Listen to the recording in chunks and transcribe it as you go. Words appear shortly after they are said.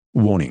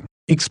Warning: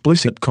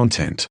 explicit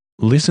content.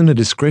 Listener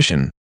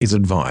discretion is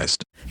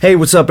advised. Hey,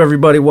 what's up,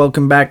 everybody?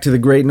 Welcome back to the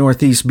Great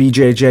Northeast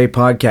BJJ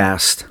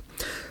podcast.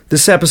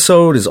 This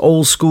episode is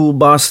old school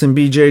Boston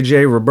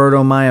BJJ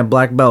Roberto Maya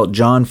black belt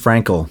John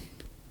Frankel.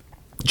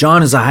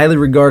 John is a highly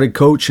regarded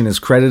coach and is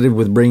credited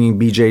with bringing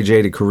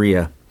BJJ to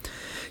Korea.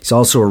 He's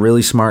also a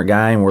really smart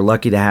guy, and we're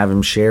lucky to have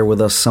him share with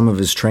us some of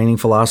his training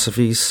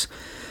philosophies.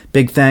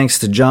 Big thanks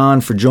to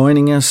John for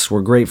joining us.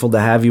 We're grateful to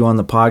have you on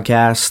the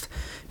podcast,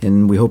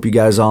 and we hope you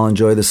guys all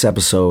enjoy this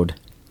episode.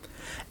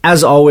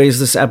 As always,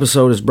 this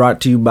episode is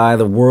brought to you by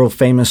the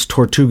world-famous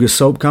Tortuga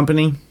Soap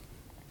Company.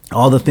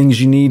 All the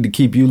things you need to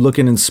keep you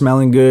looking and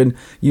smelling good.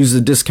 Use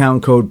the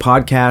discount code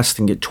PODCAST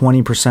and get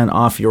 20%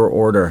 off your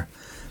order.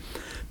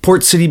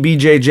 Port City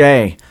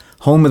BJJ,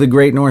 home of the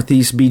Great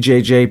Northeast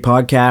BJJ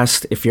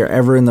podcast. If you're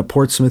ever in the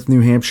Portsmouth,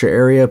 New Hampshire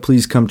area,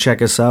 please come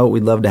check us out.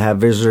 We'd love to have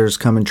visitors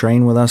come and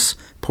train with us.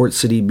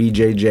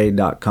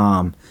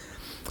 PortCityBJJ.com.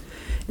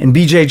 And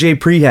BJJ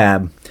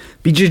Prehab.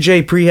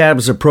 BJJ Prehab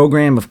is a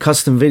program of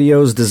custom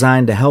videos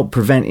designed to help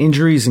prevent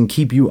injuries and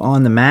keep you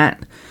on the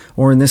mat,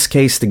 or in this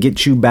case, to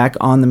get you back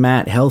on the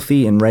mat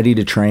healthy and ready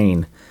to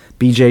train.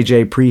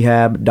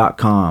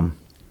 BJJPrehab.com.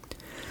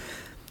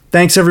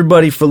 Thanks,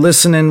 everybody, for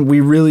listening.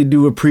 We really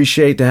do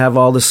appreciate to have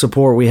all the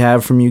support we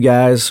have from you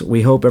guys.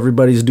 We hope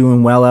everybody's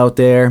doing well out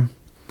there.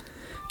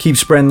 Keep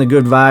spreading the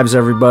good vibes,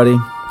 everybody.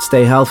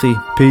 Stay healthy.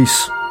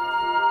 Peace.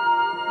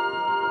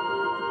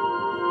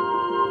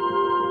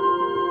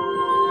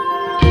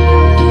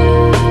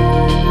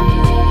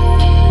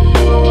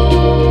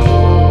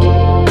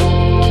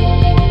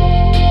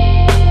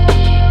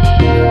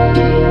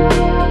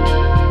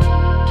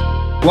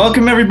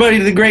 Welcome, everybody,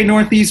 to the Great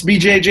Northeast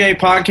BJJ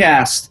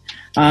podcast.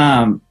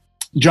 John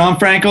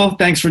Frankel,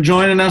 thanks for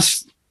joining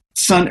us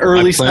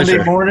early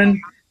Sunday morning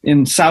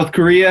in South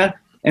Korea.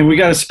 And we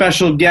got a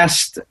special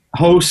guest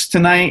host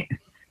tonight,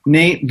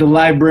 Nate, the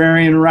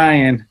librarian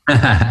Ryan.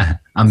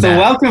 I'm back.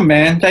 Welcome,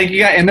 man. Thank you,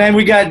 guys. And then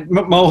we got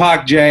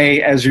Mohawk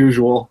Jay, as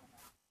usual.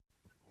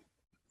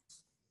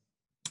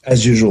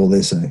 As usual,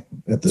 they say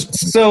at this point.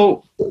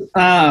 So,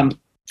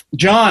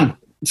 John,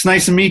 it's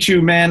nice to meet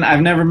you, man. I've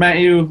never met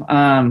you,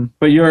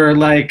 but you're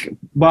like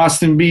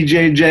Boston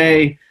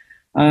BJJ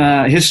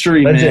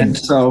history, legend. Man.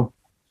 So,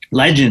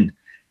 legend.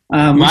 We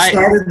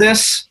started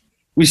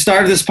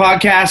this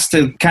podcast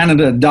to kind of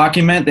to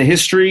document the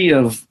history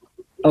of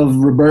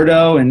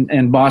Roberto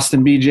and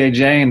Boston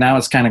BJJ, and now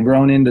it's kind of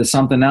grown into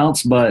something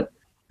else. But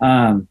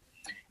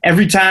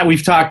every time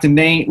we've talked to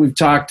Nate, we've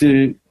talked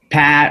to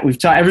Pat,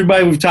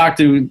 everybody we've talked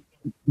to,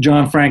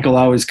 John Frankel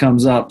always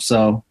comes up.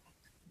 So,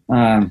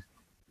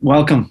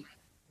 welcome.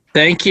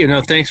 Thank you.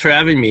 No, thanks for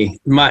having me.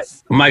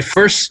 My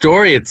first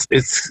story,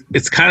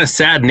 it's kind of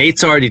sad.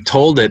 Nate's already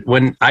told it.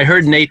 When I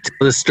heard Nate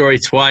tell the story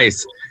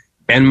twice,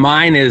 and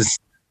mine is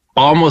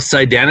almost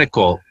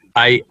identical.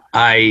 I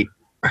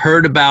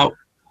heard about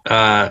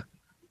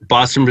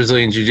Boston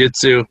Brazilian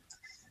Jiu-Jitsu.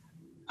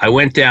 I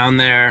went down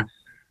there.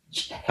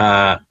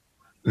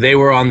 They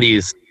were on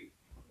these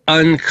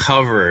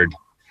uncovered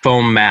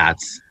foam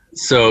mats.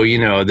 So,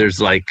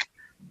 there's like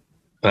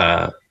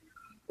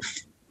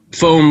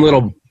foam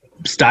little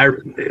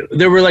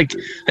they were like,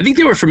 I think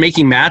they were for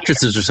making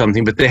mattresses or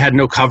something, but they had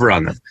no cover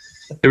on them.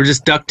 They were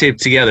just duct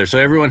taped together. So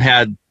everyone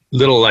had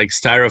little like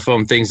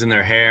styrofoam things in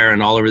their hair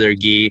and all over their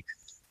gi.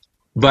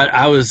 But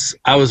I was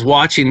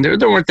watching, there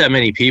weren't that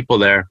many people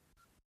there.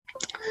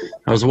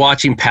 I was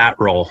watching Pat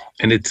roll,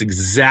 and it's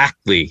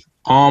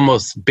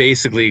almost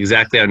basically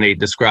exactly how Nate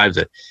describes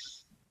it.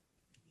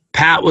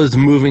 Pat was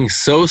moving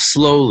so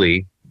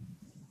slowly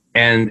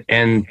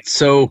and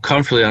so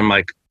comfortably. I'm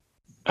like,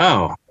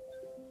 oh,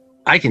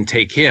 I can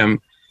take him.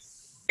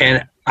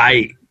 And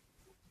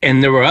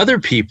there were other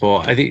people.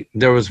 I think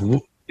there was,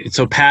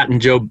 so Pat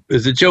and Joe,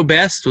 is it Joe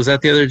Best? Was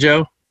that the other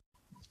Joe?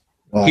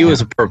 He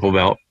was a purple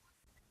belt.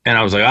 And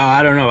I was like, oh,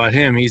 I don't know about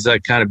him. He's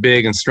like kind of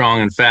big and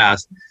strong and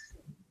fast.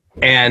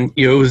 And,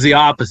 it was the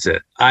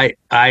opposite. I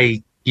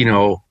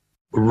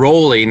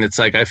rolling, it's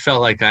like I felt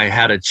like I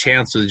had a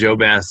chance with Joe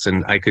Best,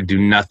 and I could do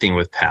nothing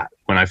with Pat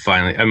when I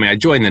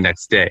joined the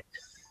next day.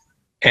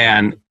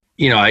 And,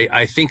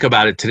 I think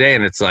about it today,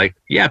 and it's like,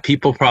 yeah,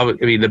 people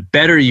probably, the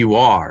better you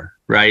are,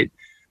 right?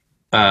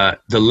 The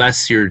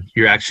less you're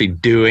actually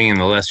doing, and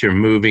the less you're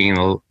moving,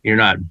 and you're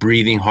not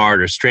breathing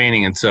hard or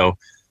straining. And so,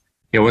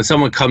 when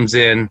someone comes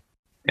in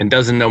and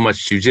doesn't know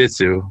much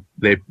jiu-jitsu,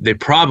 they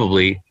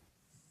probably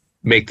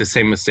make the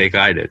same mistake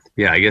I did.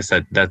 Yeah, I guess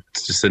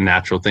that's just a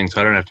natural thing. So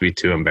I don't have to be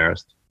too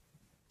embarrassed.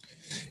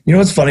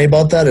 What's funny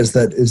about that is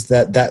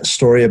that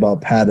story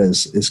about Pat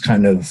is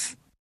kind of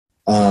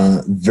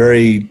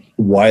very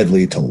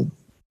widely told.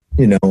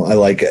 I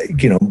like,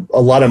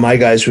 a lot of my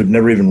guys who have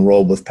never even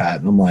rolled with Pat,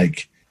 and I'm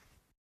like,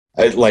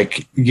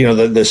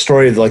 the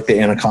story of like the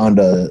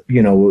anaconda,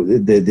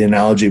 the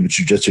analogy with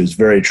jiu-jitsu is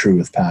very true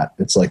with Pat.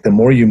 It's like the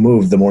more you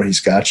move, the more he's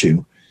got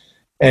you.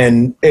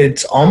 And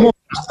it's almost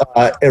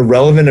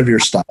irrelevant of your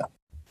style.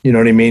 You know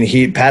what I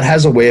mean? Pat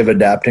has a way of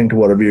adapting to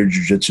whatever your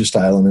jiu-jitsu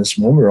style is.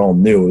 When we were all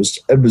new,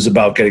 it was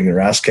about getting your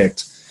ass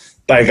kicked.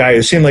 by a guy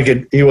who seemed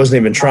like he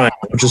wasn't even trying,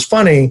 which is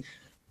funny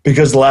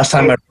because the last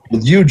time I rode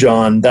with you,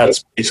 John,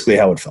 that's basically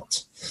how it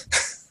felt.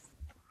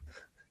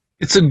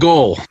 It's a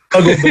goal.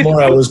 The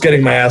more I was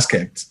getting my ass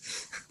kicked.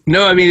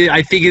 No, I mean,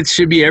 I think it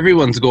should be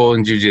everyone's goal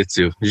in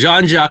jiu-jitsu.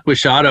 Jean-Jacques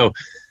Machado,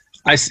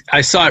 I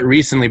saw it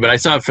recently, but I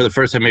saw it for the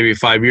first time maybe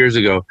 5 years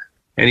ago.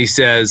 And he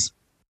says,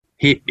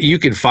 you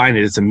can find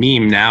it. It's a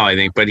meme now, I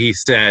think. But he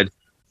said,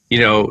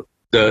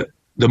 the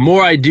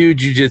more I do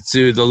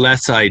jiu-jitsu, the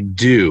less I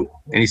do.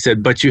 And he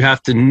said, but you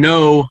have to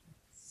know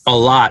a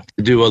lot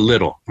to do a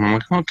little. And I'm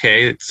like,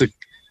 okay, it's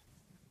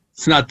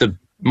not the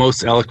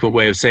most eloquent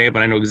way of saying it,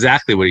 but I know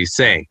exactly what he's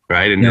saying,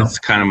 right? And it's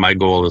kind of my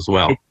goal as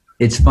well.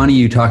 It's funny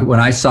you talk. When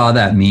I saw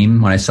that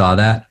meme,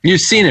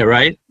 you've seen it,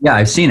 right? Yeah,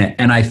 I've seen it.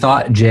 And I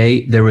thought,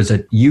 Jay,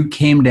 you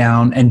came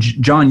down, and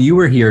John, you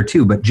were here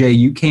too, but Jay,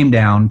 you came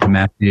down to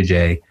Match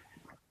Jay.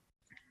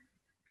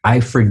 I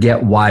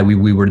forget why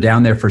we were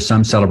down there for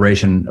some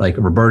celebration. Like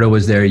Roberto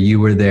was there, you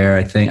were there.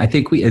 I think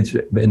it's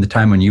in the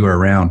time when you were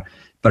around.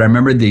 But I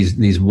remember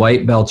these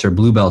white belts or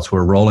blue belts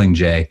were rolling,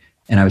 Jay,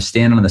 and I was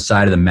standing on the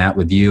side of the mat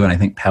with you, and I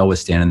think Pell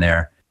was standing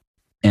there,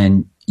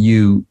 and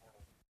you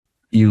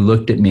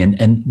looked at me,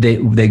 and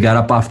they got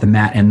up off the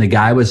mat, and the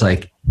guy was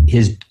like,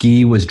 his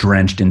gi was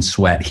drenched in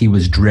sweat. He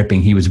was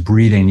dripping. He was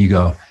breathing. You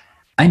go,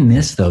 I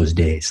miss those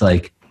days.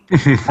 Like I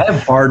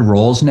have hard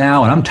rolls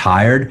now, and I'm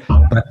tired,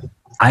 but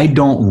I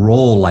don't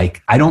roll I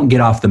don't get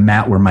off the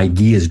mat where my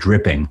gi is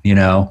dripping,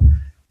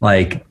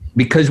 like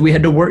because you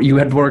had to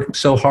work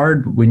so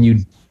hard when you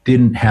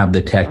didn't have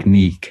the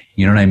technique,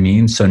 you know what I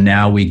mean? So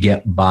now we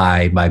get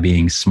by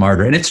being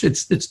smarter, and it's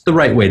the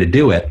right way to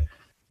do it.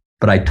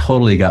 But I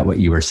totally got what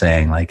you were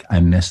saying. Like I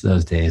miss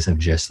those days of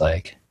just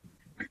like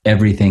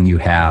everything you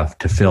have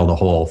to fill the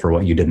hole for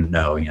what you didn't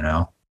know,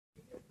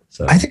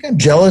 So I think I'm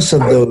jealous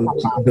of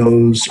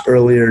those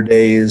earlier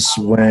days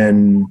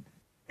when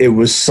it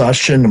was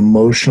such an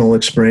emotional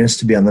experience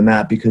to be on the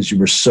mat because you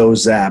were so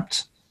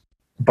zapped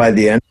by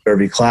the end of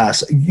every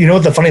class. You know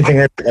what the funny thing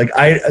is?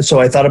 So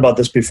I thought about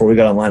this before we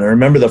got online. I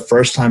remember the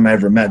first time I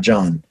ever met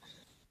John.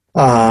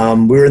 We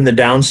were in the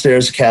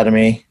downstairs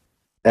academy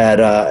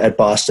at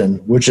Boston,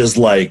 which is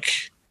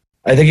like,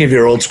 I think if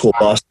you're old school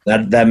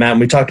Boston, that mat,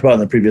 we talked about in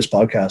the previous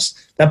podcast,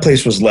 that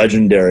place was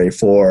legendary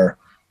for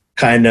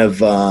kind of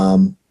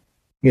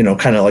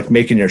like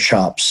making your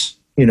chops,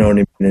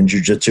 in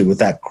jiu-jitsu with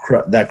that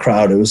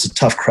crowd. It was a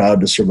tough crowd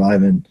to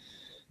survive in.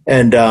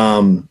 And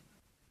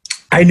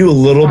I knew a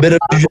little bit of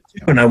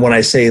jiu-jitsu, and when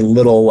I say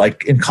little,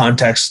 like in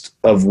context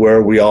of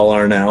where we all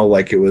are now,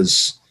 like it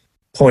was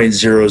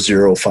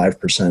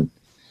 0.005%.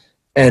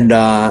 And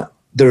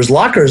there was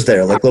lockers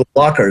there, like little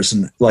lockers.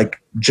 And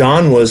like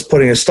John was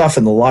putting his stuff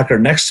in the locker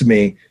next to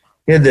me.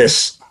 He had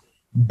this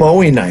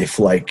Bowie knife,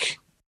 like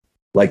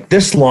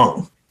this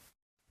long.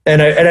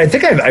 And I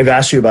think I've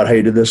asked you about how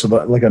you did this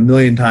about like a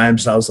million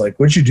times. And I was like,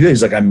 what'd you do?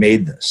 He's like, I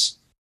made this.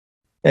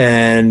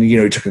 And,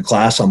 he took a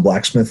class on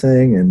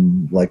blacksmithing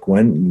and like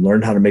went and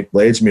learned how to make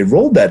blades. And he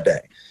rolled that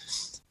day.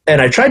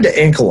 And I tried to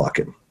ankle lock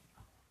him.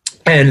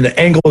 And the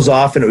angle was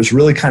off and it was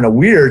really kind of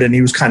weird. And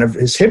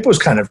his hip was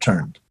kind of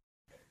turned.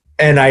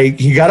 And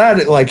he got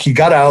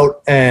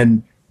out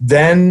and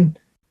then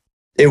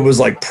it was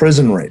like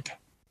prison rape.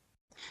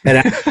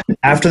 And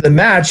after the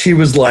match, he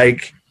was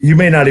like, you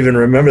may not even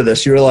remember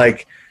this. You're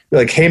like,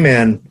 hey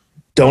man,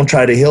 don't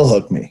try to heel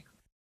hook me.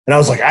 And I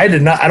was like, I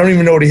don't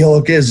even know what a heel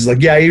hook is. He's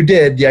like, yeah, you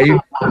did. Yeah, you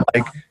did.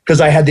 Like,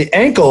 cause I had the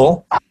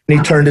ankle and he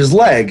turned his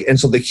leg. And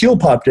so the heel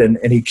popped in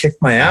and he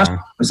kicked my ass. It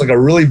was like a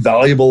really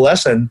valuable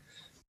lesson.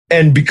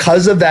 And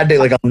because of that day,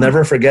 like I'll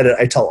never forget it.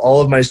 I tell all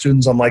of my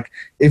students, I'm like,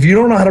 if you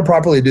don't know how to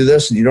properly do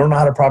this and you don't know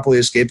how to properly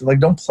escape, like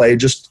don't play,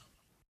 just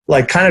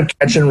like kind of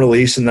catch and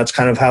release. And that's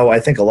kind of how I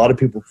think a lot of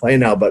people play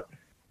now. But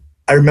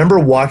I remember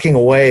walking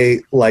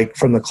away like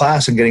from the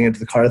class and getting into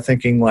the car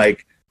thinking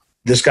like,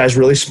 this guy's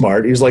really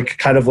smart. He's like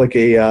kind of like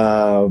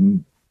a,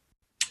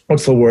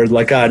 what's the word?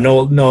 Like a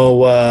little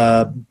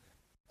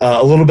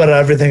bit of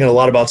everything and a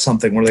lot about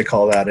something. What do they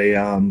call that?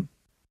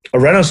 A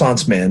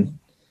Renaissance man.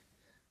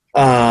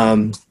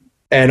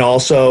 And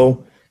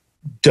also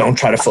don't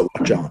try to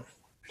footlock John.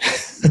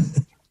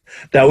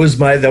 That was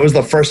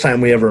the first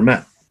time we ever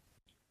met.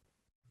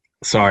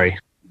 Sorry.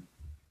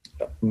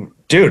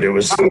 Dude, it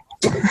was.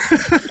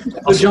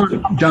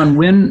 John,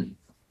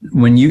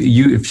 when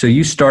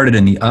you started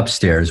in the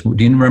upstairs,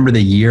 do you remember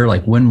the year?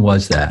 Like when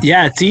was that?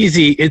 Yeah, it's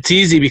easy. It's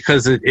easy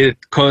because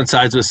it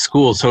coincides with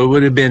school. So it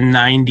would have been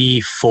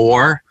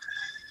 94.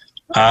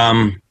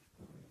 Let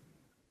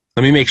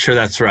me make sure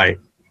that's right.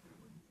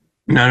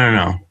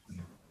 No.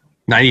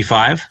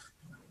 95?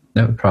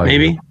 That would probably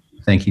maybe.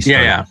 I think he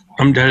started. Yeah.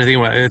 I'm trying to think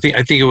about it.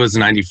 I think it was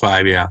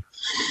 95, yeah.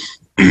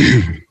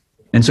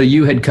 And so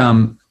you had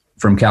come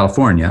from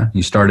California.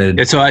 You started.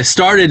 Yeah, so I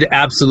started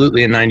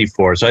absolutely in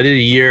 94. So I did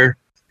a year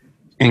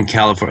in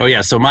California. Oh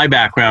yeah. So my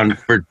background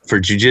for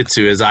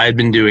jiu-jitsu is I had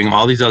been doing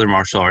all these other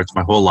martial arts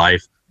my whole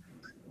life.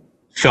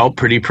 Felt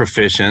pretty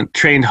proficient,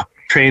 trained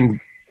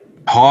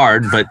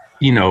hard, but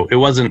it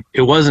wasn't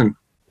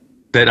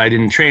that I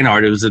didn't train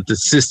hard. It was that the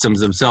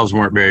systems themselves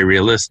weren't very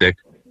realistic.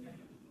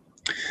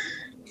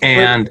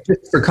 And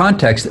for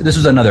context, this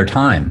was another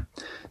time.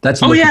 That's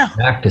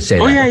back to say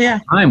that. Yeah. At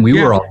the time we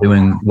were all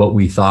doing what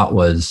we thought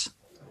was.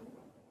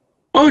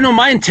 Oh no,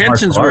 my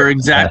intentions were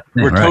right.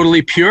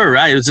 totally pure,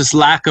 right? It was just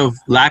lack of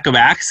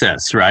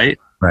access, right?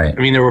 Right.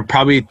 I mean, there were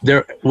probably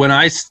when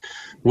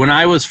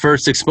I was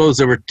first exposed,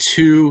 there were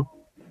 2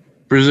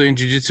 Brazilian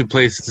jiu-jitsu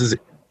places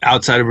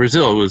outside of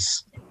Brazil. It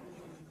was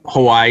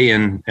Hawaii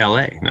and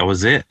LA. That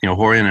was it.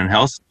 Horian and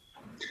Helsinki.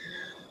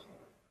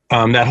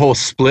 That whole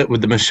split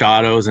with the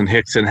Machados and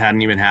Rickson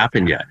hadn't even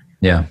happened yet.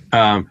 Yeah.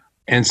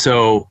 And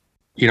so,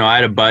 I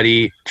had a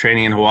buddy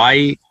training in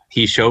Hawaii.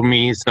 He showed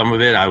me some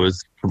of it. I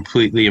was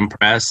completely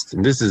impressed.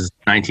 And this is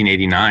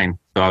 1989.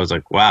 So I was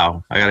like,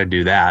 wow, I got to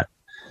do that.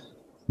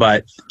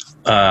 But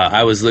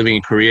I was living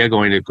in Korea,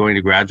 going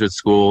to graduate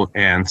school.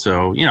 And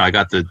so, I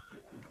got the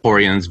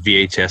Horian's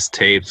VHS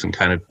tapes and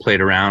kind of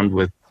played around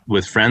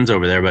with friends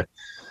over there, but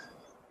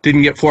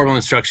didn't get formal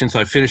instruction. So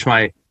I finished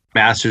my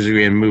master's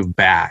degree and moved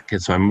back.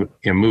 And so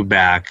I moved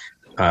back,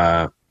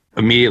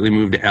 immediately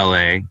moved to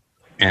LA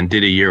and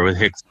did a year with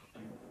Rickson.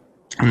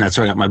 And that's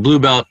where I got my blue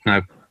belt, and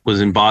I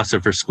was in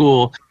Boston for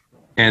school.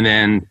 And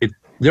then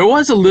there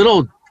was a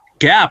little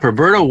gap.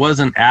 Roberto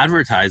wasn't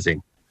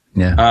advertising.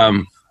 Yeah.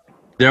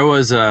 There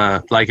was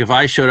if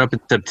I showed up in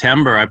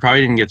September, I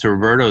probably didn't get to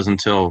Roberto's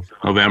until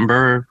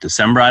November,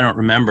 December. I don't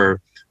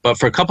remember. But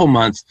for a couple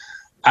months,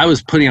 I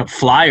was putting up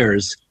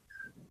flyers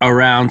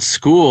around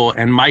school,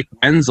 and Mike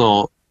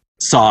Wenzel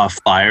saw a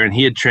flyer, and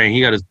he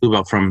got his blue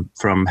belt from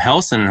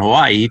Helsinki in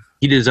Hawaii.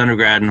 He did his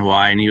undergrad in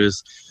Hawaii, and he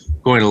was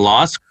going to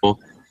law school.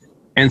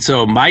 And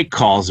so Mike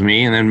calls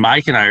me, and then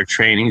Mike and I are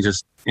training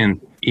just in,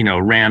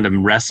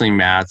 random wrestling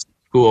mats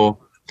at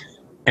school.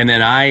 And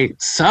then I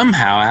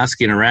somehow,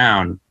 asking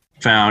around,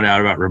 found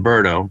out about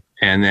Roberto.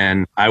 And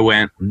then I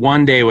went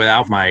one day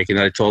without Mike, and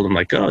I told him,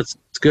 like, oh, it's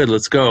good,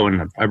 let's go.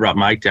 And I brought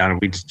Mike down,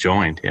 and we just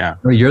joined. Yeah.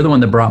 Oh, you're the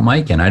one that brought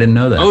Mike in. I didn't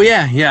know that. Oh,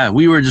 yeah.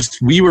 We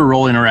were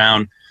rolling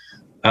around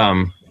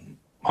on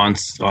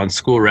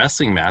school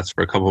wrestling mats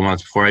for a couple of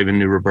months before I even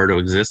knew Roberto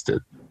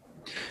existed.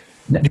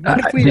 Did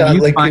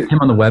you find him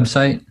on the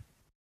website?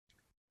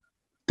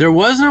 There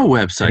was no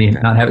website. Did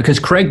he not have it? Because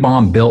Craig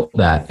Baum built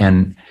that,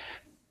 and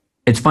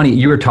it's funny.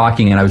 You were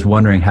talking, and I was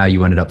wondering how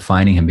you ended up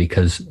finding him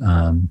because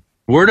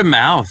word of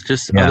mouth,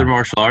 just other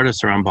martial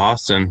artists around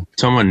Boston.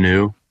 Someone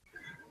knew.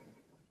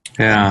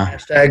 Yeah.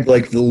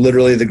 Hashtag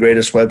literally the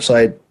greatest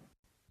website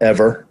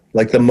ever.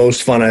 Like the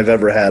most fun I've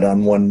ever had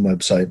on one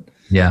website.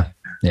 Yeah.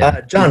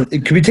 Yeah. John,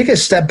 could we take a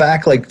step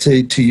back,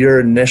 to your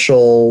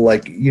initial,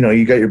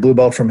 you got your blue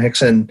belt from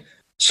Rickson.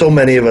 So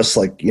many of us,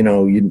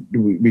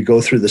 we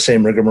go through the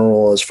same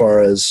rigmarole as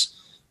far as,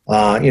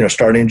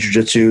 starting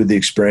jiu-jitsu, the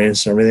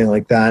experience and everything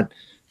like that.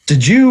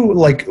 Did you,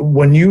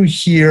 when you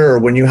hear or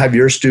when you have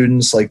your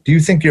students, do you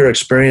think your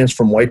experience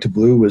from white to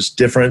blue was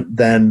different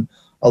than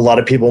a lot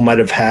of people might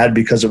have had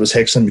because it was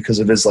Rickson, because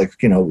of his,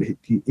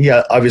 he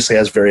obviously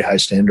has very high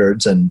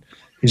standards and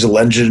he's a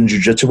legend in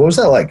jiu-jitsu. What was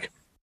that like?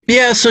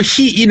 Yeah, so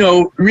he,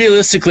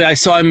 realistically, I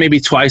saw him maybe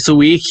twice a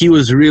week. He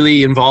was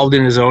really involved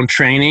in his own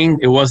training.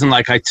 It wasn't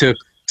like I took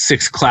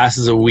 6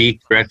 classes a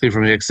week directly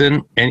from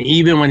Rickson. And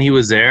even when he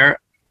was there,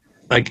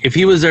 if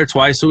he was there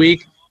twice a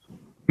week,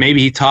 maybe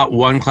he taught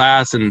one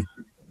class, and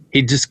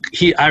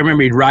I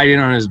remember he'd ride in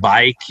on his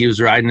bike. He was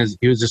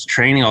just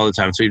training all the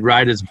time. So he'd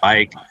ride his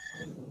bike,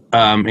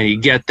 and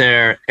he'd get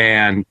there,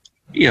 and,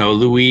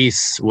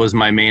 Luis was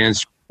my main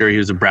instructor. He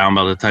was a brown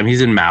belt at the time.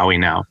 He's in Maui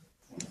now.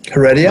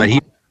 Heredia?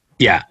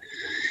 Yeah.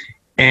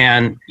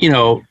 And,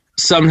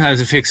 sometimes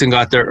if Rickson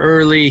got there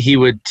early, he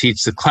would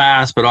teach the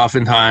class, but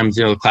oftentimes,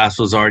 the class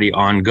was already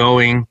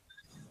ongoing,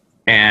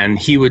 and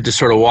he would just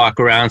sort of walk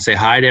around, say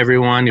hi to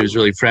everyone. He was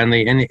really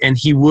friendly, and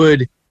he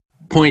would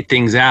point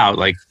things out.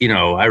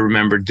 I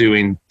remember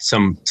doing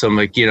some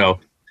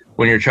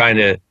when you're trying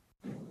to,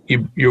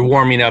 you're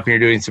warming up and you're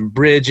doing some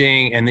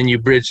bridging, and then you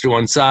bridge to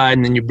one side,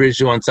 and then you bridge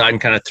to one side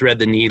and kind of thread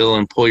the needle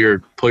and pull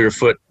your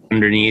foot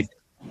underneath.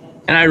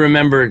 And I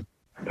remember,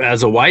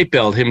 as a white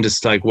belt, him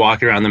just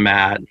walking around the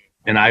mat,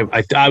 and I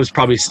was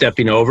probably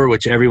stepping over,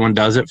 which everyone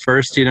does at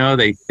first.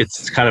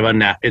 It's kind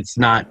of it's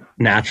not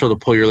natural to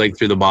pull your leg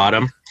through the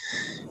bottom,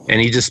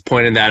 and he just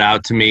pointed that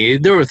out to me.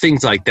 There were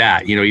things like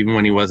that, even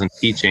when he wasn't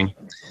teaching.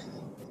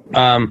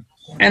 And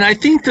I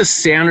think the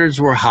standards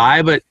were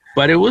high, but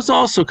it was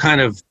also kind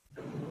of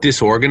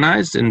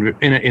disorganized in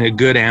a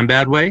good and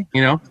bad way.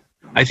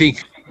 I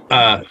think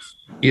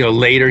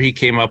later he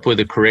came up with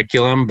a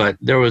curriculum, but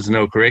there was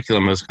no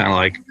curriculum. It was kind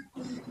of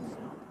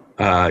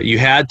you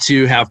had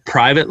to have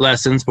private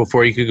lessons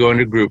before you could go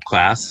into group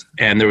class,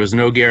 and there was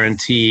no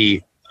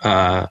guarantee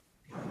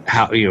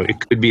it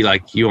could be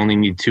you only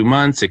need 2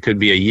 months, it could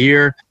be a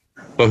year,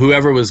 but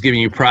whoever was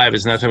giving you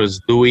privates, and that time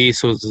was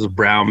Luis, was a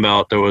brown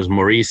belt, there was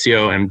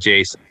Mauricio and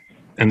Jason,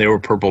 and they were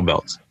purple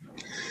belts.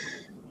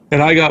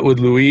 And I got with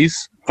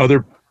Luis.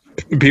 Other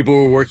people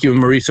were working with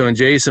Mauricio and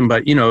Jason,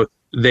 but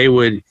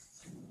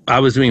I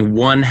was doing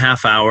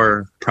 1.5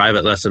 hour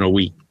private lesson a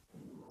week.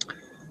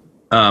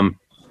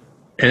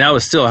 And that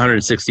was still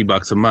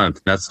 $160 a month.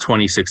 That's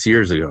 26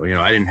 years ago.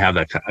 I didn't have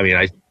that.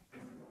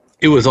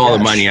 it was all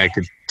the money I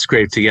could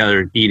scrape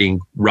together eating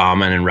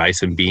ramen and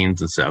rice and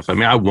beans and stuff. I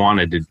mean, I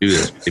wanted to do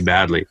this really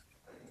badly.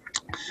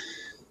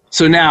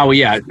 So now,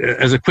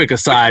 as a quick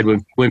aside,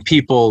 when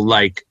people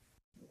like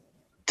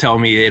tell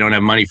me they don't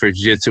have money for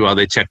jiu-jitsu while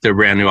they check their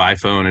brand new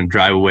iPhone and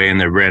drive away in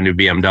their brand new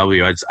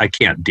BMW, I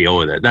can't deal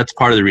with it. That's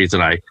part of the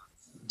reason I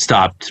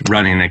stopped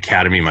running an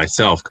academy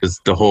myself, because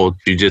the whole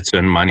jiu-jitsu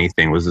and money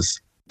thing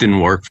didn't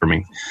work for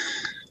me.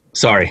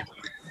 Sorry.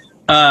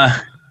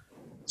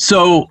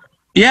 So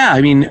yeah,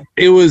 I mean,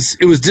 it was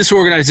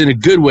disorganized in a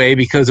good way,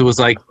 because it was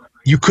like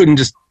you couldn't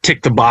just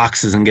tick the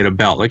boxes and get a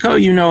belt. Like, oh,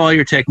 you know all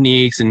your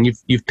techniques and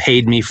you've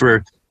paid me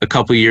for a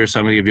couple of years, so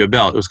I'm going to give you a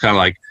belt. It was kind of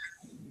like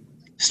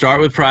start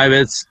with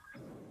privates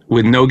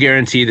with no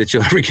guarantee that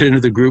you'll ever get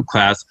into the group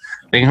class.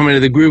 Then come into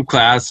the group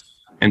class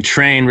and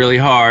train really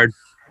hard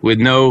with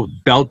no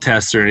belt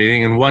test or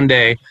anything. And one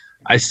day,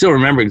 I still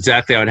remember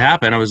exactly how it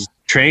happened. I was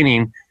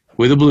training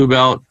with a blue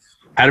belt,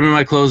 had him in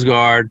my closed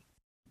guard,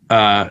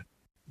 got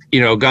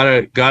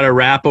a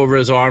wrap over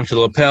his arm to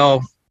the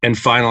lapel and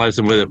finalized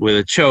him with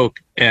a choke.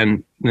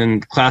 And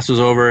then class was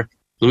over.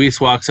 Luis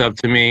walks up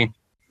to me,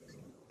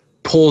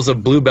 pulls a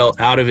blue belt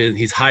out of it.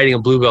 He's hiding a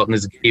blue belt in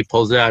his gi. He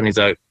pulls it out and he's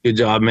like, "Good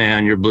job,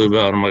 man. You're blue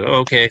belt." I'm like, oh,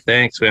 "Okay,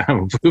 thanks, man. I'm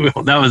a blue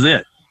belt." That was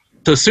it.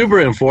 So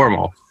super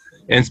informal,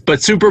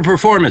 but super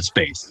performance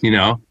based.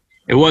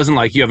 It wasn't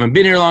like you haven't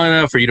been here long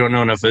enough or you don't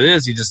know enough of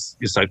this.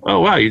 It's like, oh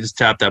wow, you just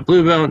tapped that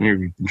blue belt and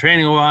you've been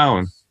training a while,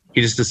 and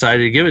he just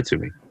decided to give it to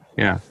me.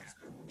 Yeah.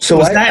 So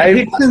was that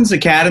Hickson's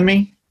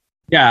Academy?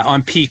 Yeah,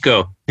 on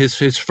Pico, his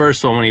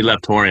first one when he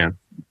left Horian.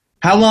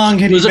 How long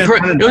had he been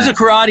running that? It was a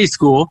karate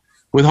school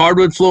with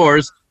hardwood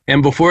floors,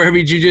 and before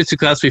every jiu-jitsu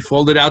class, we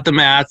folded out the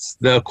mats,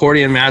 the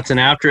accordion mats, and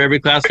after every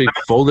class, we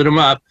folded them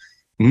up.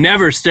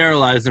 Never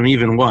sterilized them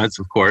even once,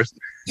 of course.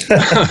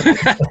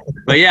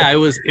 But yeah, it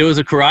was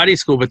a karate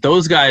school, but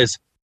those guys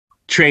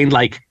trained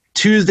like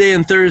Tuesday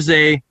and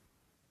Thursday,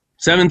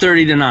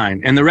 7:30 to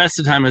 9, and the rest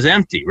of the time was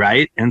empty,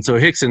 right? And so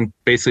Rickson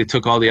basically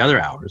took all the other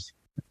hours.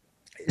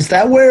 Is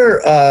that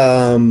where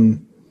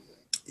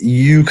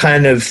you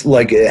kind of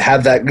like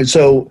have that?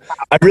 So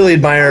I really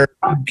admire,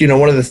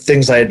 one of the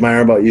things I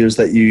admire about you is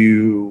that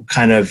you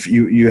kind of,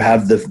 you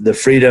have the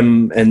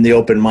freedom and the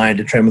open mind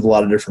to train with a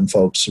lot of different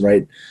folks,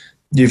 right?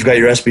 You've got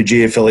your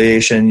SBG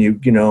affiliation.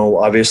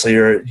 Obviously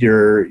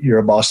you're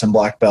a Boston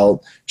black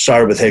belt,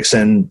 started with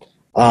Rickson,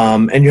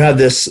 and you have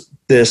this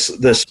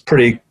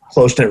pretty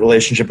close-knit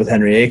relationship with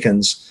Henry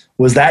Akins.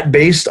 Was that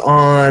based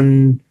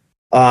on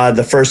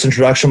the first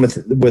introduction with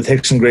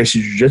Rickson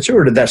Gracie Jiu-Jitsu,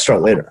 or did that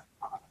start later?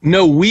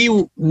 No,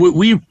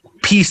 we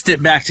pieced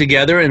it back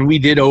together, and we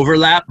did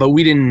overlap, but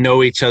we didn't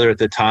know each other at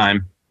the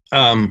time.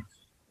 I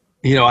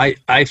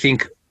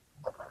think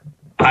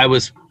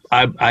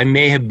I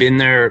may have been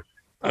there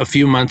a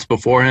few months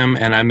before him,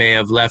 and I may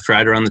have left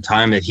right around the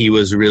time that he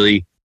was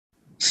really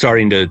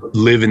starting to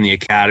live in the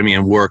academy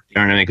and work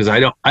there. Because I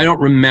don't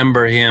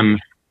remember him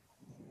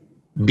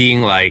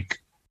being like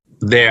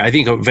there. I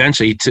think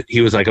eventually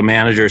he was like a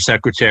manager,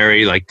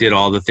 secretary, like did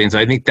all the things.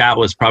 I think that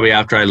was probably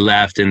after I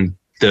left, and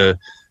the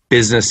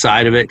business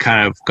side of it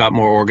kind of got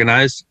more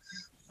organized.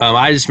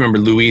 I just remember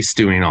Luis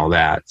doing all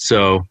that.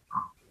 So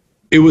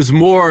it was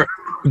more,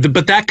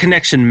 but that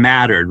connection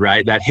mattered,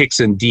 right? That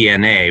Rickson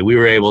DNA, we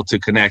were able to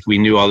connect. We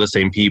knew all the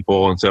same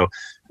people. And so it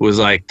was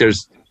like, it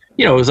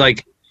was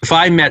like if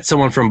I met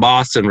someone from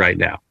Boston right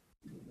now,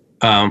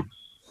 and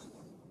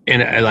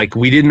like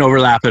we didn't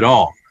overlap at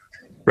all,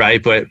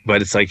 right? But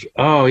it's like,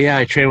 oh yeah,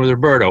 I trained with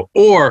Roberto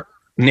or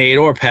Nate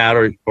or Pat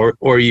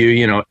or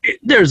you,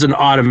 there's an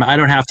I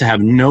don't have to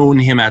have known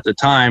him at the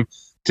time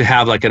to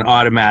have like an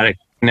automatic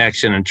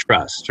connection and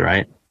trust,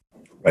 right?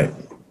 Right.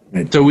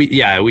 So we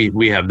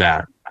have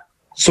that.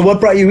 So what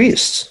brought you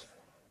east?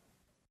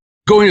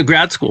 Going to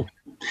grad school.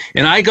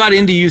 And I got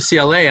into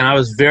UCLA, and I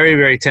was very,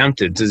 very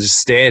tempted to just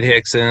stay at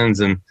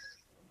Rickson's and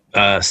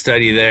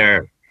study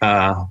there.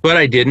 But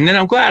I didn't, and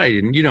I'm glad I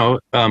didn't.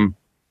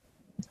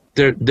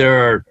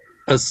 There are,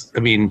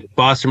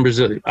 Boston,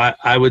 Brazil,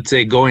 I would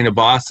say going to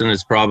Boston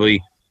is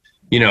probably,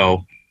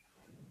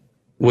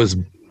 was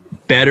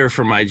better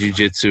for my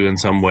jiu-jitsu in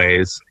some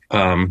ways.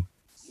 And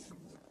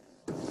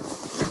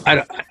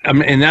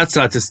that's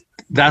not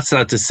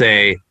to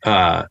say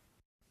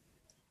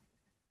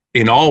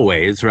in all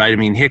ways, right? I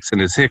mean,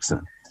 Rickson is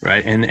Rickson,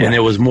 right? And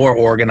it was more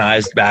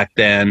organized back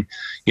then.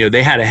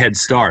 They had a head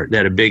start. They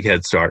had a big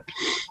head start.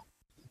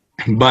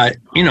 But,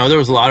 there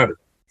was a lot of,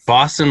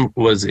 Boston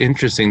was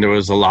interesting. There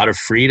was a lot of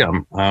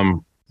freedom.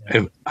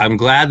 I'm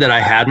glad that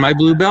I had my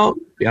blue belt,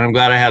 and I'm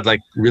glad I had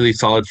like really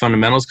solid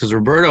fundamentals, because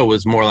Roberto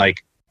was more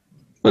like,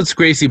 let's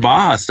Gracie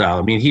Barra style.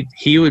 I mean,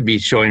 he would be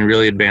showing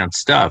really advanced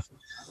stuff.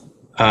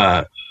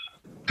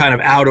 Kind of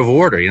out of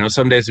order,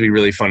 some days it'd be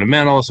really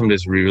fundamental, some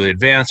days it'd be really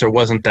advanced. There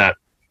wasn't that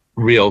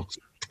real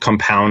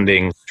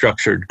compounding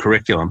structured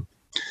curriculum.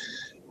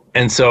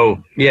 And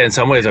so, yeah, in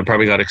some ways I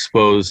probably got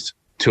exposed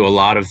to a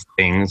lot of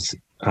things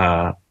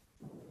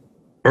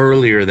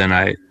earlier than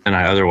I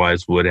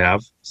otherwise would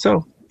have.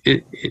 So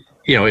it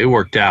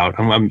worked out.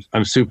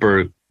 I'm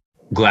super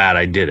glad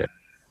I did it.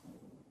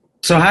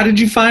 So how did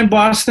you find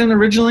Boston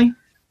originally?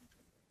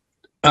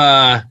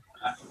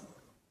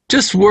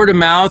 Just word of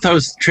mouth. I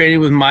was training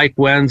with Mike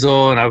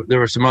Wenzel, and there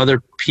were some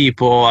other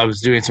people. I was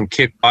doing some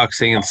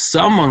kickboxing, and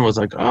someone was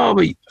like, "Oh,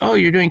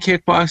 you're doing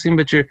kickboxing,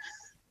 but you're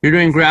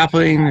doing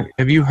grappling.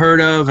 Have you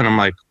heard of?" And I'm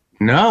like,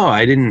 "No,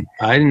 I didn't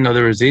know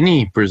there was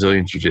any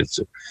Brazilian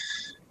Jiu-Jitsu."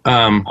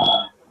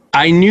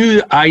 I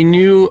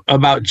knew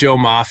about Joe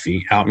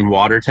Maffei out in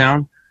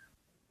Watertown.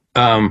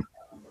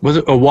 Was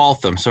it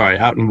Waltham? Sorry,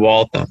 out in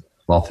Waltham.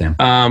 Waltham.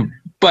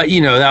 But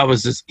that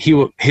was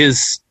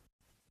his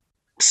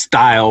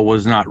style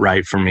was not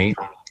right for me,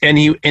 and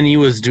he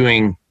was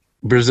doing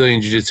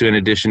Brazilian Jiu-Jitsu in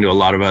addition to a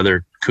lot of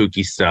other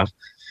kooky stuff.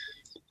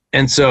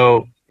 And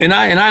so, and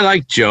I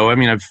like Joe. I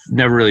mean, I've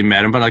never really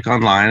met him, but like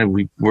online,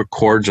 we were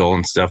cordial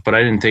and stuff. But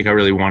I didn't think I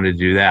really wanted to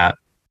do that.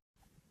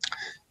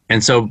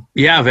 And so,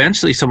 yeah,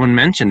 eventually someone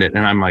mentioned it,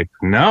 and I'm like,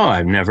 no,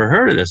 I've never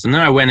heard of this. And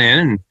then I went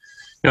in,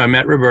 and I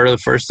met Roberto the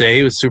first day.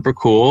 He was super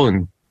cool,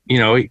 and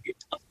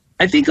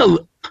I think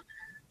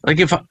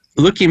if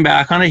looking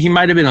back on it, he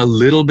might have been a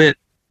little bit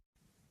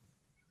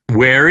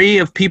wary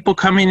of people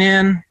coming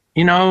in.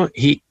 He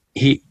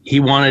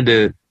wanted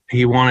to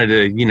he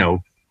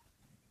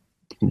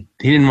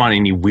didn't want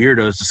any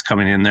weirdos just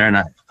coming in there,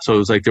 and so it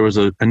was like there was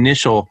an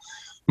initial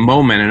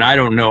moment, and I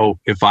don't know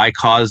if I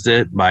caused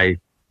it by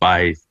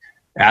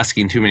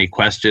asking too many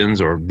questions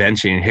or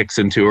benching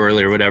Hickson too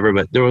early or whatever,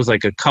 but there was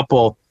like a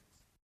couple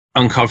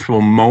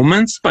uncomfortable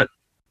moments, but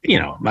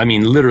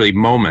literally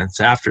moments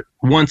after,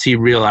 once he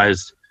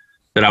realized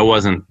that I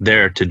wasn't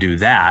there to do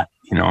that,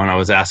 and I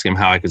was asking him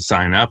how I could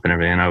sign up and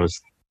everything. I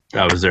was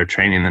there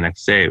training the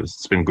next day.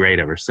 It's been great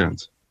ever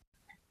since.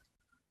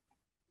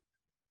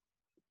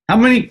 How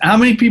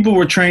many people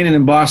were training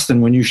in Boston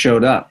when you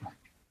showed up?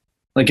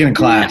 Like in a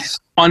class?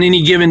 On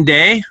any given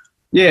day?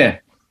 Yeah.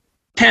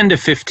 10 to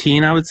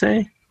 15, I would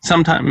say.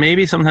 Sometimes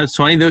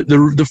 20.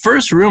 The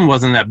first room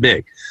wasn't that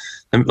big.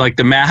 Like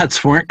the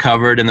mats weren't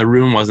covered and the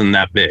room wasn't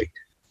that big.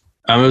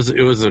 It was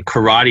a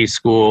karate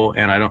school,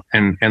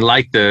 and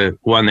like the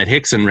one that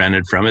Hickson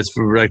rented from, it's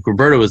like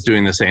Roberto was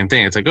doing the same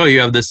thing. It's like, oh, you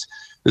have this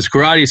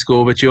karate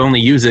school, but you only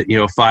use it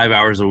 5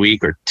 hours a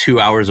week or 2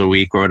 hours a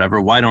week or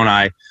whatever. Why don't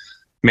I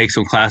make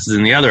some classes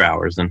in the other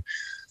hours? And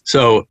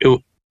so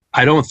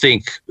I don't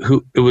think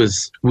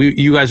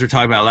you guys were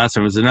talking about last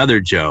time. It was another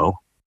Joe.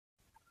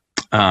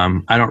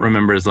 I don't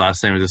remember his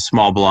last name. It was a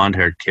small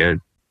blonde-haired kid,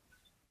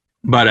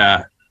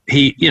 but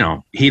he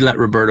let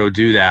Roberto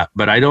do that.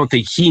 But I don't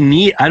think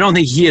he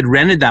had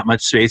rented that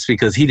much space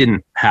because he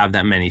didn't have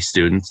that many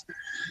students.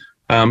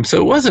 So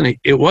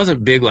it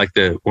wasn't big like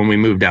when we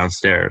moved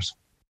downstairs.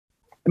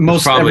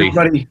 Most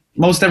everybody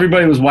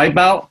was white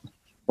belt,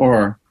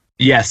 or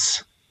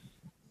yes.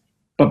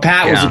 But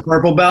Pat was a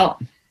purple belt.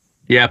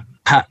 Yeah,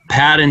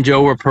 Pat and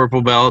Joe were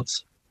purple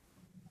belts.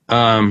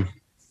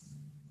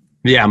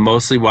 Yeah,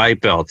 mostly white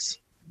belts.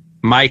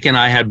 Mike and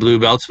I had blue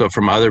belts, but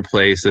from other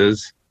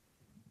places.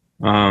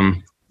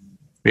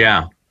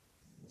 Yeah.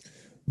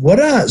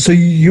 What? So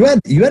you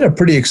had a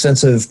pretty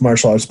extensive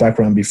martial arts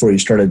background before you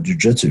started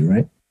jiu-jitsu,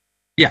 right?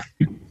 Yeah.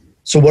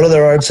 So what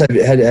other arts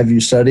have you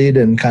studied,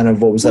 and kind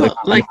of what was that?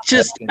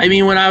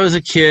 Well, when I was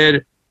a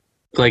kid,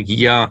 like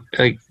young,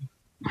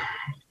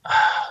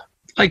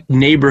 like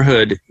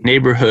neighborhood.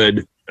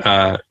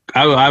 I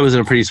was in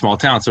a pretty small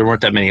town, so there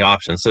weren't that many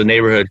options. So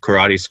neighborhood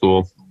karate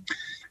school.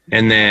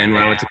 And then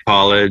when I went to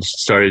college,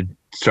 started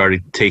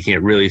taking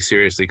it really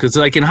seriously. Because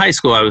like in high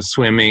school, I was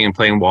swimming and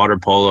playing water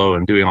polo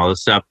and doing all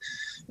this stuff.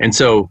 And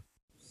so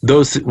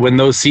when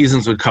those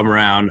seasons would come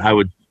around, I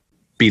would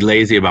be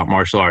lazy about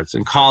martial arts.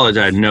 In college,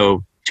 I had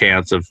no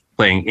chance of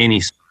playing any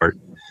sport.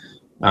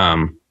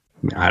 I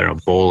don't know,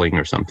 bowling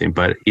or something.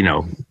 But,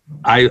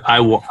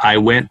 I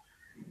went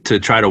to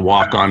try to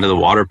walk onto the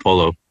water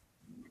polo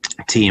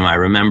team, I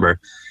remember.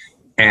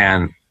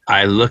 And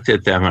I looked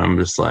at them and I'm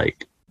just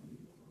like,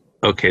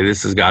 okay,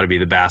 this has got to be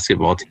the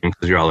basketball team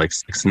because you're all like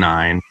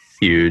 6'9",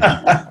 huge.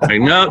 Like,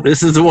 no,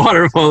 this is the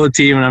water polo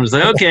team. And I'm just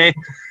like, okay,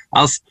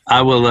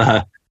 I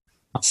will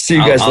see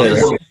you guys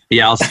later.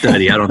 I'll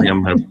study. I don't think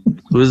I'm gonna.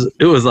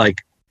 It was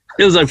like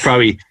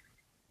probably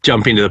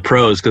jumping to the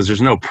pros because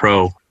there's no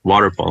pro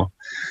water polo.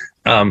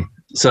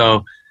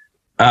 So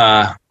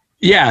I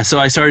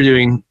started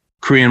doing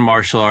Korean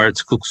martial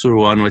arts,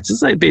 Kuksuruan, which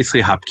is like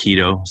basically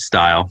Hapkido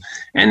style.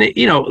 And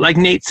like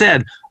Nate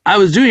said, I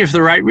was doing it for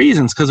the right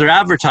reasons because their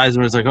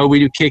advertisement was like, oh, we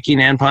do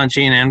kicking and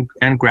punching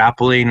and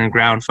grappling and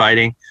ground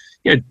fighting.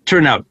 It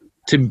turned out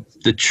to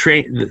the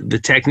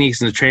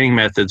techniques and the training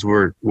methods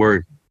were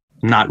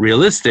not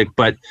realistic,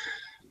 but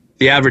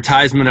the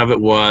advertisement of it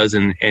was,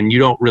 and you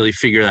don't really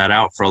figure that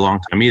out for a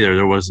long time either.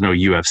 There was no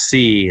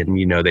UFC, and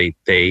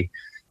they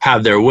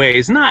have their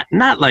ways, not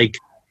like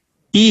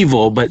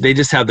evil, but they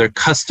just have their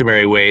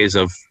customary ways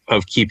of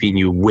keeping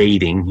you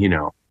waiting.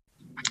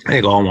 I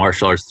think all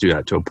martial arts do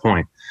that to a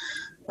point.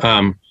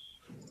 And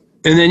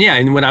then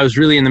and when I was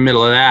really in the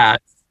middle of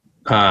that,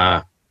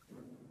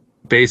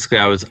 basically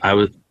I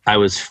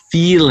was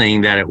feeling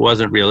that it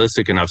wasn't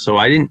realistic enough, so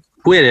I didn't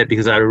quit it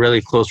because I had a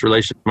really close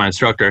relationship with my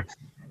instructor,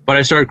 But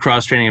I started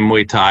cross training in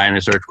Muay Thai, and I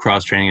started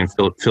cross training in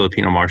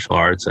Filipino martial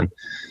arts. And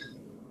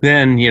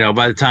then,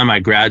 by the time I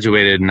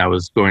graduated and I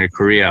was going to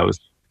Korea, I was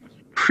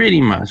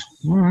pretty much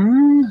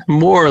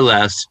more or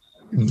less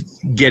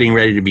getting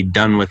ready to be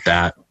done with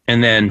that.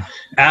 And then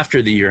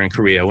after the year in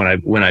Korea,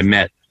 when I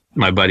met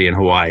my buddy in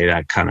Hawaii,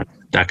 that kind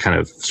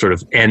of sort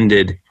of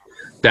ended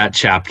that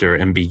chapter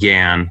and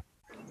began,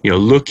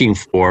 looking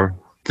for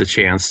the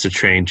chance to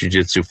train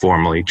jiu-jitsu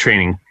formally,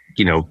 training,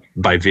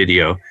 by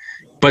video.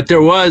 But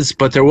there was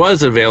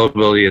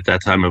availability at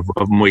that time of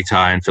Muay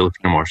Thai and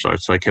Filipino martial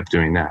arts, so I kept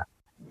doing that.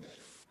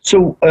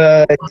 So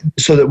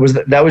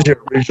that was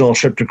your original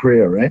trip to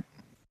Korea, right?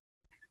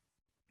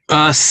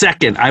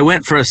 Second, I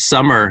went for a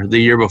summer the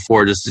year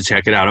before just to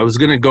check it out. I was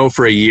going to go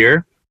for a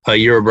year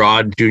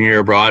abroad, junior year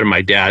abroad, and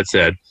my dad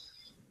said,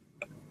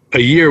 "A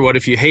year? What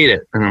if you hate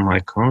it?" And I'm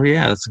like, "Oh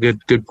yeah, that's a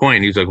good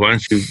point." He's like, "Why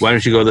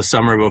don't you go the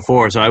summer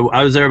before?" So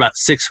I was there about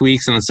 6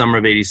 weeks in the summer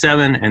of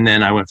 '87, and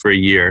then I went for a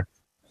year,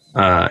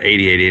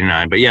 88,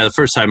 89. But yeah, the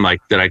first time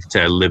that I could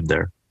say I lived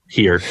there,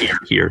 here.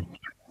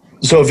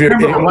 So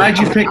why'd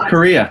you pick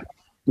Korea?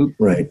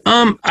 Right.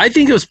 I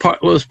think it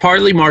was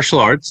partly martial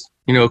arts,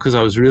 because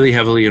I was really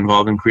heavily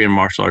involved in Korean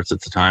martial arts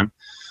at the time.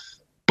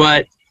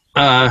 But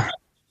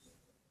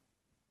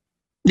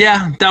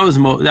yeah, that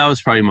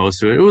was probably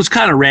most of it. It was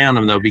kind of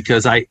random though,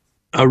 because I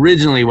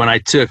originally, when I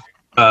took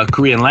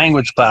Korean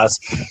language class,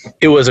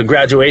 it was a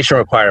graduation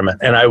requirement,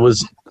 and I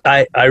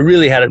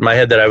really had it in my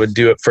head that I would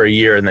do it for a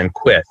year and then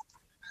quit.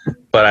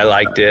 But I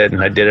liked it,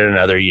 and I did it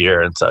another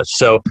year and such.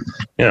 So,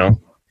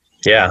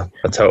 yeah,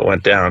 that's how it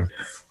went down.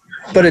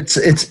 But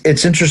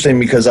it's interesting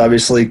because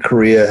obviously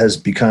Korea has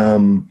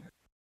become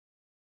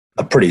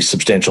a pretty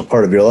substantial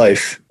part of your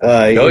life.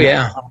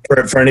 Yeah.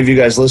 For any of you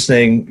guys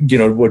listening,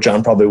 what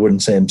John probably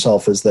wouldn't say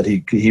himself is that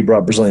he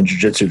brought Brazilian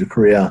Jiu-Jitsu to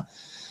Korea,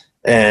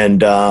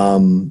 and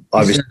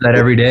obviously he says that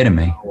every day to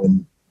me.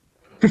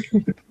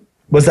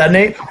 What's that,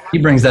 Nate? He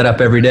brings that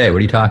up every day. What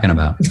are you talking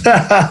about?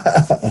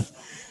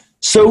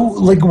 So,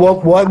 like,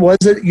 what was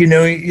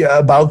it,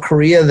 about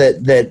Korea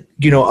that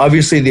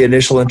obviously the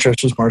initial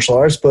interest was martial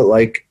arts, but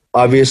like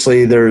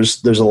obviously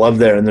there's a love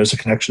there and there's a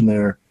connection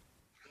there.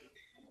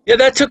 Yeah,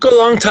 that took a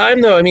long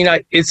time though. I mean,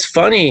 it's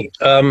funny.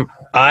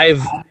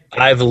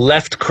 I've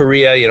left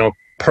Korea,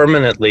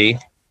 permanently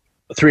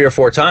 3 or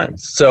 4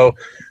 times. So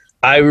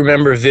I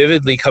remember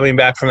vividly coming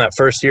back from that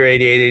first year,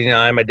 88,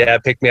 89. My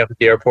dad picked me up at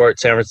the airport,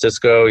 San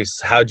Francisco. He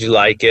said, "How'd you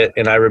like it?"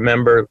 And I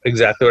remember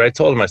exactly what I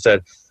told him. I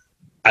said,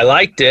 "I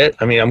liked it.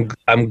 I mean,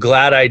 I'm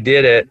glad I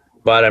did it,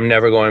 but I'm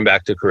never going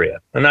back to Korea."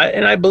 And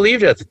I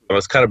believed it. I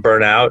was kind of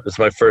burnt out. It was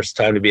my first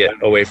time to be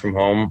away from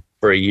home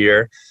for a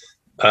year.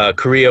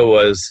 Korea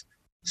was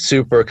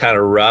super kind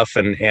of rough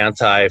and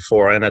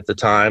anti-foreign at the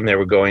time. They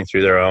were going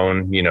through their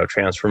own,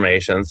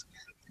 transformations.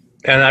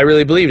 And I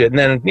really believed it. And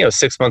then,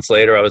 6 months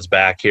later, I was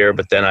back here,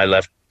 but then I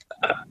left.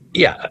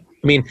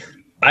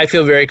 I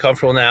feel very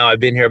comfortable now. I've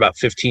been here about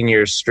 15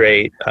 years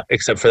straight,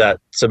 except for that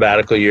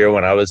sabbatical year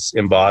when I was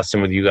in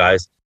Boston with you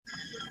guys.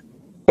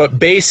 But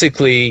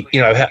basically,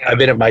 I've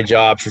been at my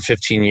job for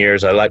 15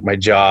 years. I like my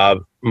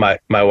job. My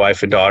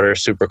wife and daughter are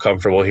super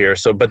comfortable here.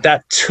 But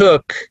that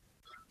took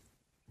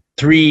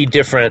 3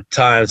 different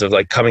times of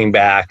like coming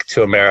back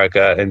to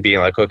America and being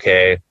like,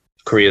 okay,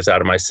 Korea's out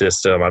of my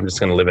system. I'm just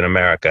going to live in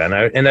America.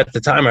 And at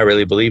the time I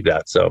really believed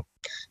that. So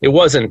it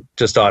wasn't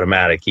just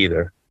automatic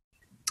either.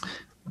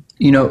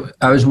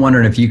 I was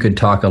wondering if you could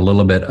talk a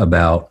little bit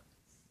about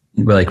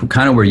like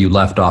kind of where you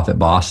left off at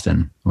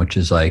Boston, which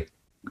is like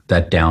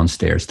that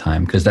downstairs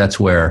time. Cause that's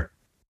where,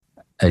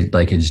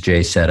 like as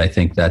Jay said, I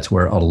think that's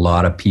where a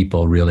lot of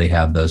people really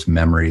have those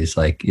memories.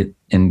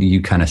 And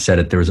you kind of said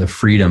it, there was a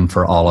freedom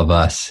for all of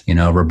us.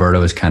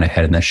 Roberto was kind of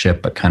heading the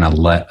ship, but kind of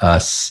let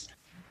us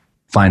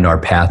find our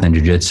path in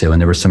jiu-jitsu. And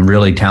there were some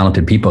really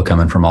talented people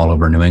coming from all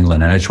over New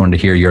England. And I just wanted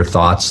to hear your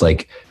thoughts,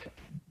 like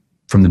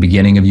from the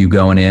beginning of you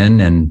going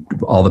in and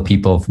all the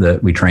people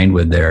that we trained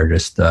with there,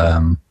 just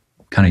kind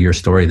of your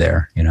story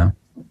there,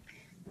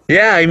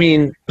 Yeah. I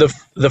mean,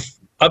 the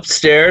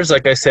upstairs,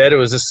 like I said, it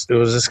was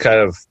just kind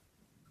of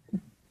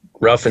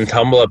rough and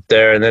tumble up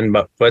there. And then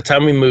by the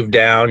time we moved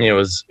down,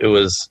 it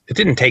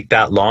didn't take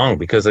that long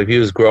because he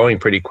was growing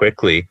pretty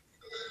quickly.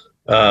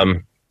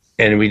 And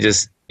we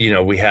just,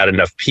 we had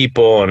enough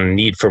people and a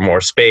need for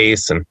more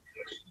space. And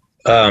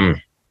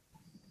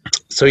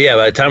so yeah,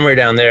 by the time we were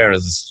down there, it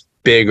was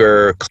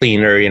bigger,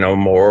 cleaner,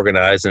 more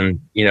organized. And,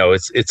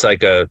 it's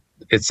like a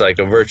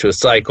virtuous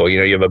cycle.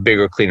 You have a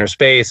bigger, cleaner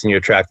space and you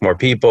attract more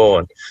people.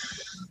 And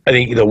I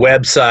think the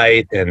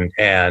website and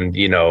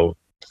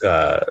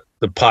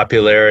the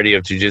popularity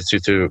of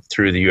jiu-jitsu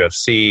through the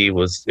UFC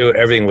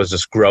everything was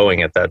just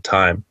growing at that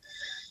time.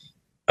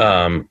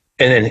 And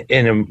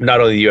then not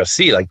only the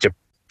UFC, like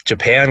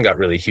Japan got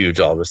really huge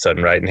all of a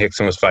sudden, right? And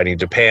Rickson was fighting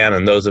Japan,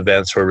 and those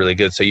events were really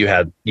good. So you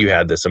had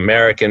this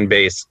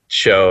American-based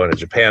show and a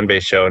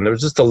Japan-based show, and there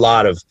was just a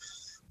lot of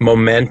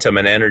momentum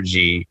and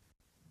energy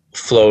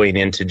flowing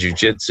into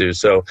jiu-jitsu.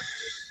 So,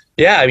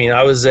 yeah, I mean,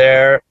 I was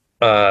there.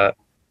 I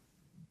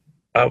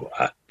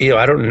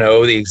don't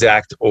know the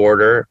exact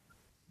order.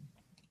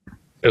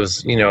 it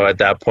was, at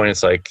that point,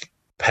 it's like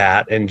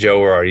Pat and Joe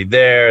were already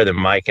there. Then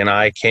Mike and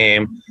I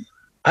came.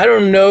 I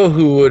don't know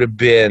who would have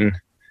been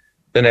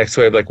the next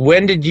wave. Like,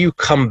 when did you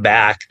come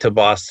back to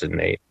Boston,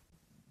 Nate?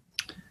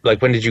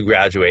 Like, when did you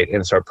graduate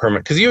and start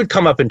permanent? Because you would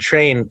come up and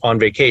train on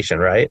vacation,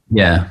 right?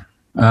 Yeah.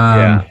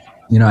 Yeah.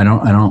 I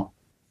don't.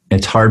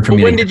 It's hard for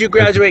me. When did you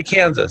graduate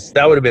Kansas?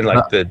 That would have been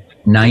like the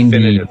 90.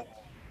 definitive.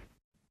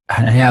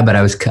 Yeah, but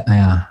I was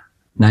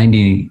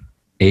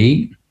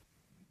 98.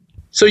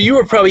 So you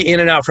were probably in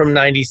and out from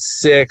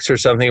 96 or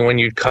something when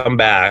you'd come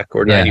back,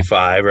 or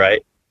 95,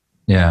 right?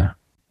 Yeah.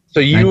 So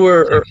you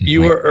were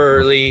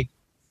early.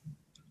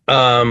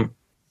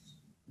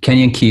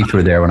 Kenny and Keith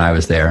were there when I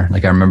was there.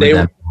 Like, I remember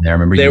them there. I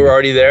remember they were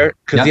already there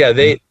because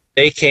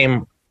they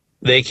came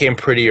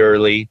pretty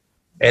early,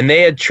 and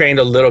they had trained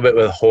a little bit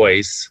with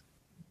Hoyce.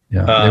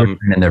 Yeah, they were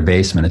in their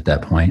basement at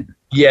that point.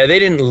 Yeah, they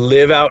didn't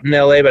live out in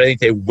LA, but I think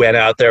they went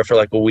out there for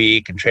like a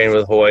week and trained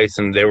with Hoyce,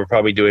 and they were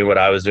probably doing what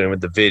I was doing with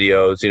the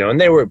videos,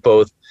 and they were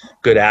both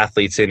good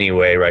athletes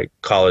anyway, right?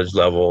 College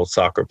level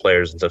soccer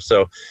players and stuff.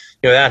 So,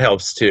 that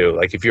helps too.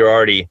 Like, if you're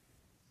already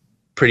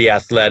pretty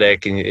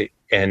athletic and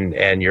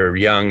you're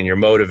young and you're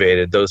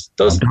motivated, those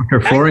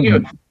Dr.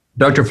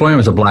 Florian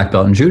was a black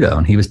belt in judo,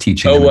 and he was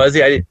teaching. Oh, was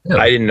he? I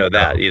didn't know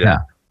that either.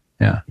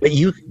 Yeah. But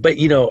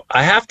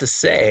I have to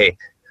say,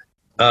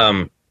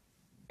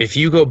 if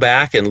you go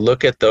back and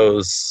look at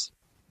the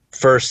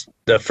first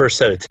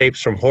set of tapes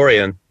from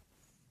Horian,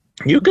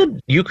 you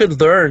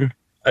could learn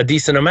a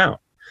decent amount.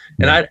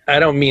 And I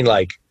don't mean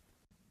like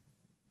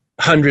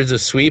hundreds of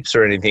sweeps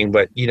or anything,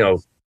 but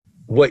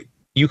what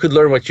you could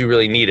learn what you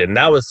really needed. And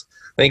that was,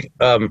 I think,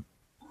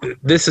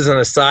 this is an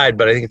aside,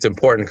 but I think it's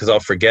important because I'll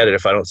forget it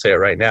if I don't say it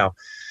right now.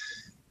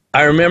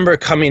 I remember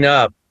coming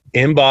up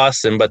in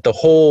Boston, but the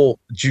whole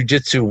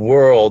jiu-jitsu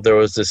world, there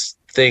was this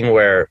thing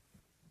where,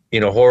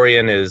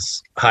 Horian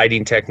is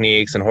hiding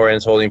techniques and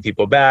Horian's holding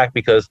people back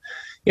because,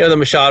 the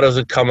Machados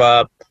would come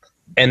up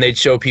and they'd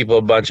show people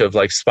a bunch of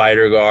like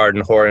spider guard,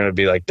 and Horian would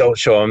be like, don't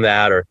show them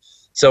that. Or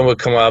someone would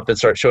come up and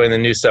start showing the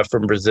new stuff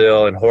from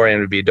Brazil, and Horian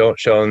would be, don't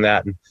show them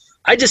that. And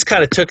I just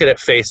kind of took it at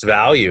face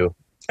value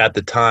at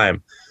the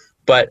time.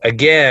 But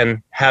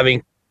again,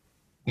 having,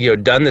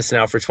 done this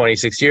now for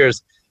 26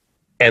 years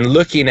and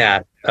looking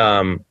at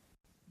Hedon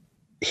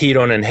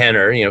and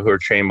Henner, who are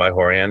trained by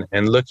Horian,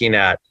 and looking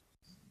at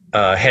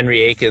Henry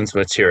Aiken's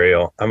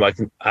material, I'm like,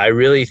 I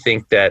really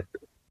think that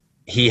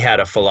he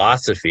had a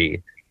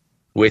philosophy,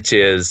 which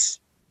is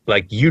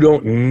like, you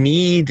don't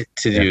need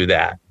to do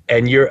that.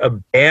 And you're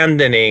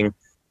abandoning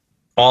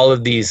all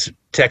of these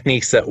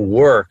techniques that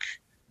work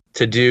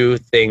to do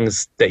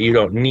things that you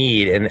don't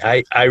need. And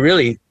I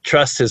really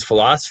trust his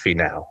philosophy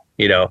now,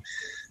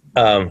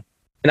 and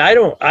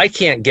I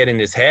can't get in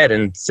his head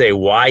and say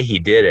why he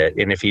did it.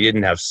 And if he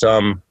didn't have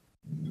some,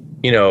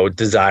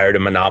 desire to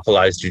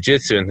monopolize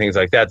jiu-jitsu and things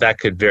like that, that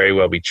could very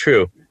well be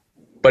true.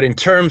 But in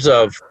terms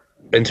of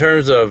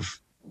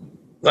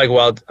like,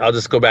 well, I'll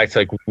just go back to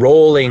like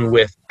rolling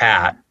with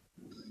Pat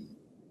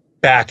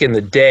back in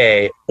the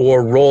day,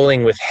 or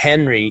rolling with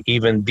Henry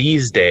even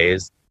these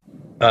days.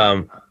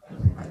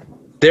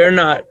 They're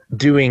not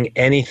doing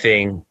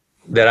anything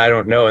that I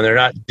don't know, and they're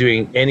not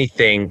doing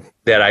anything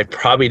that I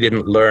probably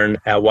didn't learn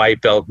at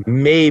white belt,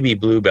 maybe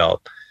blue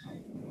belt.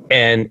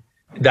 And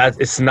that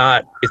it's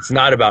not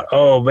about,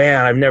 oh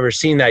man, I've never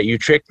seen that, you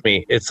tricked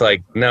me. It's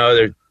like, no,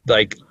 they're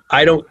like,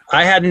 I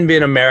hadn't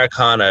been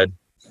Americana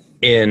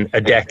in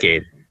a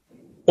decade,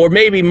 or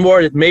maybe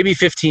more, maybe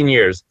 15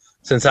 years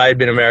since I had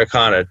been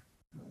Americana,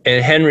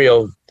 and Henry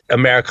will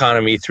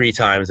Americana me 3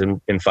 times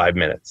in 5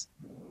 minutes.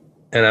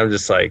 And I'm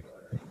just like,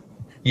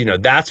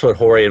 that's what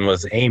Horian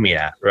was aiming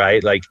at,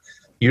 right? Like,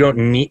 you don't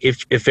need,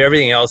 if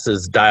everything else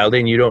is dialed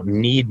in, you don't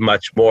need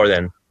much more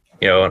than,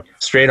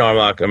 straight arm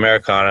lock,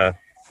 Americana,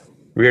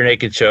 rear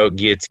naked choke,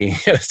 guillotine.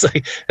 It's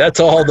like, that's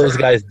all those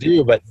guys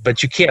do,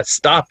 but you can't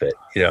stop it,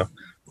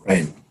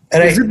 Right.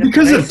 And is it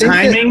because of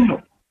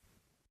timing?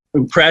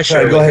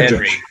 Pressure with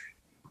Henry.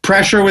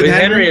 Pressure with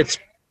Henry, it's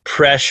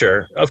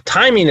pressure. Of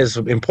timing is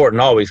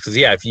important always, because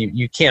if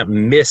you can't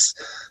miss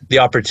the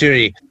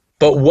opportunity.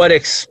 But what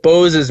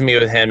exposes me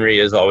with Henry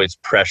is always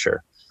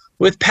pressure.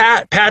 With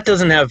Pat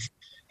doesn't have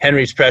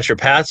Henry's pressure.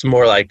 Pat's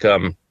more like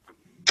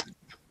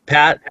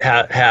Pat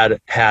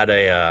had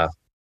a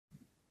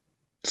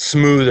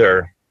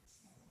smoother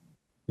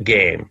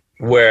game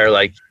where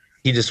like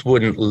he just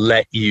wouldn't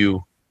let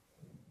you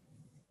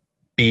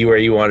be where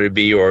you wanted to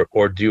be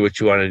or do what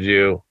you want to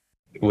do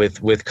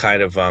with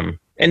kind of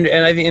and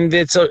I think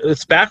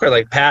it's backward.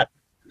 Like Pat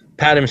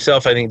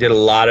himself, I think, did a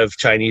lot of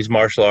Chinese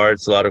martial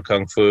arts, a lot of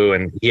kung fu,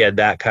 and he had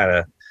that kind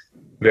of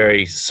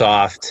very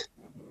soft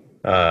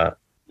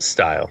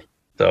style.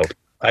 So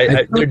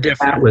they're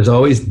different. Pat was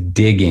always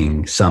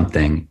digging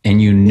something,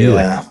 and you knew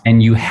it,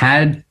 and you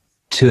had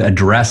to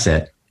address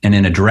it. And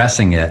in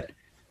addressing it,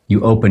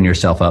 you open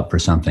yourself up for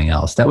something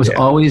else. That was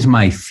always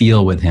my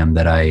feel with him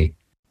that I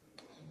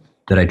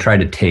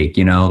tried to take.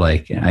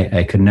 Like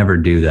I could never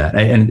do that,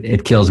 and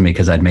it kills me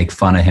because I'd make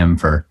fun of him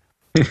for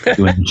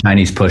doing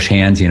Chinese push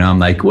hands. I'm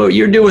like, well,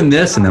 you're doing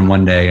this, and then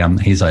one day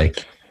he's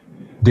like,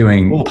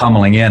 doing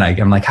pummeling in.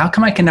 I'm like, how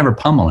come I can never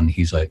pummel? And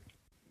he's like,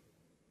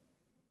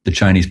 the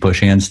Chinese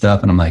push hand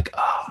stuff. And I'm like,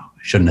 oh, I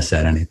shouldn't have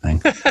said anything.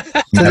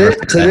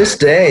 To this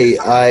day,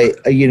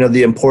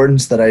 the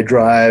importance that I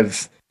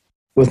drive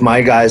with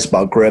my guys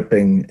about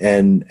gripping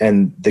and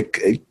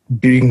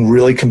being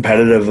really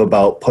competitive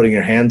about putting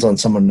your hands on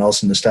someone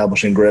else and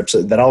establishing grips,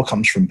 that all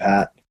comes from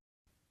Pat.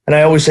 And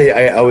I always say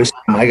to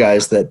my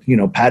guys that,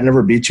 Pat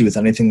never beats you with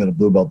anything that a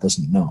blue belt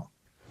doesn't know.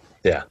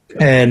 Yeah.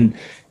 And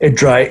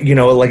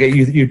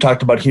you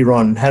talked about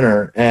Hiron and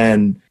Henner,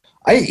 and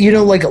I,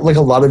 like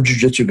a lot of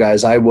jiu-jitsu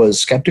guys, I was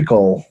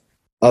skeptical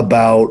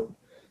about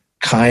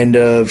kind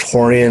of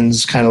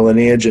Horian's kind of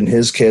lineage and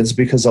his kids,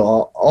 because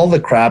all the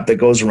crap that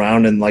goes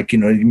around,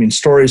 and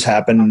stories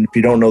happen, and if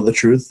you don't know the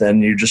truth,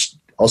 then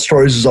all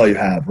stories is all you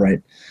have,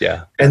 right?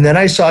 Yeah. And then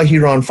I saw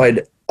Hiron fight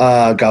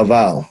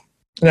Galvao.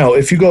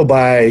 If you go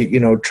by,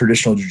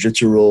 traditional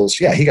jiu-jitsu rules,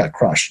 yeah, he got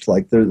crushed. It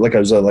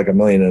was like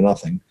 1,000,000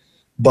 to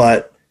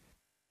but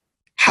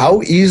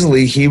how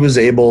easily he was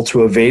able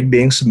to evade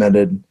being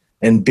submitted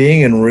and being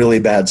in really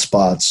bad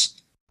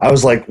spots. I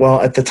was like,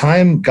 well, at the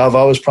time,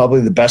 Galvao was probably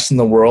the best in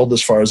the world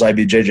as far as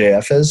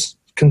IBJJF is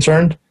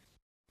concerned.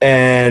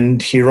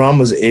 And Hiram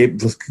was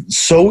able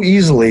so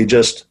easily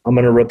I'm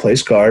going to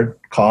replace guard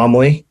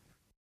calmly.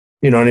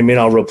 You know what I mean?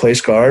 I'll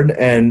replace guard.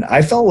 And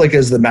I felt like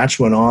as the match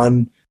went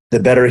on, the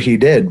better he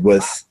did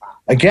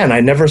I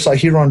never saw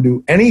Hiram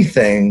do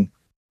anything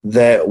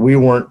that we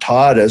weren't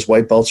taught as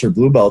white belts or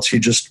blue belts. He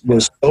just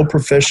was so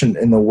proficient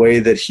in the way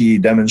that he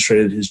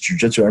demonstrated his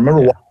jiu-jitsu. I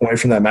remember walking away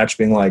from that match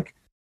being like,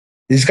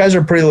 these guys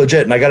are pretty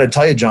legit. And I got to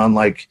tell you, John,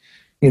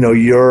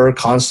 you're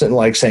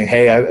constant saying,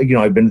 hey,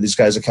 I've been to these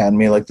guys'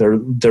 academy. They're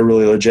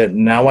really legit.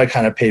 And now I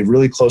kind of pay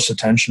really close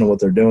attention to what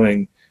they're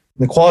doing. And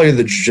the quality of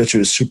the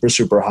jiu-jitsu is super,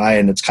 super high.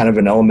 And it's kind of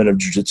an element of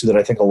jiu-jitsu that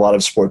I think a lot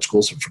of sports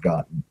schools have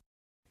forgotten.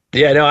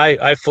 Yeah, no,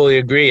 I fully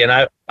agree.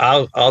 And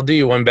I'll do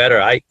you one better.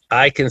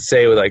 I can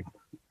say with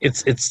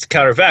it's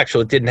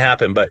counterfactual. It didn't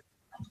happen, but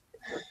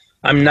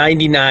I'm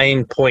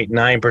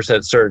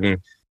 99.9%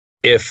 certain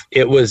if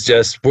it was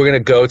just, we're going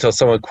to go till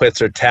someone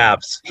quits or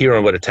taps,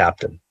 Hiron would have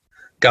tapped him.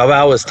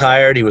 Galvao was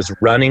tired. He was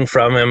running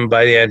from him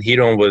by the end.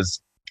 Hiron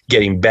was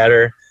getting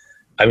better.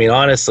 I mean,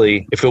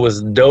 honestly, if it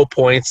was no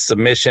points,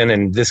 submission,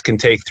 and this can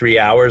take 3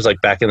 hours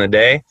like back in the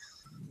day,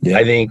 yeah.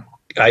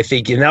 I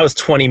think, and that was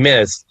 20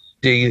 minutes.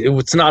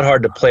 It's not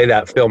hard to play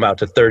that film out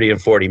to 30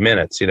 and 40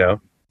 minutes,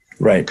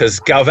 Right. Because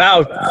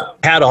Galvao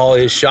had all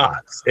his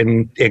shots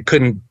and it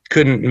couldn't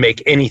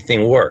make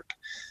anything work.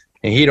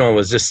 And Hiron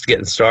was just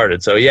getting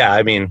started. So yeah,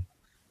 I mean,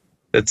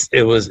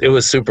 it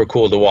was super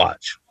cool to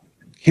watch.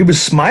 He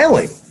was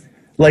smiling.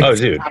 Oh,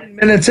 dude. 10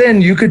 minutes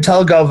in, you could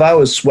tell Galvao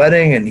was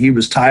sweating and he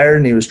was tired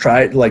and he was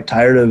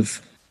tired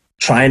of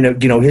trying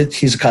to,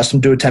 he's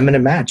accustomed to a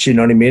 10-minute match. You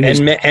know what I mean?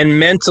 And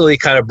mentally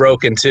kind of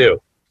broken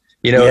too.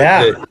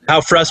 How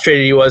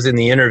frustrated he was in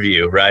the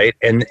interview, right?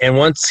 And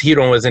once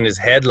Hiron was in his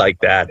head like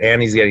that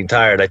and he's getting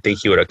tired, I think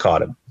he would have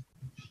caught him.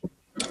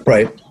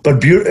 Right.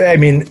 But,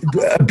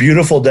 a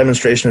beautiful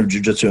demonstration of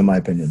jiu-jitsu, in my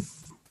opinion.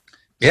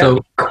 Yeah. So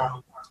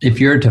if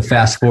you're to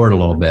fast forward a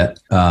little bit,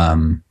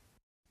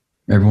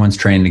 everyone's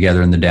training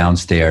together in the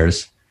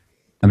downstairs.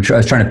 I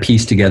was trying to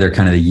piece together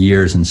kind of the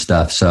years and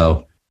stuff.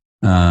 So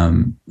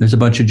there's a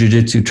bunch of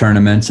jiu-jitsu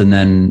tournaments. And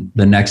then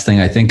the next thing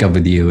I think of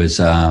with you is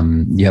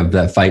you have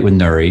that fight with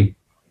Nuri.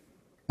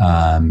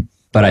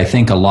 But I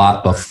think a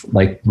lot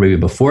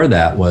before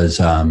that was,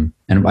 and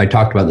I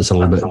talked about this a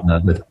little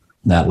bit with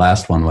that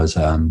last one, was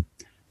the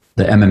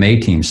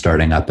MMA team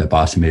starting up at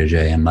Boston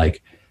BJJ and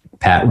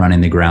Pat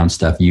running the ground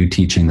stuff, you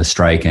teaching the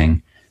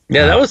striking.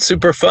 Yeah, that was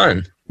super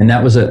fun. And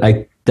that was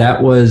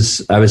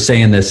I was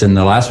saying this in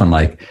the last one,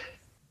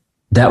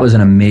 that was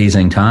an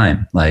amazing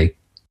time.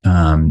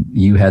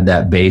 You had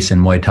that base in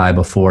Muay Thai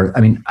before.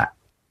 I mean,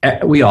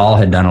 we all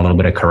had done a little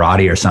bit of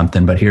karate or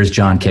something, but here's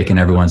John kicking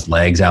everyone's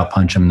legs out,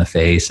 punch him in the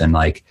face.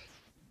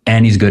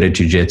 And he's good at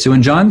jiu-jitsu,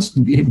 and John's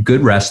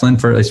good wrestling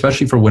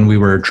especially for when we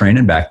were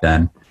training back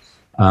then.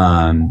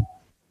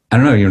 I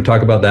don't know. You want to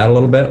talk about that a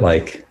little bit?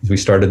 As we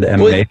started the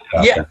MMA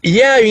stuff.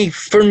 Yeah. I mean,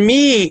 for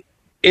me,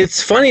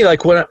 it's funny.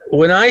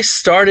 When I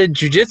started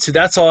jiu-jitsu,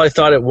 that's all I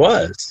thought it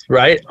was,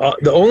 right?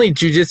 The only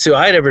jiu-jitsu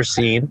I'd ever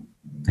seen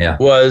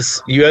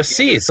was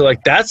UFC. So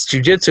that's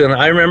jiu-jitsu. And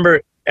I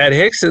remember at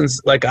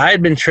Hickson's, I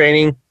had been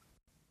training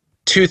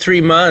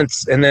 2-3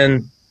 months and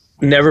then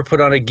never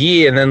put on a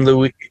gi. And then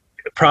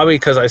probably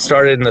because I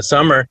started in the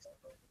summer.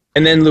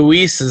 And then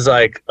Luis is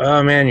like,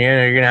 oh man,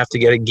 you're going to have to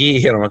get a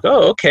gi. And I'm like,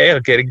 oh, okay, I'll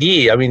get a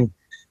gi. I mean,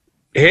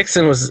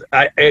 Hickson was,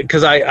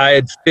 because I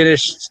had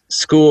finished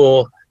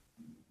school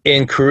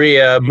in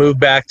Korea,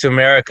 moved back to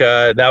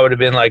America. That would have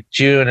been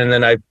June. And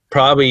then I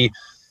probably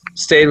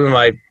stayed with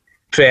my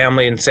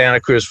family in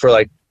Santa Cruz for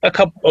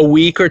a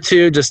week or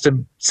two just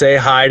to say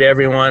hi to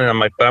everyone. And I'm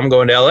like, but I'm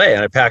going to LA.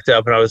 And I packed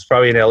up and I was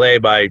probably in LA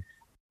by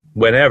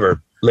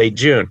whenever, late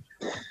June.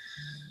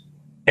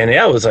 And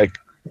yeah, it was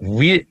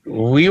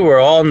we were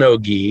all no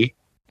gi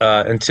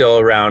until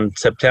around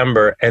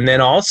September. And then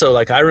also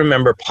I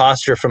remember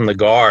posture from the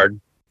guard.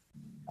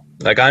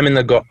 Like I'm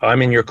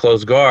in your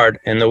closed guard,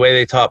 and the way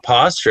they taught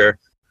posture,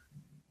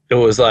 it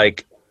was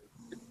like,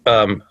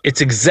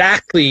 it's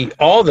exactly,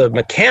 all the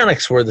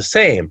mechanics were the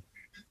same.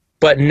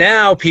 But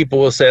now people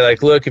will say,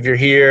 like, look, if you're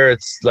here,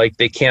 it's like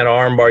they can't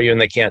armbar you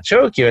and they can't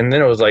choke you. And then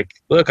it was like,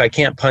 look, I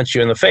can't punch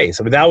you in the face.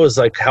 I mean, that was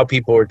like how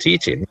people were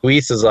teaching.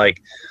 Luis is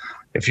like,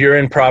 if you're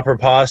in proper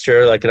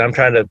posture, like, and I'm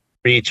trying to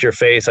reach your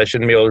face, I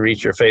shouldn't be able to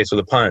reach your face with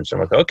a punch. I'm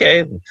like,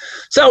 okay.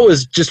 So that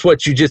was just what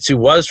jiu-jitsu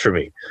was for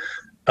me.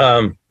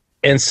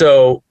 And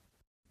so,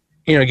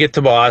 get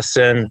to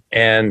Boston,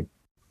 and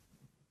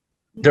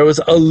there was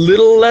a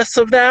little less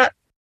of that,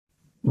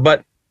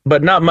 but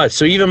not much.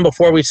 So even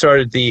before we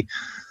started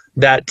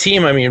that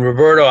team, I mean,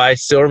 Roberto, I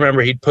still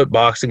remember he'd put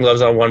boxing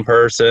gloves on one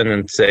person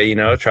and say,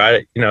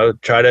 try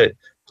to,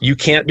 you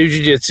can't do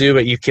jiu-jitsu,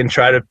 but you can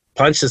try to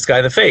punch this guy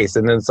in the face.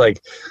 And then it's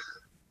like,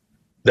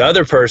 the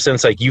other person,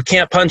 it's like, you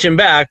can't punch him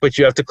back, but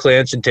you have to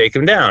clinch and take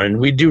him down. And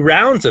we'd do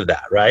rounds of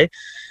that, right?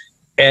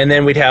 And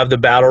then we'd have the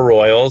battle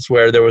royals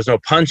where there was no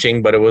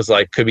punching, but it was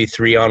like, could be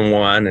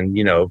 3-on-1. And,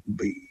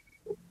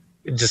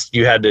 just,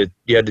 you had to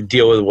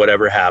deal with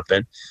whatever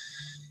happened.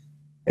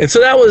 And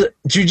so that was,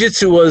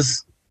 jiu-jitsu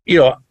was,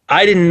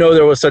 I didn't know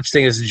there was such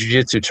thing as a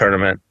jiu-jitsu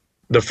tournament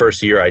the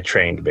first year I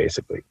trained,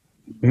 basically.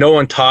 No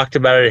one talked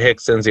about it at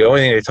Hickson's. The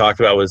only thing they talked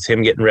about was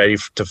him getting ready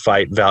to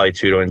fight Vale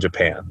Tudo in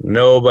Japan.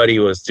 Nobody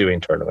was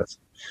doing tournaments.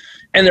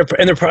 And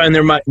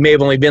there may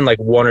have only been like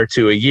one or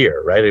two a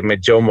year, right? I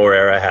mean, Joe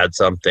Moreira had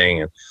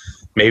something, and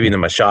maybe the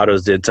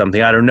Machados did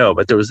something. I don't know.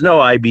 But there was no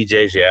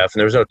IBJJF, and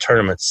there was no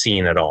tournament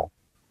scene at all.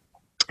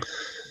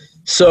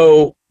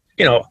 So,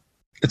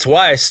 it's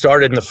why I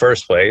started in the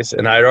first place,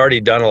 and I'd already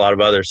done a lot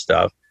of other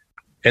stuff.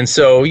 And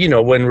so,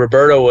 when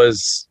Roberto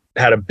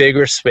had a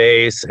bigger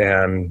space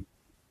and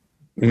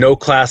no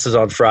classes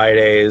on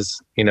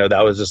Fridays,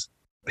 that was just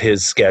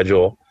his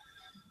schedule.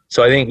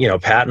 So I think,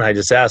 Pat and I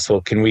just asked,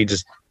 well, can we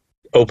just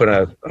open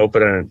a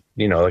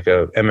like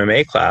a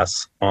MMA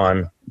class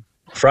on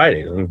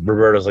Friday? And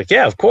Roberto's like,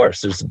 yeah, of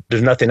course.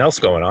 There's nothing else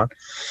going on.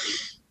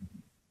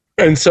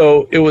 And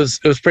so it was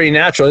pretty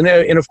natural.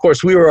 And of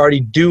course we were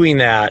already doing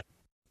that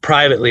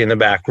privately in the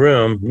back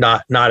room,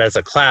 not as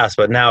a class,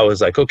 but now it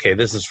was like, okay,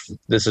 this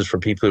is for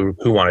people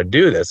who want to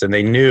do this. And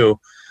they knew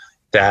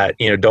that,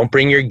 don't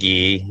bring your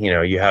gi,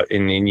 you have,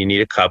 and you need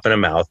a cup and a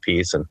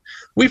mouthpiece. And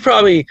we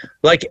probably,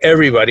 like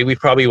everybody, we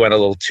probably went a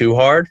little too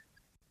hard.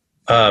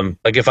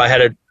 Like if I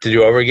had to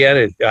do over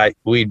again, I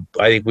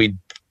think we'd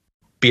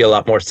be a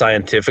lot more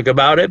scientific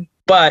about it.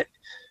 But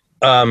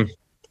I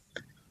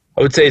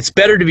would say it's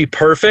better to be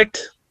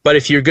perfect. But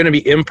if you're going to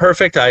be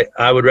imperfect,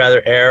 I would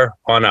rather err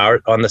on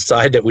the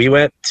side that we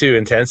went to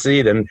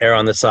intensity than err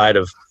on the side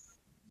of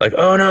like,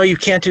 oh no, you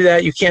can't do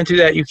that, you can't do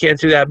that, you can't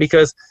do that,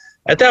 because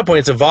at that point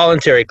it's a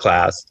voluntary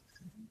class.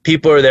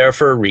 People are there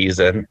for a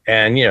reason,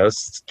 and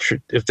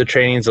if the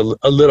training's a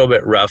little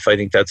bit rough, I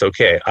think that's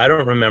okay. I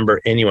don't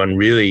remember anyone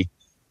really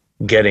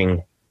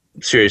getting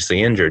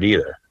seriously injured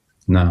either.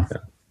 No. Yeah.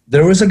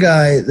 There was a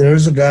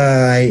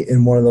guy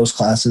in one of those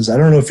classes. I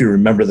don't know if you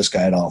remember this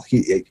guy at all.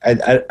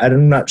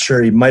 I'm not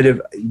sure. He might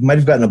have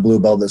gotten a blue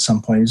belt at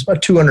some point. He's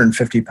about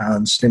 250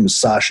 pounds. His name was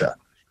Sasha.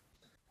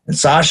 And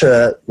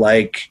Sasha,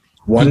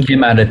 he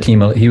came out of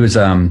Team. He was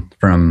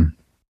from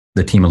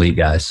the Team Elite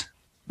guys.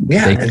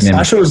 Yeah, and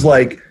Sasha was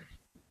like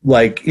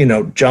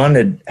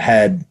John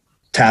had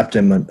tapped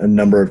him a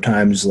number of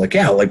times. Like,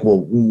 yeah,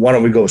 well, why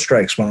don't we go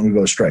strikes? Why don't we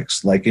go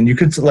strikes? And you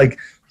could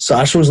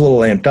Sasha was a little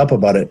amped up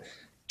about it.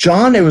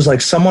 John, it was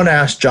like someone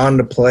asked John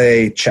to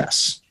play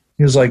chess.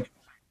 He was like,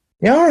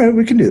 yeah, all right,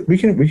 we can do that. We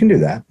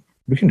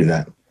can do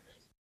that.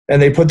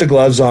 And they put the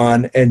gloves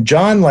on, and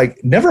John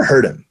never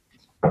hurt him.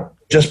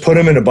 Just put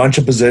him in a bunch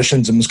of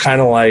positions and was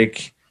kind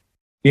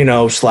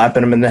of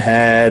slapping him in the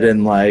head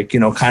and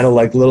kind of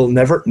little,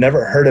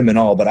 never hurt him at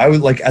all. But I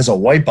was as a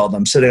white belt,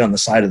 I'm sitting on the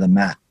side of the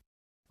mat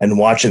and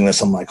watching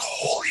this. I'm like,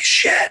 holy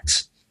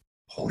shit,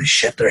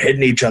 they're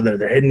hitting each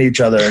other.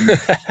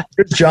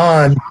 And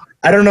John,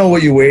 I don't know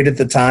what you weighed at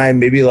the time.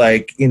 Maybe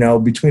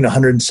between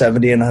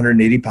 170 and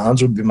 180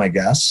 pounds would be my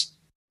guess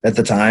at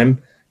the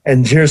time.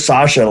 And here's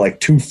Sasha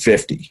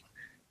 250.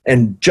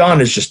 And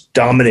John is just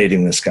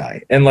dominating this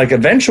guy. And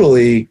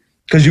eventually,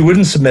 because you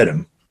wouldn't submit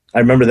him. I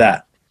remember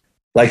that.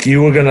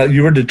 You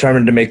were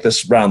determined to make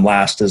this round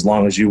last as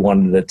long as you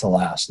wanted it to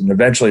last. And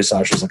eventually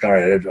Sasha's like, all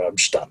right, I'm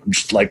just done. I'm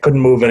just couldn't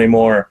move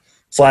anymore,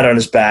 flat on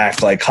his back,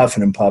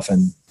 huffing and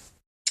puffing.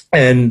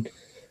 And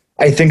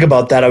I think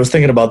about that. I was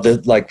thinking about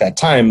that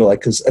time,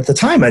 because at the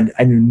time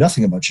I knew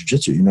nothing about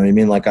jiu-jitsu. You know what I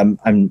mean?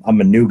 I'm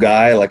a new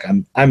guy.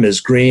 I'm as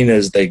green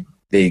as they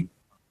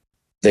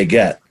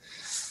get.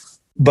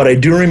 But I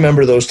do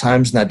remember those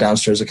times in that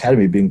downstairs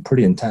academy being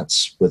pretty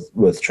intense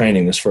with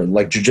training as for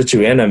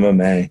jiu-jitsu and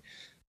MMA.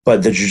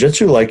 But the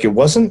jiu-jitsu, it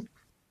wasn't,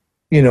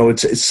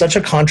 it's such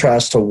a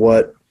contrast to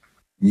what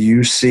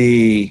you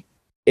see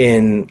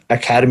in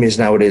academies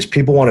nowadays.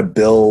 People want to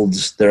build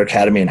their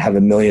academy and have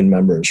 1 million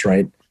members,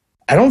 right?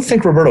 I don't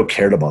think Roberto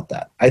cared about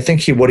that. I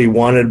think what he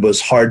wanted was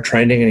hard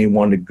training, and he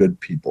wanted good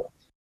people.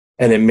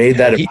 And it made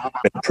that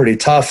environment pretty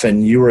tough,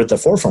 and you were at the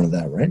forefront of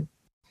that, right?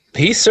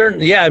 He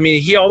certainly, yeah. I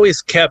mean, he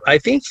always kept, I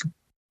think,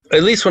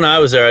 at least when I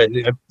was there,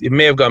 it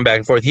may have gone back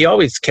and forth. He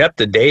always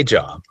kept a day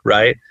job,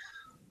 right?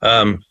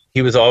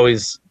 He was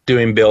always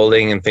doing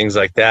building and things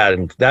like that.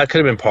 And that could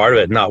have been part of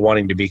it, not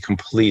wanting to be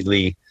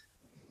completely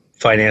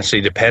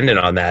financially dependent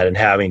on that and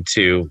having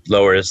to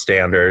lower his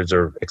standards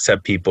or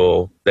accept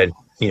people that,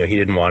 he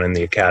didn't want in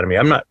the academy.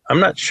 I'm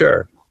not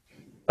sure.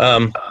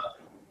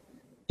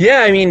 Yeah,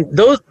 I mean,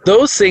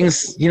 those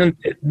things,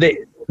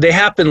 they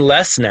happen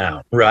less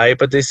now, right?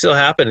 But they still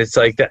happen. It's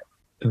like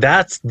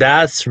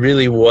that's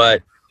really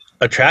what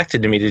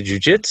attracted me to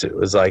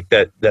jiu-jitsu, is like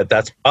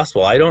that's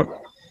possible. I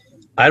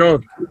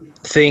don't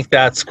think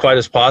that's quite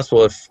as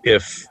possible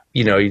if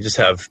you just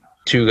have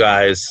two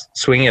guys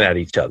swinging at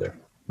each other,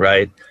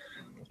 right?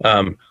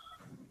 I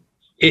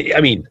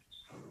mean,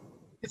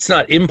 it's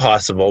not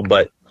impossible,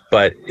 but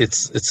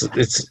it's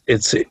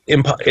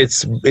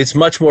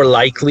much more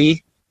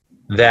likely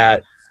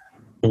that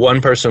one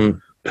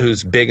person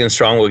who's big and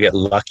strong will get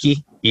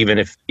lucky, even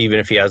if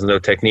he has no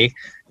technique,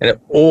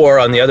 or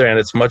on the other hand,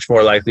 it's much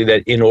more likely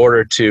that in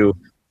order to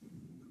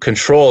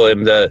control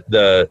him,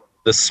 the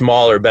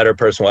smaller, better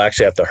person will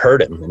actually have to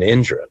hurt him and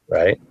injure him,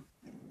 right?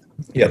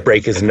 Yeah,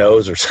 break his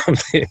nose or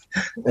something.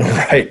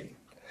 Right.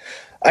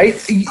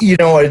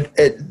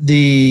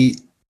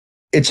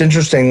 It's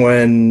interesting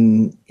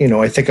when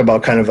I think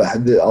about kind of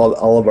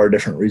all of our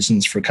different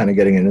reasons for kind of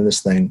getting into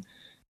this thing,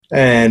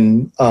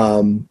 and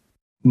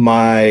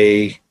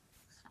my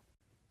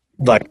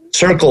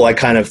circle I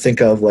kind of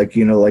think of like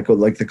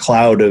the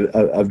cloud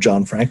of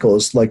John Frankel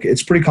is like,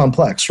 it's pretty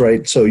complex,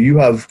 right? So you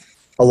have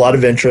a lot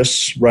of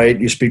interests, right?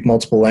 You speak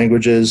multiple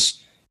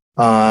languages.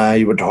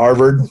 You went to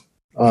Harvard.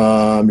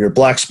 You're a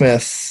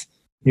blacksmith.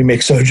 You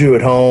make soju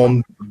at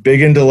home.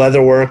 Big into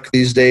leather work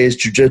these days.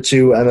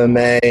 Jiu-jitsu,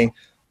 MMA,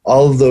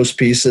 all of those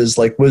pieces.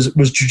 Like, was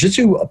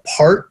jiu-jitsu a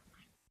part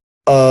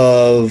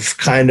of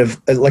kind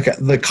of like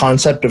the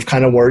concept of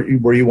kind of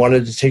where you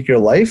wanted to take your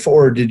life,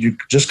 or did you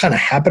just kind of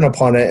happen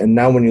upon it? And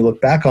now when you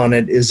look back on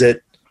it, does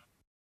it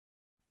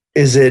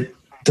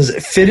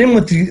fit in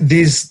with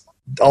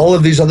all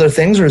of these other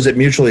things, or is it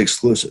mutually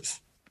exclusive?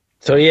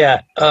 So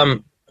yeah,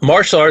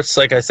 martial arts,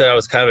 like I said, I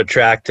was kind of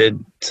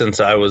attracted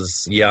since I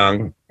was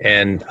young,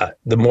 and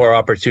the more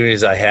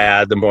opportunities I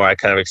had, the more I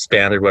kind of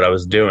expanded what I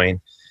was doing.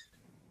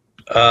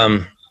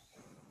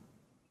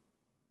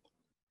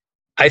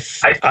 I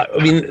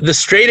mean, the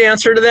straight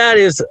answer to that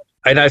is,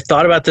 and I've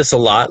thought about this a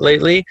lot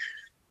lately,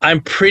 I'm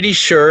pretty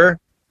sure,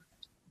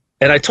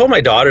 and I told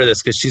my daughter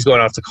this because she's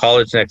going off to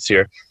college next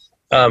year,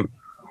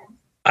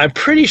 I'm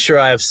pretty sure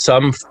I have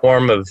some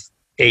form of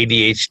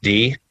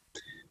ADHD.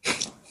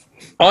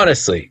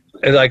 Honestly,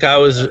 like, I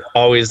was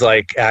always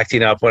like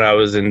acting up when I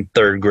was in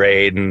third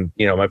grade, and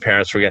my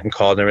parents were getting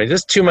called and everything.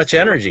 Just too much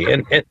energy,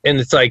 and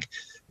it's like,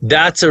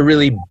 that's a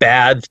really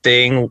bad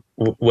thing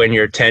when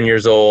you're 10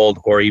 years old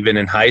or even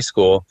in high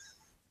school,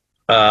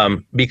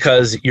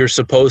 because you're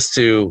supposed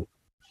to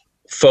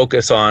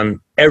focus on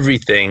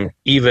everything,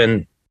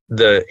 even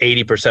the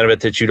 80% of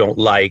it that you don't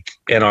like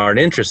and aren't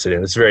interested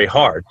in. It's very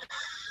hard.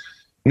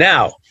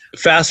 Now,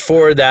 fast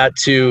forward that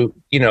to,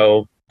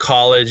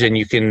 college, and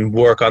you can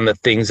work on the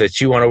things that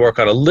you want to work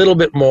on a little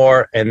bit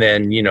more, and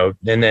then,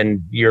 and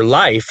then your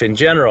life in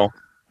general.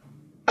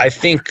 I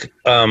think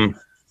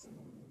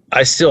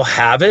I still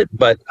have it,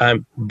 but a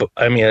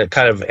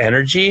kind of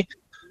energy.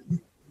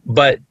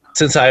 But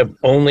since I'm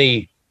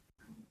only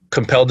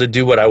compelled to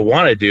do what I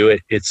want to do,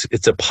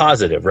 it's a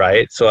positive,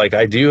 right? So like,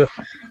 I do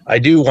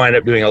wind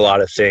up doing a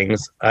lot of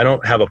things. I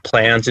don't have a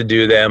plan to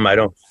do them. I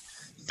don't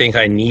think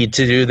I need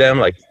to do them.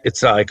 Like,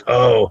 it's not like,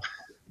 oh,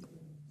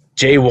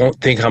 Jay won't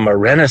think I'm a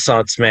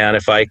Renaissance man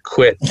if I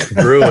quit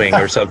brewing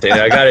or something.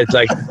 I got to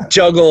like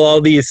juggle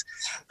all these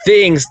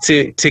things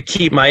to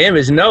keep my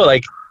image. No,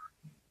 like,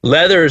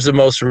 leather is the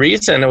most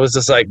recent. It was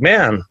just like,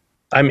 man,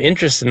 I'm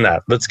interested in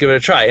that. Let's give it a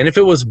try. And if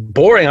it was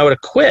boring, I would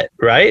have quit,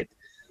 right?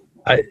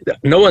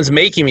 No one's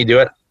making me do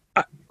it.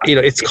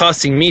 It's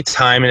costing me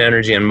time and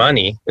energy and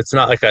money. It's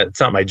not like it's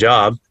not my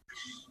job.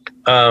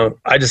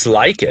 I just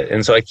like it,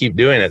 and so I keep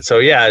doing it. So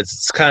yeah,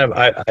 it's kind of,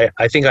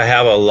 I think I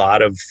have a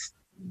lot of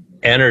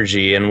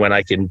energy, and when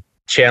I can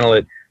channel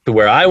it to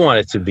where I want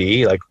it to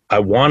be, like, I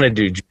want to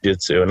do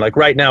jiu-jitsu, and like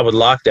right now with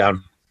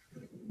lockdown,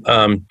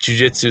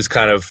 jiu-jitsu is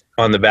kind of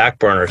on the back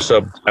burner,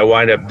 so I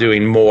wind up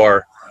doing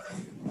more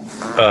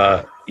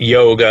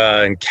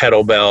yoga and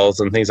kettlebells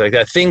and things like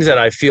that, things that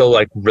I feel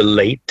like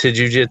relate to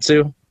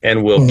jiu-jitsu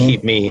and will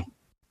keep me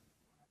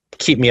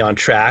on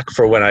track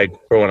for when I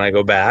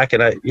go back.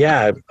 And I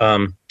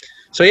wind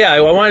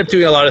up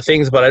doing a lot of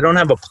things, but I don't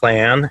have a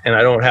plan, and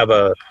I don't have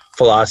a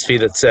philosophy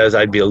that says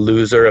I'd be a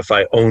loser if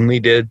I only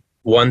did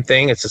one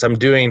thing. It's just I'm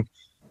doing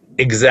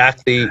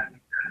exactly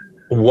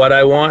what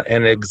I want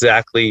and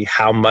exactly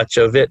how much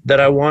of it that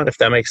I want, if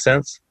that makes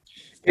sense.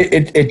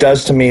 It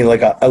does to me,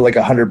 like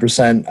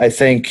 100%. I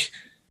think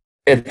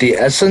at the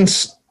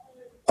essence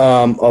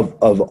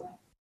of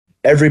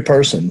every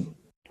person,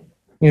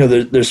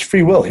 there's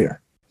free will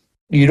here.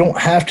 You don't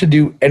have to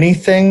do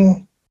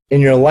anything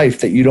in your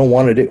life that you don't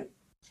want to do.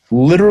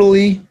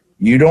 Literally,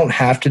 You don't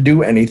have to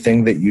do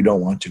anything that you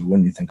don't want to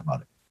when you think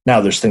about it.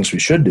 Now, there's things we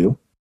should do.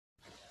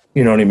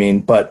 You know what I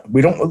mean? But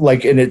we don't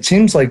like, and it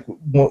seems like,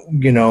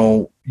 you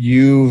know,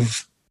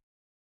 you've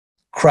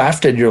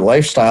crafted your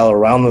lifestyle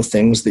around the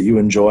things that you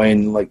enjoy,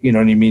 and like, you know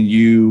what I mean?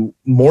 You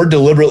more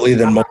deliberately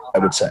than most, I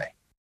would say.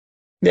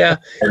 Yeah.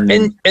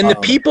 And the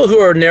people who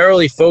are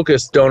narrowly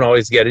focused don't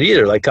always get it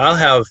either. Like I'll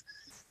have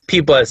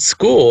people at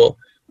school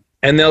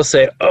and they'll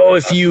say, oh,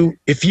 if you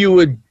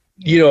would,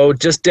 you know,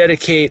 just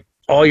dedicate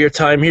all your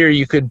time here,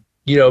 you could,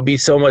 you know, be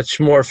so much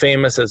more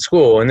famous at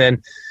school. And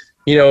then,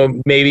 you know,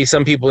 maybe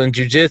some people in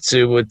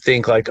jiu-jitsu would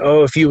think like,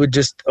 oh, if you would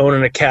just own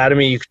an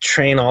academy, you could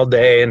train all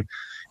day and,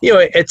 you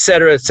know, et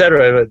cetera, et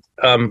cetera.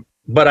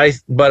 But I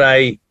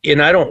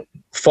don't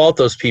fault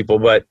those people,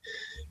 but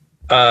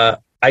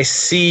I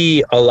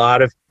see a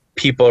lot of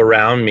people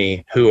around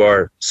me who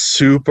are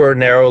super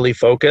narrowly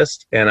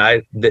focused,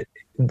 and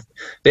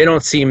they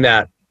don't seem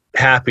that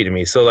happy to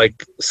me. So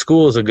like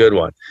school is a good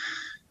one,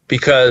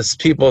 because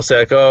people say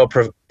like, oh,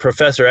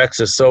 Professor X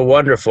is so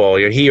wonderful.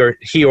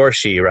 He or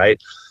she, right,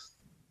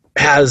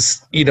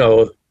 has, you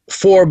know,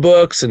 4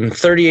 books and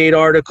 38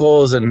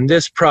 articles and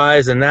this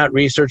prize and that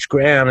research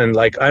grant, and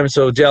like, I'm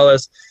so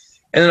jealous.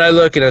 And then I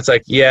look and it's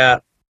like, yeah,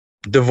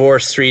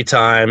 divorced 3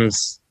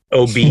 times,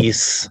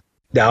 obese,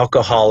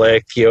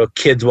 alcoholic, you know,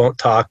 kids won't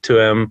talk to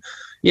him.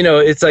 You know,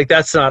 it's like,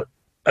 that's not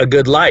a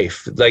good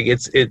life. Like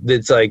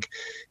it's like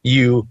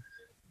you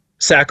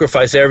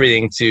sacrifice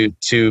everything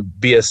to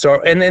be a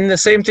star. And then the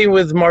same thing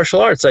with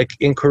martial arts. Like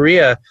in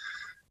Korea,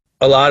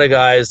 a lot of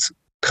guys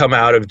come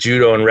out of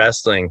judo and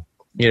wrestling,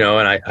 you know,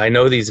 and I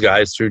know these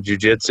guys through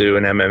jiu-jitsu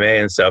and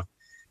MMA and stuff.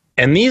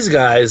 And these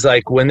guys,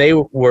 like when they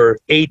were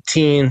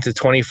 18 to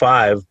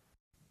 25,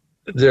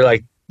 they're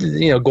like,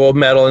 you know, gold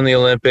medal in the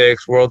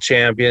Olympics, world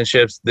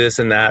championships, this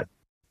and that.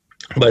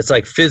 But it's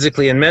like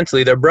physically and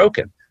mentally, they're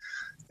broken.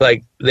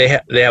 Like they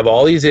have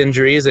all these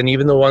injuries, and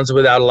even the ones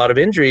without a lot of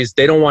injuries,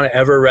 they don't want to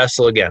ever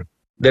wrestle again.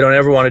 They don't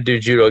ever want to do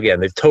judo again.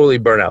 They've totally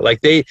burnt out.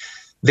 Like they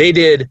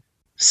did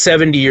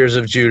 70 years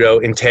of judo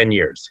in 10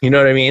 years. You know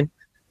what I mean?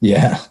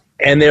 Yeah.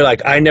 And they're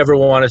like, I never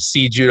want to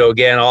see judo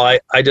again. I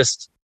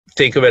just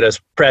think of it as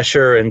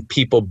pressure and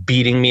people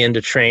beating me into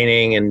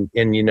training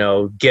and you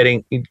know,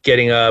 getting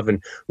up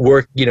and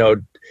work, you know,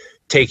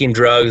 taking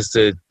drugs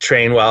to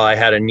train while I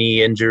had a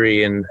knee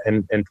injury and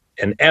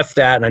F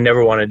that, and I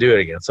never want to do it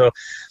again. So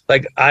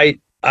like I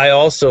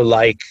also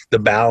like the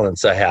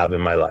balance I have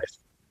in my life.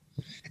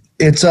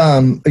 It's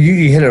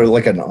you hit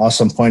like an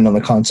awesome point on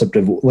the concept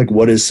of like,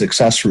 what is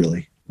success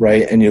really,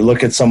 right? And you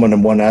look at someone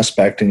in one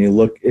aspect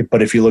and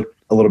but if you look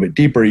a little bit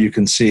deeper, you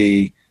can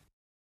see,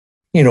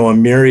 you know, a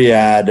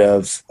myriad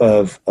of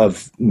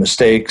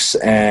mistakes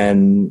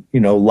and, you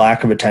know,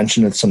 lack of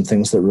attention to some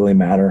things that really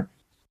matter.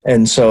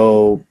 And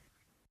so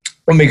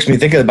what makes me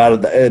think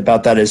about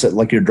that is that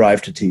like your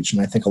drive to teach.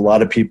 And I think a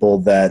lot of people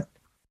that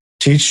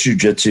teach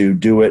jiu-jitsu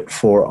do it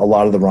for a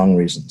lot of the wrong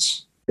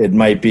reasons. It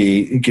might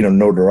be, you know,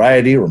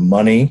 notoriety or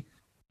money.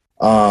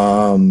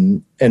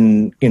 And,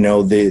 you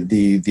know,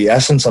 the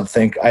essence of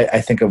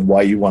I think of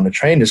why you want to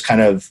train is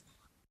kind of,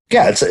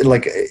 yeah, it's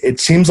like,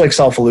 it seems like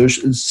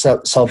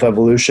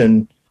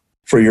self-evolution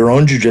for your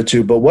own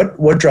jiu-jitsu, but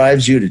what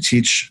drives you to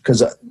teach?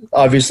 Because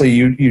obviously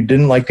you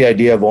didn't like the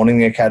idea of owning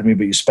the academy,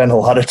 but you spend a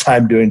lot of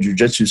time doing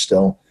jiu-jitsu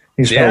still.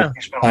 You spend a lot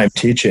of time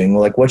teaching.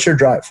 Like, what's your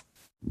drive?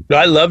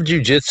 I love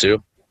jiu-jitsu.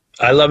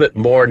 I love it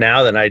more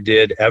now than I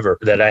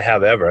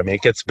have ever. I mean,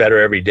 it gets better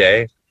every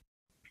day.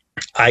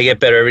 I get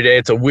better every day.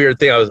 It's a weird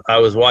thing. I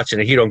was watching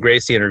a Hidon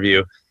Gracie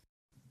interview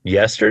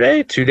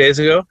yesterday, 2 days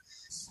ago.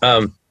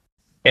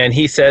 And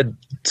he said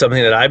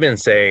something that I've been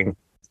saying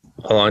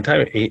a long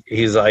time.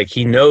 He's like,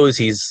 he knows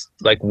he's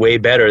like way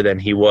better than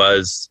he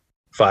was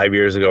 5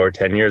 years ago or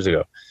 10 years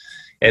ago.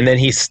 And then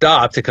he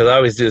stopped, because I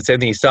always do the same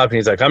thing. He stopped and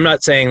he's like, I'm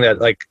not saying that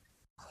like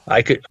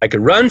I could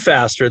run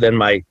faster than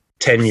my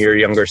 10-year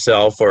younger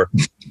self or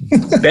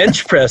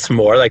bench press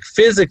more. Like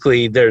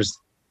physically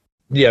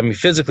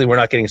physically we're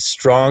not getting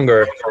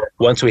stronger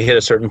once we hit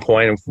a certain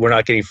point, and we're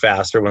not getting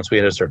faster once we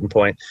hit a certain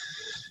point.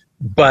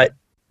 But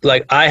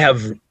like I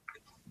have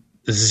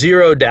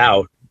zero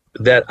doubt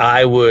that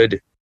I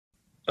would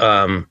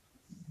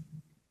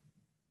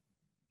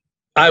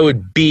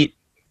beat,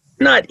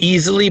 not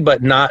easily,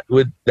 but not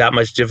with that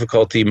much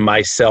difficulty,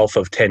 myself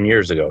of 10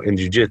 years ago in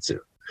jiu-jitsu.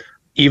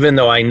 Even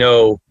though I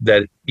know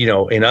that, you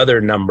know, in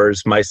other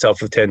numbers,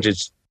 myself of 10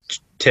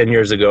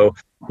 years ago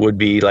would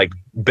be like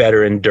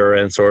better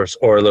endurance or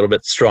a little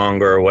bit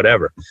stronger or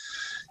whatever.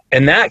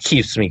 And that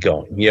keeps me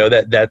going. You know,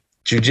 that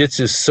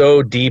jiu-jitsu is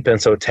so deep and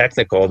so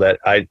technical that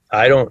I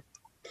don't,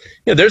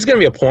 you know, there's going to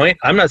be a point.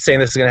 I'm not saying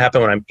this is going to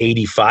happen when I'm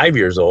 85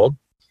 years old,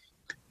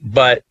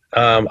 but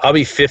I'll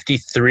be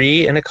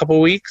 53 in a couple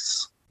of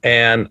weeks,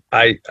 and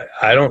I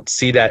don't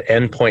see that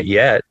end point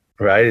yet,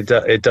 right?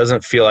 It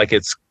doesn't feel like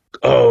it's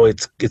going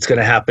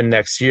to happen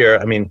next year.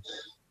 I mean,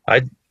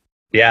 I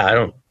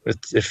feel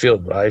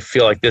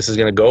like this is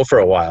going to go for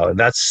a while, and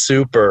that's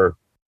super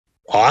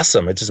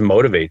awesome. It just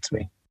motivates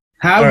me.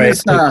 How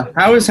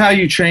is how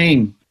you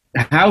train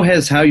how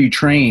has how you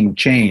train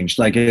changed?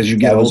 Like as you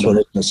get That was what I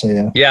older. was going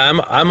to say.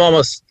 Yeah, I'm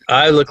almost.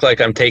 I look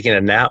like I'm taking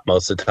a nap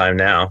most of the time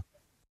now.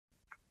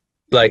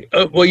 Like,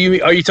 are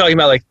you talking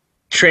about like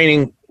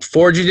training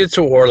for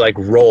jiu-jitsu or like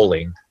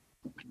rolling?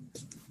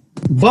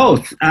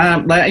 Both.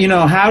 Like,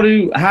 how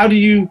do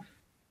you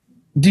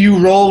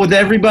roll with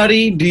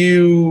everybody? Do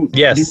you?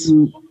 Yes.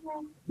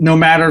 No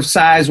matter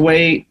size,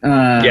 weight.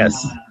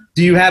 Yes.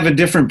 Do you have a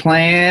different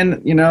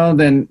plan?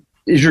 Than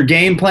is your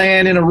game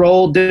plan in a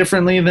roll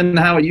differently than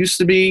how it used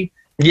to be?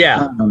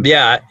 Yeah.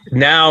 Yeah.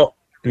 Now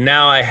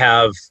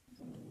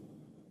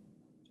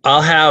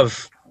I'll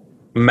have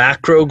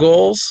macro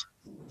goals,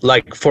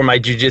 like for my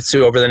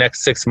jiu-jitsu over the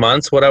next 6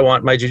 months, what I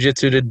want my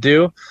jiu-jitsu to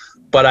do,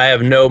 but I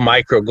have no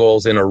micro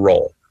goals in a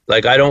roll.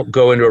 Like I don't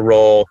go into a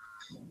roll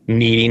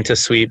needing to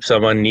sweep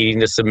someone, needing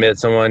to submit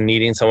someone,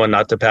 needing someone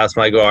not to pass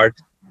my guard.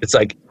 It's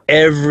like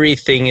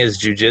everything is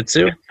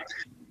jiu-jitsu.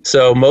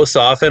 So most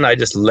often I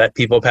just let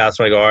people pass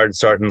my guard,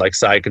 starting like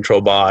side control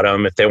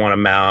bottom. If they want to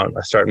mount,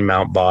 I start in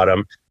mount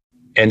bottom,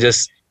 and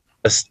just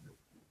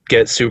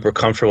get super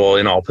comfortable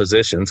in all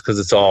positions because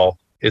it's all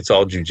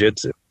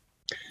jiu-jitsu.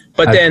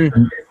 But then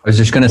I was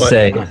just going to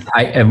say,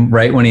 I am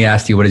right when he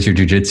asked you, what is your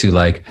jiu-jitsu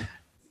like?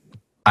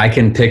 I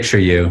can picture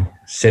you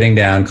sitting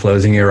down,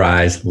 closing your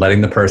eyes, letting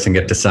the person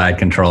get to side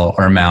control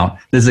or mount.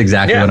 This is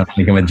exactly what I'm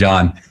thinking with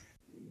John.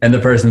 And the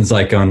person's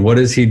like going, what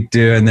does he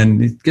do? And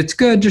then it's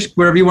good, just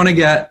wherever you want to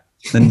get.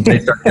 Then they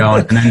start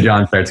going, and then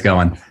John starts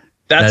going.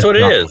 That's what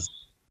it is.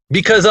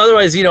 Because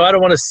otherwise, I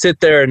don't want to sit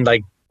there and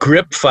like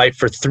grip fight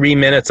for 3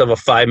 minutes of a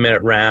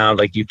 5-minute round.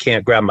 Like you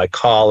can't grab my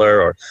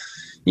collar or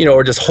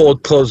just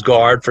hold close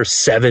guard for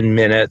 7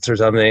 minutes or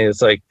something.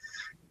 It's like,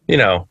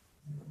 I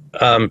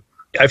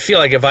feel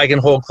like if I can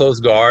hold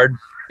close guard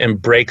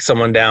and break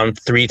someone down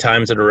 3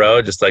 times in a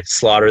row, just like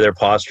slaughter their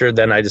posture,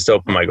 then I just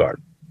open my guard,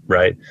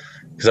 right?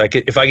 Because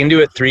if I can do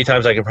it 3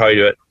 times, I can probably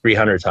do it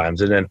 300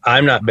 times. And then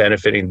I'm not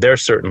benefiting. They're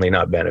certainly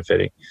not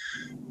benefiting.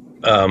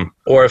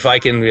 Or if I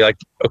can be like,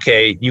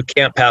 okay, you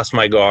can't pass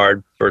my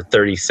guard for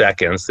 30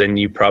 seconds, then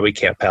you probably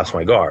can't pass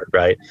my guard,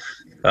 right?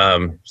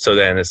 So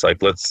then it's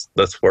like, let's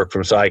work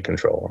from side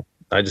control.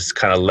 I just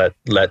kind of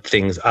let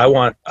things, I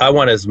want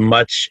as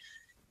much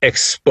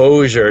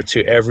exposure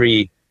to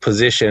every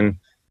position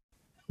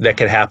that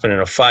could happen in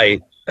a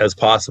fight as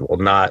possible.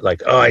 Not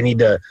like, oh, I need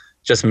to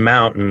just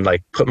mount and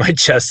like put my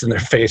chest in their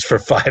face for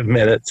 5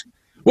 minutes,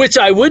 which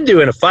I would do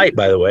in a fight,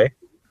 by the way.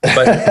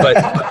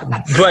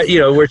 But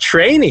we're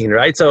training,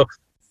 right? So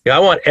I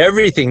want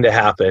everything to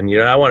happen.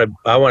 I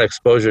want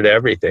exposure to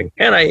everything,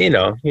 and and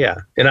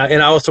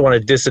I also want to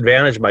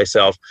disadvantage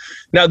myself.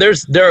 Now there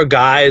are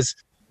guys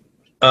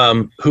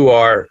who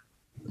are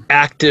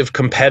active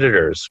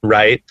competitors,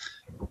 right?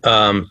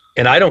 And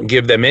I don't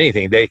give them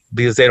anything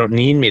because they don't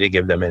need me to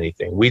give them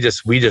anything. We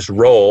just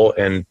roll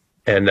and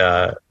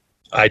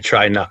I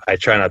try not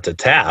to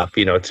tap,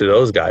 to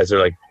those guys. They're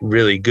like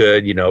really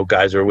good,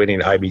 guys who are winning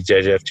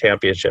IBJJF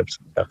championships.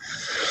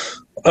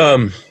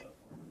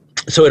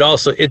 So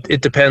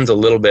it depends a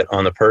little bit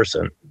on the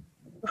person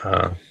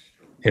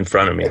in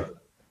front of me.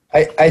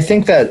 I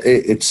think that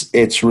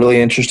it's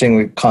really interesting,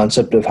 the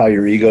concept of how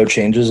your ego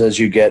changes as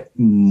you get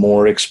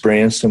more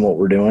experienced in what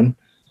we're doing.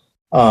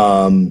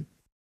 I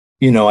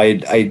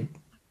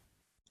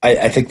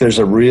think there's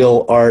a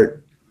real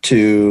art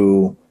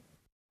to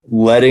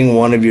letting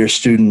one of your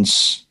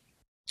students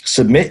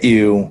submit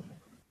you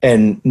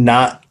and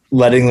not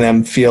letting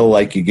them feel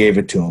like you gave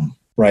it to them,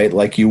 right?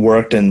 Like you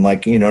worked and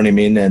like, you know what I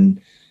mean?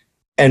 And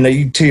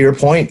to your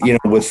point,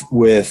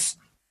 with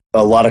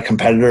a lot of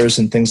competitors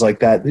and things like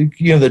that,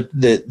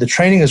 the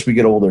training as we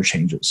get older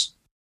changes.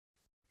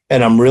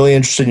 And I'm really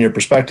interested in your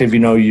perspective.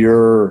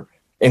 You're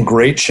in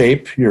great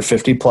shape. You're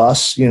 50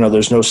 plus,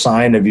 there's no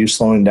sign of you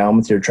slowing down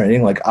with your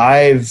training. Like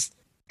I've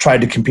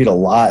tried to compete a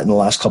lot in the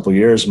last couple of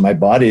years. And my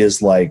body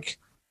is like,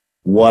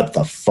 what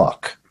the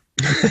fuck?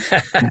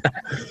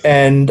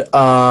 and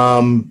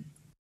a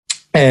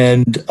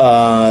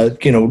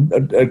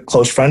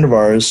close friend of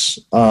ours,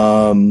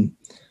 told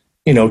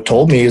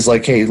me, he's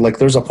like, hey, like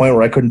there's a point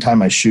where I couldn't tie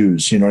my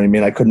shoes. You know what I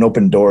mean? I couldn't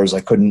open doors.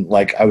 I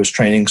was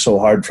training so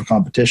hard for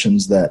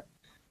competitions that,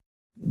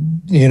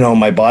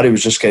 my body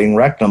was just getting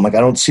wrecked. And I'm like,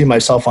 I don't see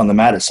myself on the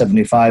mat at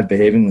 75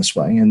 behaving this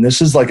way. And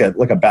this is like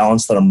a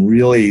balance that I'm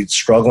really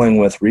struggling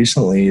with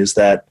recently, is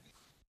that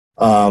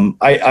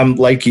I'm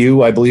like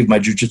you. I believe my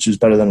jiu-jitsu is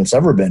better than it's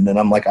ever been. And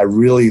I'm like, I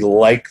really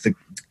like the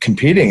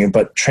competing,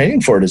 but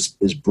training for it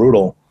is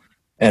brutal.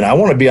 And I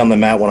want to be on the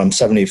mat when I'm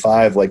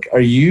 75. Like,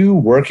 are you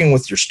working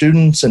with your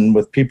students and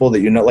with people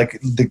that like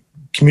the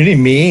community,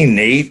 me,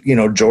 Nate,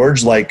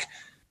 George, like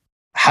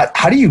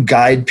how do you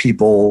guide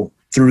people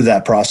through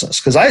that process?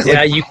 Because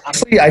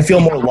I feel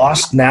more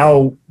lost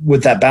now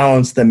with that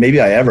balance than maybe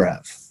I ever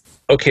have.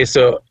 Okay,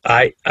 so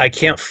I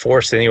can't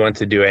force anyone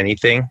to do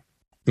anything.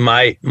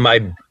 My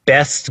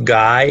best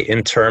guy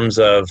in terms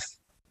of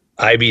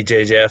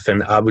IBJJF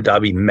and Abu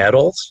Dhabi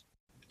medals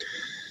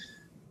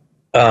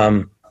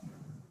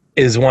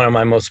is one of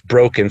my most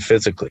broken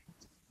physically.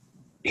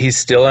 He's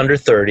still under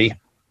 30.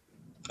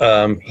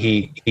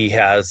 He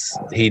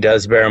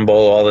does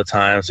berimbolo all the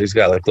time, so he's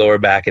got like lower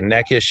back and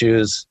neck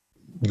issues,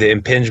 the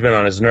impingement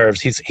on his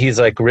nerves. He's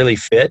like really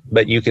fit,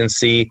 but you can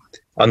see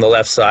on the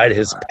left side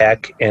his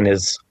pec and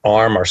his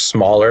arm are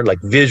smaller, like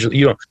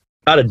visual.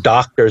 Not a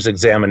doctor's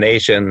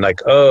examination, like,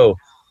 oh,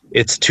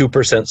 it's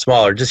 2%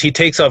 smaller. Just he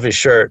takes off his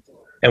shirt,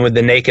 and with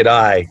the naked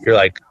eye, you're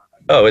like,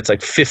 oh, it's like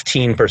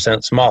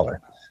 15%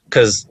 smaller,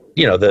 because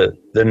the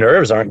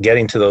nerves aren't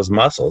getting to those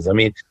muscles. I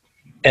mean,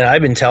 and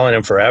I've been telling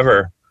him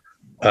forever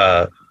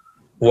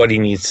what he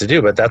needs to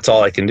do, but that's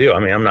all I can do. I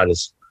mean, I'm not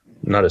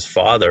his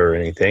father or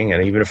anything,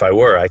 and even if I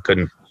were, I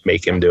couldn't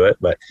make him do it.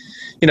 But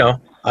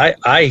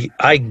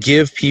I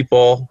give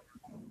people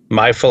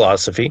my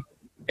philosophy,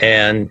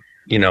 and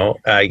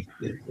I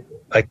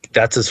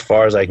that's as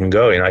far as I can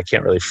go. I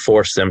can't really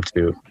force them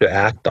to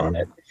act on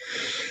it.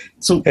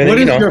 So what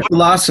is your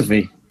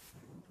philosophy?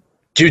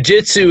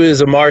 Jiu-jitsu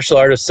is a martial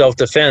art of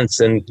self-defense,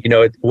 and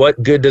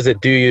what good does it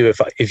do you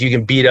if you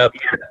can beat up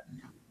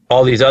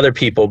all these other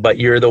people, but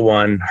you're the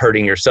one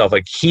hurting yourself?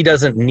 Like, he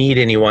doesn't need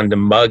anyone to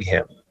mug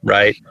him,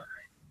 right?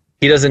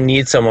 He doesn't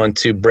need someone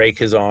to break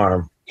his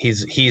arm.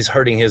 He's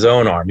hurting his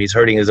own arm. He's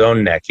hurting his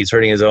own neck. He's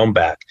hurting his own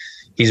back.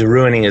 He's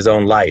ruining his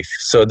own life.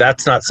 So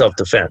that's not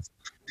self-defense.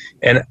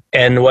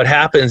 And what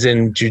happens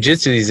in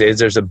jiu-jitsu these days,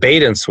 there's a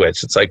bait and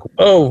switch. It's like,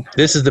 oh,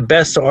 this is the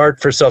best art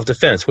for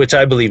self-defense, which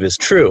I believe is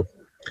true.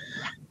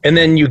 And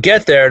then you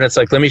get there and it's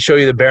like, let me show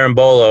you the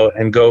berimbolo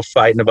and go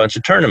fight in a bunch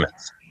of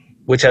tournaments,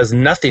 which has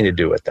nothing to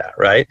do with that,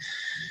 right?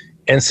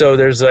 And so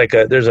there's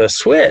a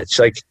switch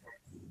like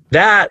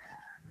that.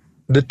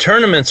 The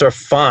tournaments are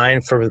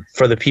fine for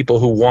the people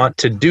who want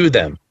to do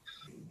them,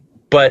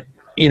 but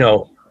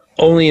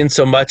only in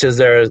so much as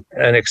there's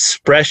an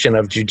expression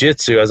of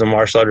jiu-jitsu as a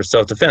martial art of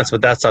self-defense. But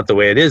that's not the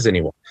way it is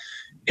anymore.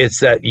 It's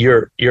that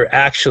you're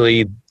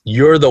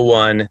the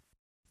one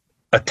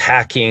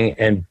attacking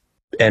and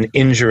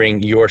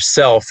injuring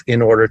yourself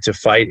in order to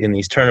fight in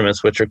these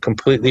tournaments, which are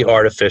completely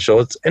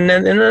artificial. And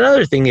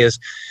another thing is,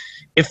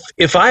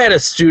 if I had a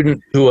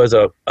student who was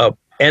a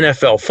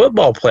NFL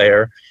football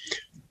player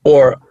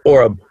or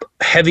a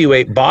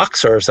heavyweight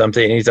boxer or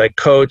something, and he's like,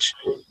 Coach,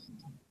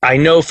 I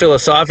know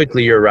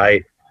philosophically you're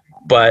right,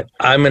 but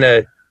I'm going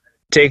to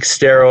take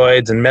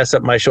steroids and mess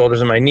up my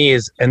shoulders and my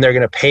knees, and they're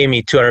going to pay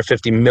me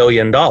 $250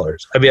 million.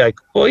 I'd be like,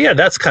 well, yeah,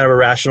 that's kind of a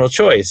rational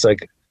choice.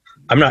 Like,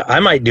 I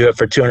might do it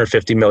for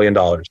 $250 million.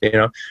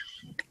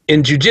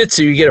 In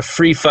jiu-jitsu, you get a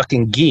free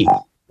fucking gi.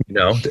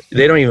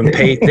 They don't even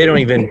pay. They don't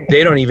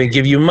even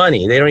give you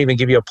money. They don't even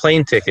give you a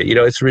plane ticket.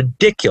 It's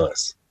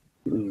ridiculous.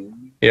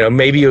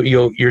 Maybe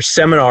your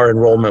seminar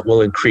enrollment will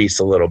increase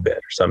a little bit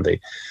or something.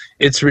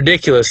 It's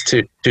ridiculous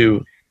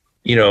to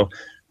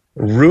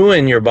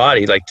ruin your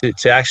body, like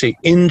to actually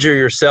injure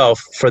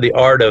yourself for the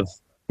art of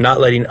not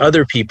letting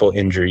other people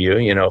injure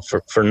you,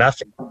 for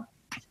nothing.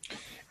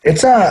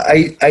 It's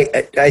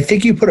I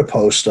think you put a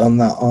post on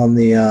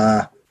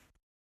the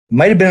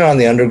might have been on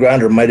the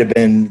Underground or might have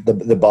been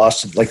the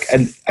Boston,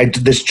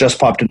 this just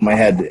popped into my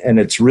head, and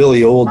it's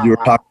really old. You were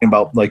talking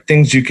about like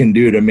things you can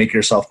do to make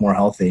yourself more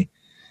healthy,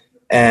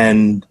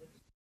 and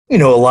a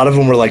lot of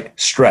them were like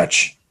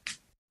stretch,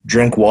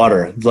 drink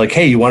water. Like,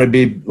 hey, you want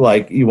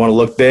to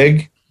look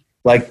big,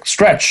 like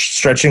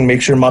stretching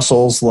makes your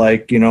muscles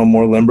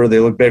more limber, they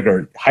look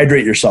bigger.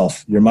 Hydrate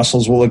yourself, your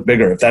muscles will look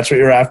bigger. If that's what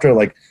you're after,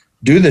 like,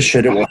 do this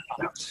shit. And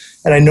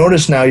I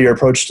notice now your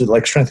approach to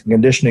like strength and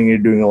conditioning, you're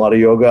doing a lot of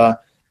yoga.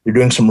 You're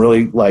doing some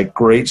really like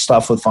great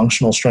stuff with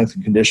functional strength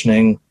and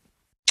conditioning.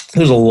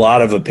 There's a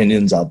lot of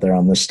opinions out there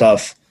on this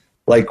stuff.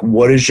 Like,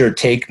 what is your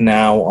take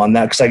now on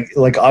that?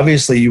 Because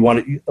obviously you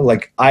want to,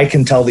 I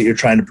can tell that you're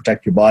trying to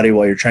protect your body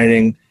while you're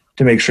training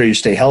to make sure you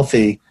stay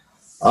healthy.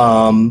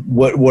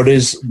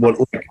 What's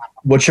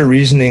your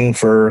reasoning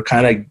for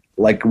kind of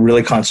like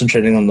really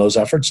concentrating on those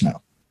efforts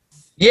now?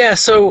 Yeah.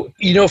 So,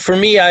 for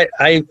me, I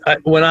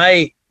when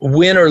I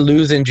win or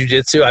lose in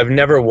jiu-jitsu, I've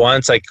never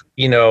once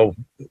 20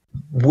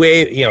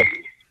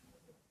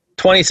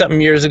 something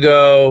years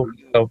ago,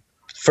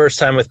 first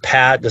time with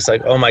Pat, just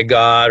like, oh my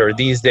God, or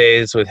these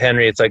days with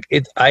Henry, it's like,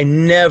 I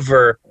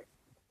never,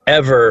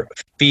 ever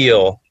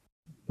feel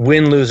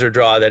win, lose or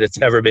draw that it's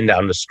ever been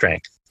down to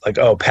strength. Like,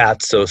 oh,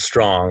 Pat's so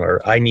strong,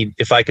 or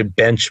if I could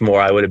bench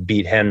more, I would have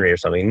beat Henry or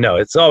something. No,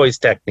 it's always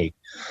technique.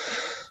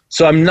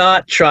 So I'm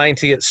not trying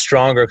to get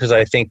stronger because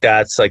I think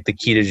that's like the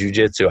key to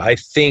jiu-jitsu. I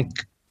think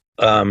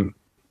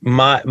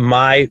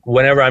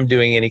whenever I'm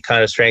doing any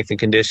kind of strength and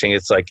conditioning,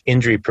 it's like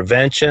injury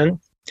prevention.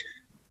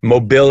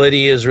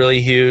 Mobility is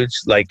really huge,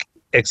 like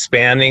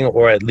expanding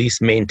or at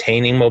least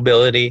maintaining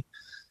mobility,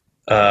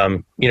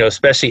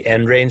 especially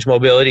end range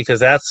mobility, because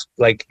that's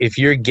like if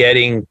you're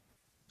getting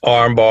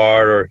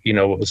armbar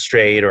or,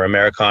 straight or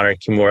Americana or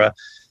Kimura,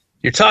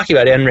 you're talking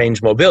about end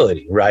range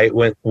mobility, right?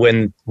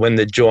 When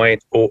the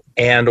joint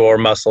or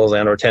muscles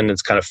and or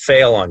tendons kind of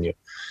fail on you.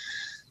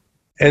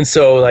 And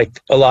so like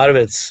a lot of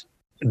it's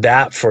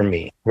that for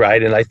me,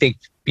 right? And I think,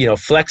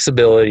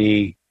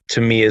 flexibility to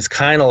me is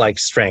kind of like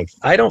strength.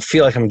 I don't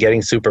feel like I'm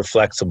getting super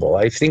flexible.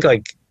 I think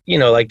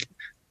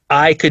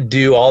I could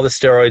do all the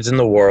steroids in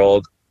the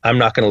world. I'm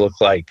not going to look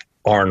like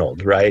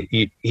Arnold, right?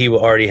 He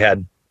already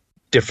had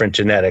different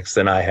genetics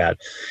than I had.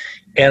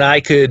 And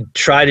I could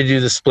try to do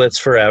the splits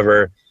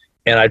forever,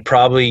 and I'd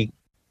probably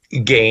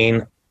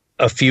gain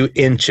a few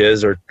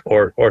inches or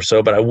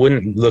so, but I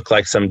wouldn't look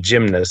like some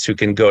gymnast who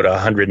can go to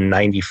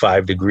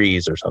 195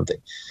 degrees or something.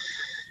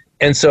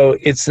 And so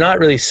it's not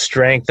really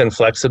strength and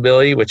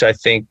flexibility, which I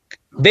think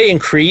they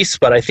increase,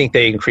 but I think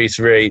they increase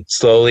very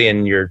slowly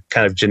and you're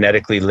kind of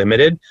genetically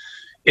limited.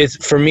 It's,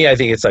 for me, I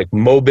think it's like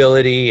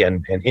mobility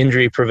and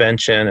injury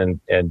prevention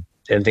and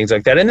things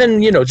like that. And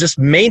then, just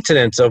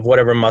maintenance of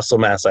whatever muscle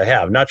mass I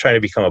have, not trying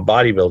to become a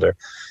bodybuilder,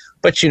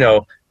 but,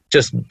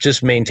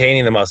 just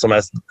maintaining the muscle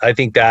mass. I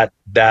think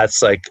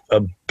that's like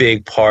a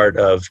big part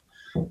of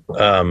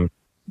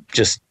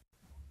just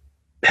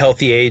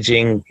healthy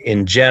aging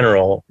in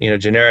general,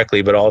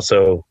 generically, but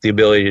also the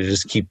ability to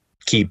just keep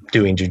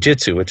doing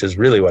jiu-jitsu, which is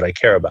really what I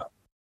care about.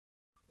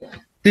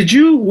 Did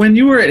you, when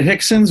you were at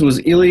Hickson's, was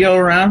Elio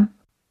around?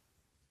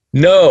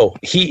 No,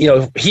 he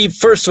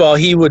first of all,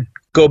 he would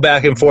go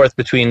back and forth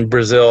between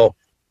Brazil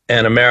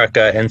and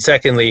America. And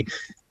secondly,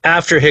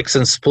 after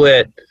Hickson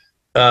split,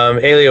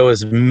 Elio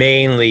was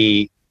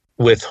mainly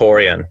with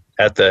Horian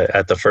at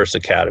the first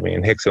academy,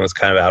 and Hickson was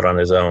kind of out on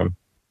his own.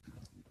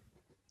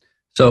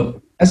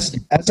 So as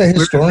a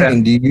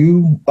historian, do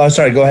you,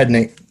 sorry, go ahead,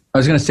 Nate. I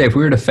was going to say, if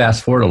we were to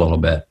fast forward a little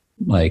bit,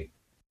 like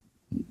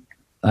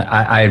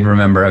I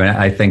remember,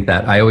 I think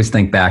that I always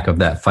think back of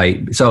that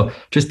fight. So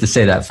just to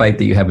say, that fight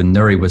that you have with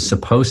Nuri was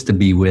supposed to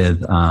be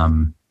with,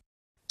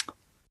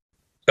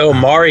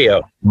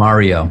 Mario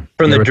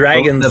from the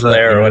Dragon's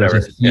Lair or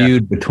whatever.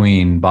 Feud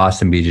between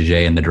Boston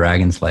BJJ and the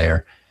Dragon's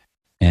Lair,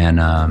 and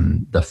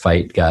the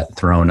fight got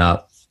thrown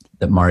up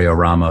that Mario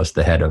Ramos,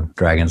 the head of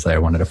Dragon's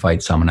Lair, wanted to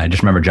fight someone. I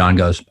just remember John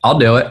goes, "I'll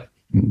do it."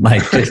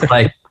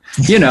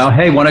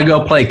 Hey, want to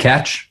go play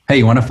catch? Hey,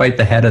 you want to fight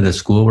the head of the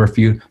school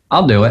review?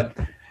 I'll do it.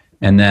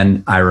 And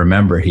then I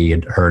remember he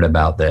had heard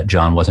about that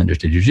John wasn't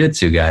just a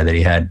jiu-jitsu guy, that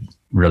he had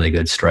really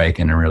good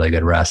striking and really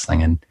good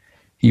wrestling, and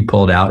he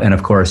pulled out. And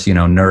of course,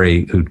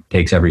 Nuri, who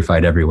takes every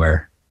fight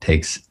everywhere,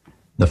 takes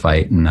the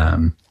fight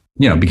and,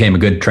 became a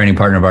good training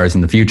partner of ours in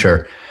the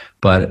future.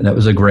 But that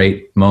was a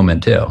great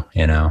moment too,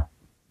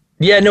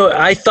 Yeah, no,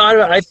 I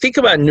think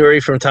about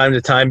Nuri from time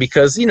to time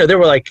because, there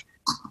were like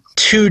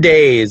 2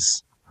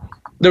 days,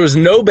 there was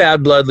no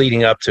bad blood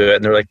leading up to it.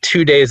 And there were like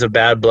 2 days of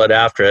bad blood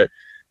after it.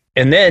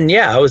 And then,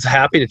 I was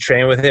happy to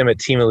train with him at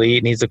Team Elite,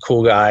 and he's a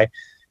cool guy.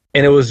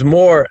 And it was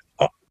more,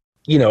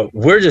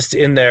 we're just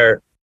in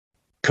there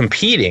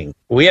competing.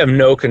 We have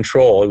no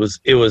control.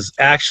 It was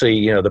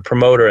actually, the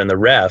promoter and the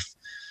ref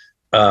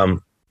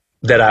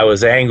that I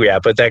was angry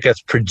at, but that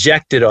gets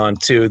projected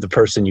onto the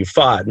person you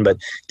fought. But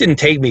it didn't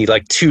take me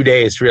like 2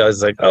 days to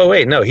realize, like, oh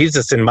wait, no, he's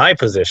just in my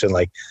position.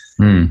 Like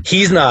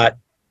he's not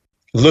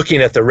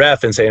looking at the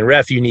ref and saying,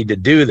 "Ref, you need to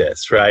do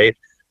this," right?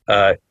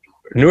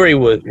 Nuri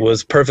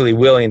was perfectly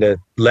willing to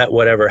let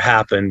whatever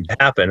happen.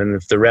 And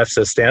if the ref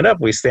says stand up,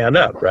 we stand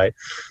up, right?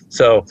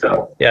 So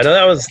yeah, no,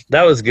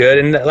 that was good.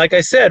 And like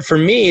I said, for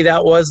me,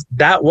 that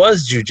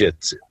was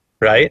jiu-jitsu,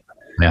 right?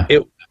 Yeah.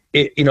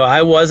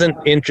 I wasn't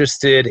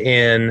interested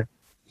in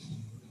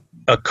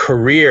a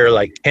career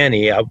like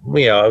Kenny. I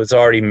was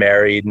already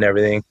married and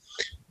everything.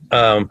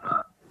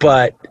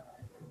 But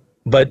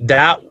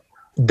that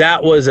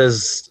was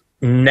as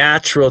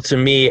natural to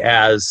me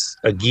as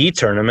a gi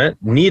tournament.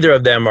 Neither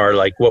of them are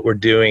like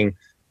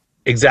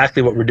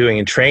exactly what we're doing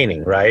in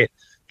training, right?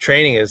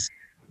 Training is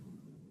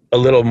a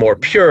little more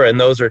pure, and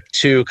those are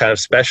two kind of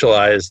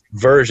specialized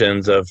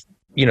versions of,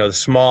 the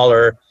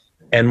smaller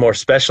and more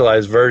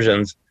specialized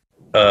versions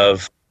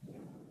of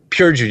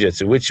pure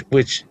jiu-jitsu,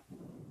 which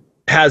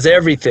has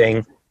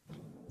everything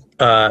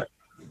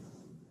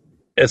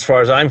as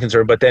far as I'm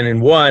concerned. But then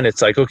in one,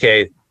 it's like,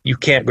 okay, you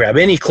can't grab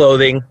any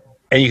clothing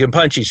and you can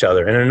punch each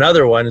other. And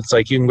another one, it's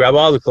like you can grab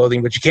all the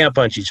clothing, but you can't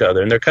punch each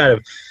other. And they're kind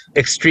of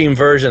extreme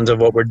versions of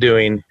what we're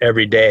doing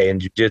every day in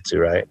jiu-jitsu,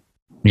 right?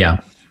 Yeah.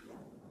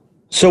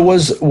 So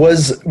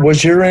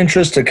was your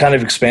interest, to kind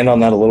of expand on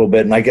that a little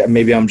bit, and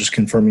maybe I'm just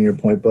confirming your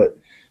point, but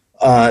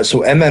so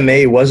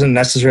MMA wasn't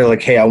necessarily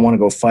like, hey, I want to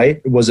go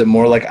fight. Was it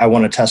more like, I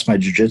want to test my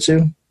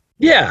jiu-jitsu?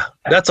 Yeah,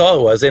 that's all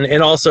it was.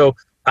 And also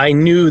I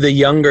knew the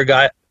younger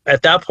guy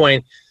at that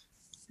point.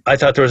 I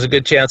thought there was a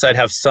good chance I'd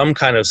have some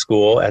kind of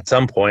school at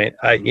some point.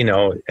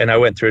 And I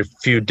went through a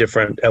few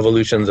different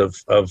evolutions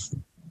of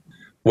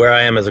where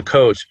I am as a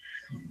coach.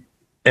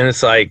 And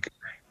it's like,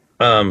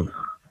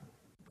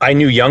 I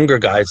knew younger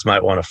guys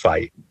might want to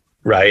fight,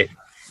 right?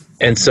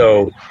 And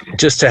so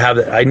just to have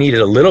that, I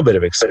needed a little bit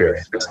of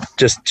experience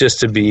just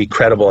to be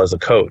credible as a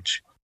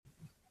coach.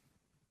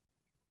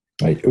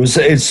 Right.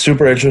 It's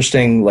super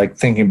interesting, like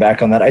thinking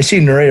back on that. I see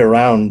Nuri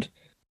around,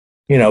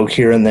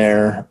 here and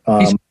there,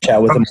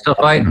 chat with him. Still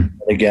fighting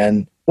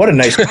again. What a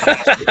nice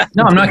guy.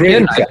 No, I'm not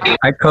kidding.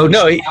 I coached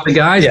the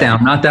guys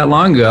down not that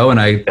long ago, and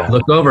I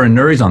look over and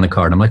Nuri's on the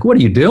card. I'm like, what are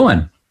you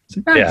doing?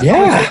 Like,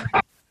 yeah.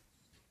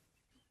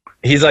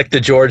 He's like the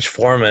George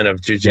Foreman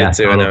of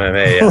jiu-jitsu and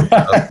MMA.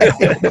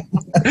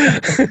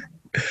 Yeah.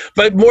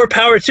 But more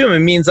power to him. It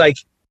means like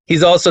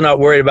he's also not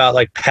worried about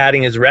like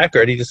padding his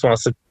record. He just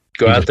wants to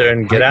go out there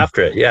and get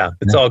after it. Yeah,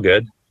 it's all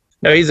good.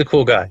 No, he's a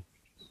cool guy.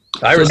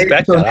 I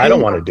respect it. I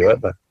don't want to do it,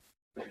 but.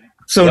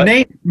 So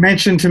Nate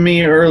mentioned to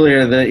me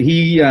earlier that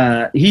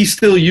he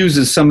still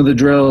uses some of the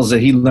drills that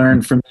he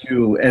learned from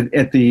you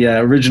at the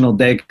original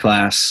day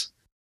class.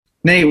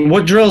 Nate,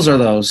 what drills are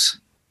those?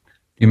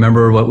 You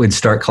remember what we'd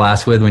start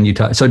class with when you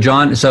talk? So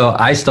John, so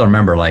I still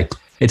remember, like,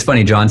 it's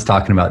funny, John's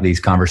talking about these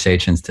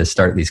conversations to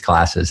start these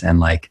classes, and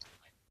like,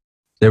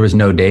 there was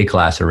no day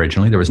class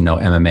originally. There was no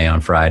MMA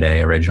on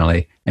Friday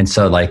originally. And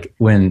so like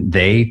when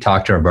they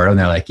talked to Roberto and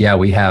they're like, yeah,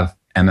 we have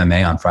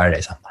MMA on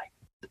Fridays. I'm like,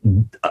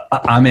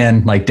 I'm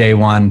in, like, day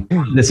one.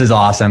 This is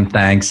awesome.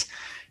 Thanks.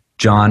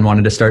 John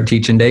wanted to start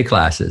teaching day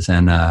classes.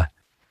 And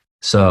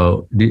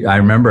so I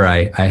remember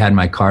I had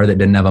my car that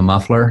didn't have a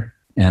muffler,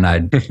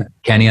 and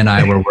Kenny and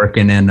I were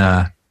working in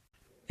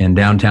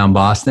downtown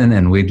Boston,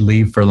 and we'd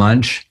leave for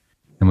lunch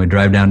and we'd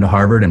drive down to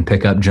Harvard and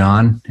pick up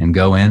John and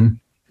go in,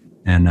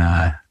 and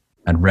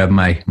I'd rev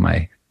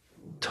my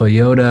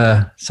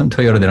Toyota, some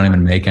Toyota they don't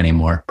even make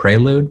anymore,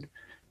 Prelude,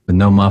 with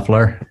no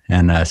muffler,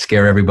 and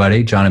scare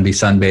everybody. John would be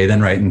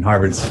sunbathing right in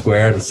Harvard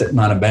Square, sitting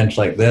on a bench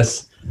like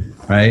this,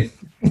 right?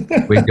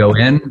 We'd go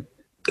in,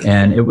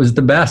 and it was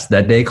the best.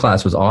 That day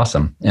class was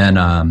awesome. And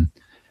I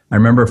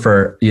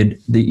remember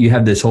you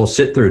have this whole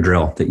sit-through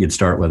drill that you'd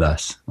start with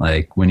us.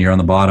 Like when you're on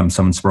the bottom,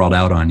 someone sprawled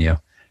out on you.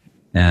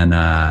 And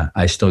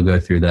I still go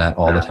through that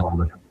all the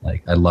time.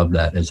 Like, I love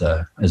that as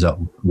a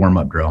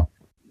warm-up drill.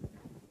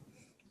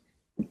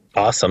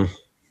 Awesome.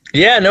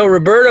 Yeah, no,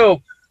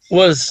 Roberto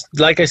was,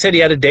 like I said, he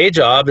had a day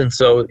job, and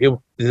so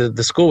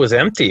the school was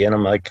empty, and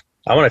I'm like,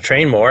 I want to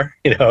train more,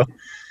 you know.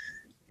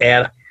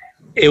 And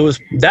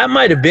that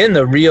might have been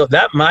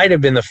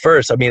the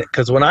first. I mean,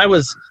 because when I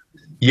was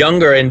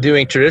younger and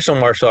doing traditional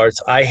martial arts,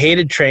 I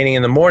hated training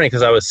in the morning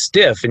because I was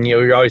stiff, and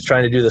you're always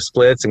trying to do the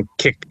splits and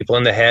kick people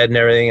in the head and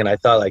everything. And I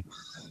thought, like,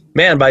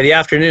 man, by the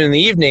afternoon and the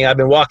evening, I've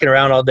been walking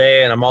around all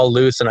day and I'm all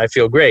loose and I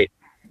feel great.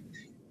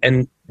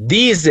 And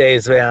these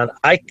days, man,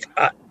 I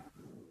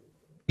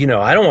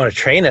don't want to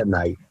train at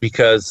night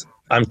because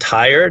I'm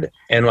tired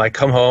and I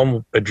come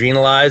home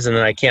adrenalized and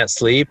then I can't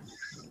sleep.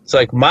 So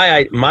like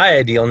my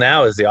ideal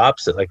now is the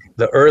opposite. Like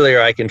the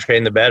earlier I can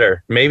train, the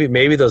better.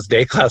 Maybe those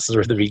day classes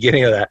were the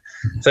beginning of that.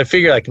 So I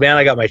figure, like, man,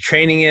 I got my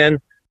training in.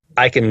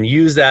 I can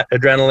use that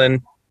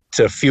adrenaline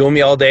to fuel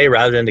me all day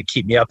rather than to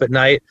keep me up at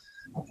night.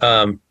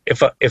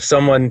 If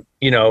someone,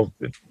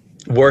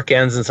 work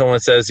ends and someone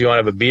says, you want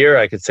to have a beer,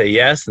 I could say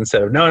yes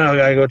instead of no, I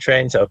gotta go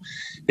train. So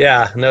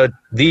yeah, no,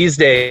 these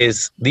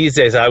days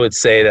I would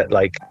say that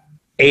like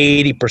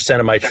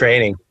 80% of my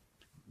training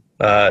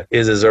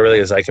is as early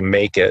as I can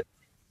make it.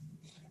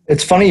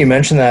 It's funny you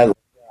mentioned that.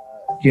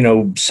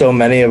 So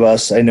many of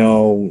us, I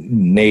know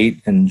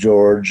Nate and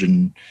George,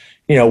 and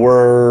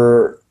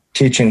we're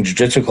teaching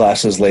jiu-jitsu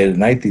classes late at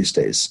night these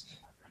days.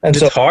 And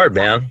it's hard,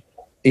 man.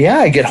 Yeah,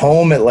 I get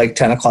home at like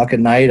 10 o'clock at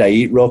night. I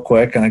eat real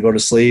quick and I go to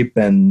sleep.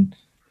 And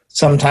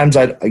sometimes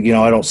I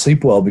don't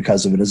sleep well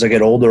because of it. As I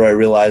get older, I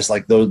realize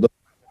like those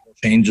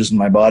changes in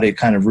my body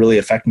kind of really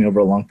affect me over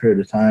a long period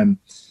of time.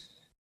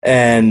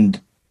 And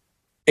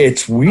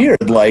it's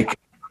weird. Like,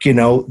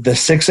 the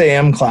 6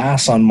 a.m.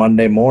 class on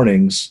Monday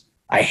mornings,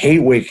 I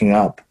hate waking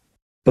up.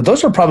 But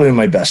those are probably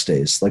my best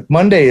days. Like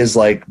Monday is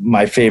like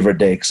my favorite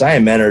day because I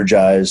am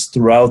energized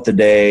throughout the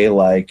day.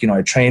 Like,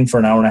 I trained for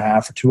an hour and a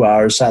half or 2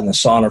 hours, sat in the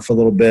sauna for a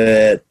little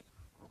bit.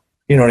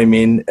 You know what I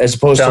mean? As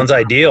opposed Sounds to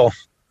ideal.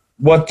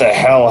 What the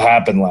hell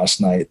happened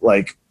last night?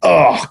 Like,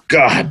 oh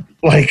God,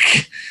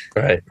 like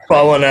right.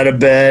 Falling out of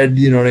bed.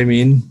 You know what I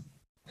mean?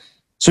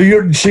 So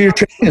your training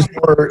is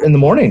more in the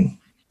morning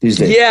these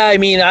days. Yeah, I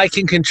mean, I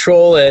can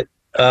control it.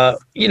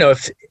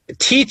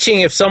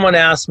 If someone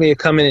asks me to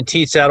come in and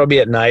teach, that'll be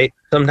at night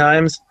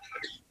sometimes.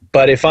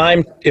 But if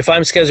I'm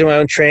scheduling my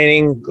own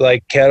training,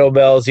 like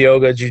kettlebells,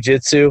 yoga,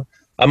 jiu-jitsu,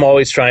 I'm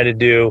always trying to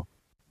do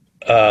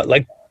a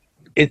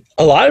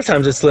lot of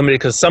times it's limited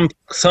because some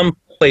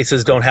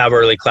places don't have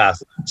early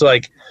classes. So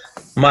like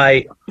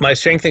my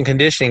strength and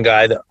conditioning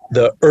guy,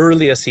 the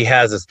earliest he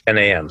has is 10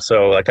 a.m.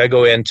 So like I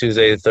go in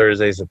Tuesdays and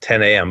Thursdays at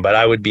 10 a.m. But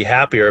I would be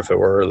happier if it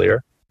were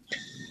earlier.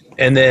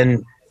 And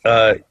then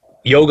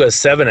yoga is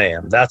 7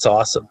 a.m. That's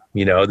awesome.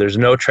 There's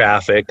no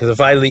traffic because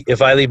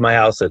if I leave my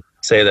house at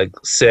say like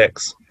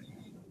 6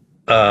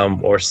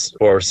 or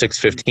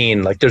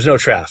 6:15, like there's no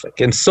traffic.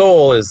 And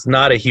Seoul is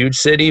not a huge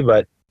city,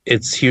 but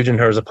it's huge in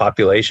terms of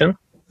population.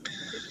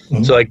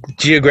 Mm-hmm. So like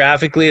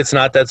geographically, it's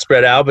not that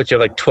spread out, but you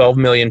have like 12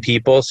 million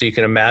people, so you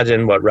can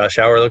imagine what rush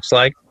hour looks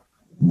like.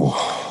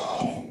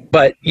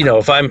 But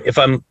if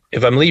I'm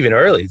leaving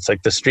early, it's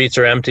like the streets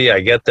are empty. I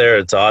get there,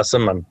 it's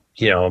awesome.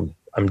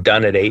 I'm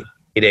done at 8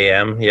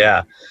 a.m.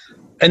 Yeah.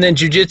 And then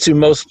jiu-jitsu,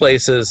 most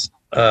places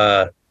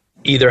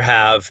either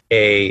have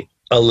a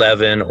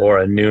 11 or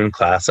a noon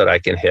class that I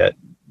can hit.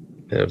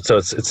 So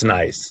it's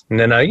nice. And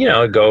then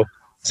I go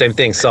same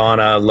thing,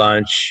 sauna,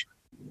 lunch,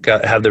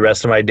 have the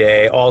rest of my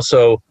day.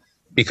 Also,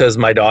 because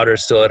my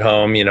daughter's still at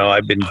home,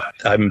 I've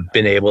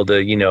been able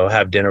to,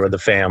 have dinner with the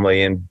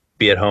family and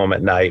be at home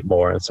at night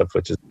more and stuff,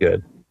 which is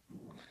good.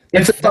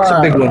 That's a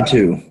big one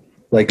too.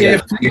 Like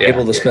being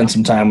able to spend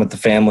some time with the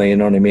family, you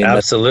know what I mean?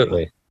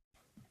 Absolutely.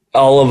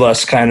 All of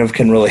us kind of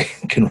can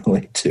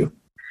relate to.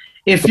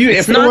 If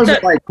it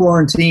wasn't like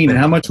quarantine,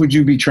 how much would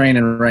you be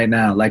training right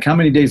now? Like how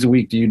many days a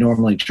week do you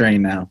normally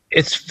train now?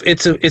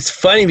 It's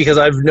funny because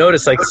I've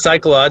noticed like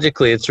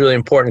psychologically it's really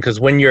important because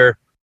when you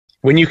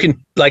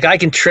can, like I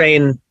can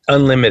train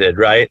unlimited,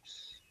 right?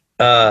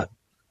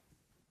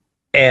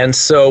 And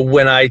so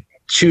when I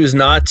choose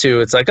not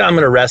to, it's like, I'm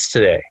going to rest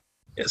today.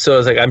 So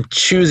it's like, I'm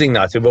choosing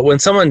not to. But when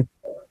someone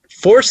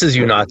forces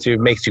you not to, it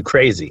makes you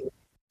crazy,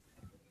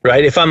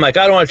 right? If I'm like,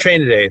 I don't want to train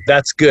today,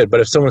 that's good.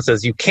 But if someone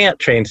says you can't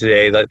train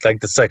today,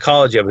 like the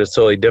psychology of it is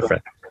totally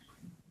different.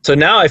 So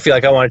now I feel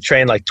like I want to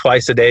train like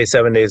twice a day,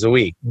 7 days a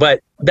week.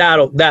 But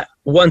that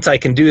once I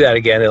can do that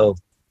again,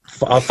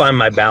 I'll find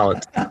my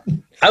balance.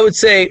 I would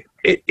say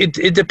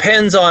it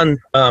depends on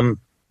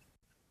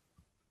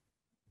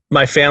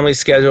my family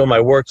schedule,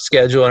 my work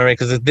schedule, and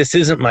everything, because this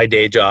isn't my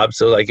day job.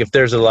 So like if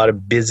there's a lot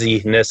of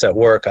busyness at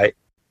work,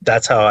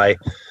 that's how I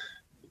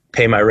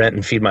pay my rent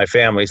and feed my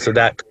family. So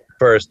that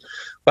first.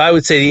 But I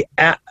would say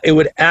it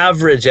would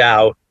average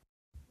out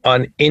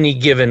on any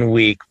given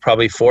week,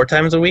 probably 4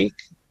 times a week.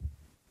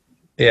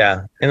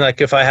 Yeah. And like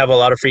if I have a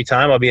lot of free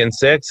time, I'll be in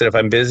 6. And if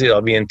I'm busy,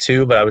 I'll be in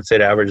 2. But I would say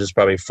the average is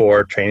probably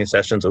 4 training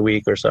sessions a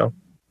week or so.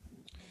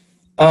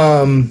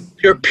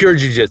 Pure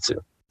jiu-jitsu.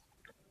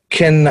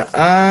 Can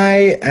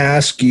I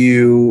ask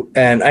you,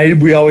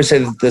 and we always say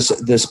that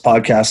this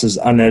podcast is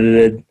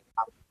unedited,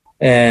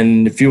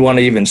 and if you want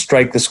to even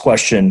strike this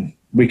question,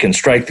 we can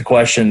strike the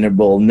question. It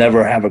will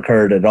never have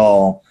occurred at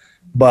all.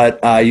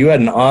 But you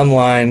had an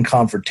online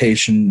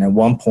confrontation at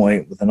one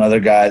point with another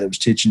guy that was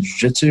teaching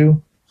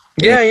jiu-jitsu.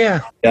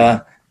 Yeah.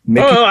 Oh,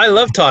 I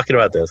love talking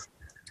about this.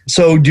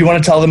 So do you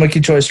want to tell the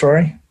Mickey Choi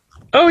story?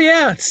 Oh,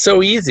 yeah. It's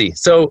so easy.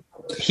 So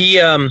he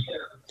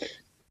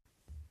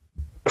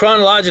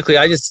chronologically,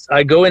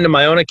 I go into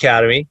my own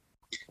academy,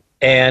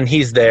 and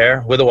he's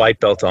there with a white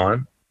belt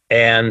on,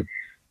 and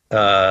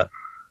the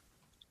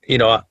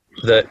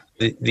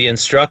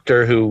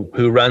instructor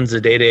who runs the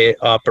day-to-day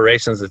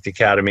operations at the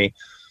academy,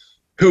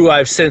 who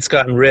I've since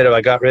gotten rid of. I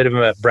got rid of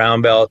him at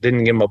brown belt,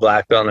 didn't give him a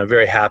black belt, and I'm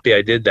very happy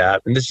I did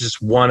that. And this is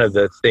just one of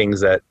the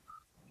things that,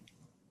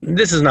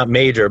 this is not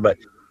major, but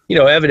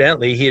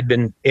evidently he had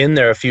been in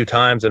there a few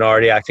times and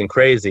already acting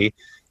crazy,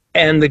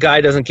 and the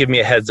guy doesn't give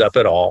me a heads up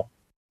at all.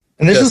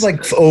 And this is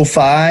like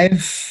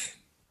 05?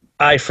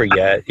 I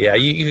forget. Yeah,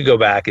 you could go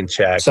back and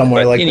check.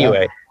 Somewhere like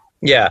anyway,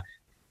 that. Yeah.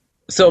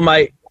 So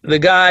the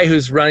guy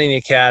who's running the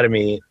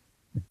academy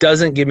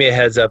doesn't give me a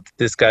heads up that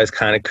this guy's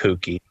kind of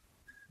kooky.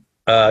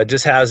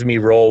 Just has me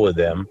roll with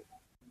him.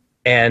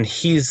 And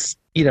he's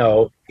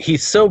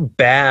so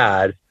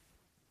bad.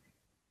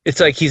 It's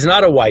like he's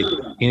not a white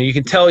belt. You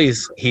can tell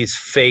he's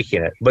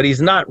faking it, but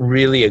he's not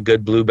really a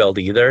good blue belt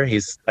either.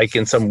 He's like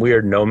in some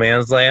weird no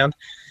man's land.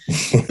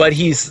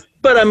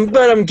 But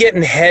I'm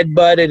getting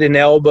head-butted and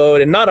elbowed,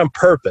 and not on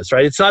purpose,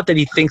 right? It's not that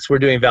he thinks we're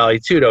doing Vale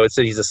Tudo. It's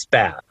that he's a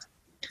spaz.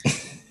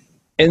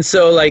 And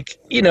so,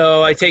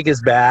 I take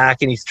his back,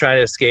 and he's trying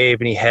to escape,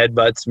 and he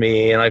headbutts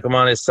me, and I'm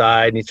on his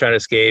side, and he's trying to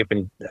escape,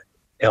 and he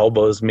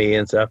elbows me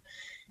and stuff.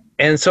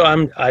 And so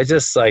I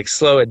just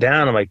slow it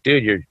down. I'm like,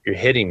 dude, you're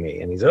hitting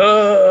me. And he's,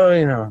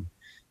 And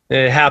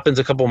it happens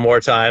a couple more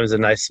times,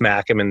 and I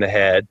smack him in the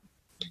head.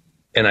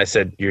 And I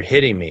said, you're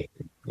hitting me.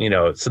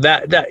 So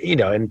that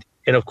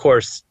and of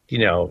course,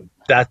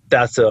 that's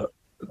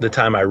the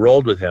time I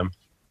rolled with him.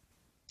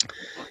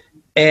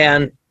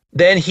 And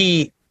then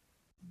he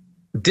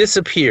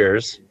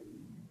disappears,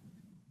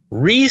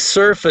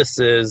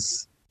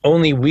 resurfaces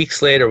only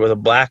weeks later with a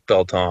black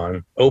belt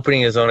on,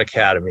 opening his own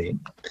academy,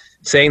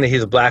 saying that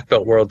he's a black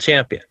belt world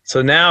champion.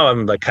 So now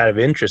I'm kind of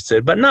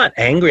interested, but not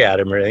angry at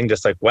him or anything,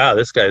 just wow,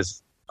 this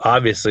guy's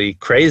obviously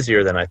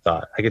crazier than I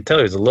thought. I could tell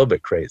he was a little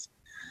bit crazy.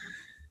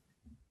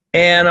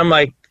 And I'm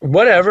like,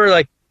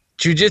 whatever,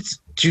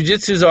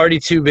 jiu-jitsu is already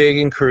too big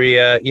in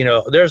Korea.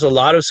 There's a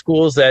lot of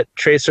schools that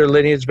trace their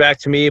lineage back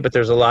to me, but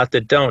there's a lot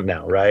that don't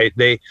now, right?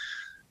 They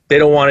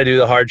don't want to do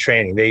the hard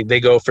training. They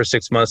go for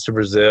 6 months to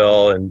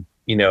Brazil and,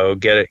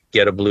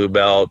 get a blue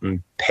belt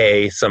and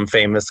pay some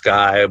famous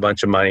guy a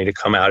bunch of money to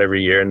come out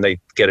every year, and they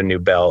get a new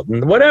belt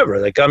and whatever.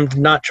 I'm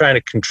not trying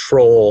to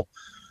control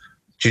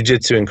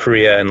jiu-jitsu in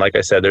Korea. And like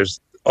I said, there's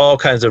all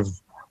kinds of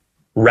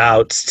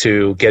routes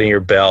to getting your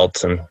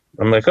belt. And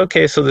I'm like,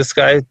 okay, so this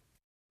guy,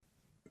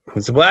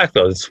 it's a black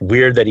belt. It's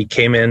weird that he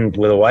came in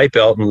with a white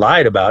belt and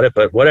lied about it,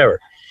 but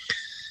whatever.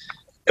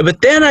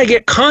 But then I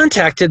get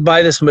contacted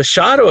by this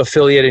Machado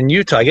affiliate in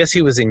Utah. I guess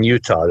he was in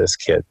Utah, this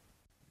kid.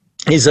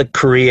 He's a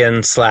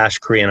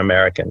Korean/Korean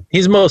American.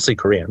 He's mostly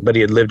Korean, but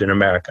he had lived in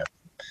America.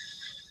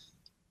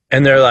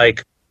 And they're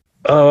like,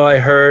 oh, I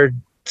heard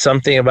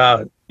something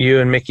about you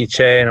and Mickey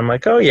Che. And I'm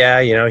like, oh,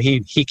 yeah,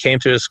 he came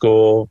to the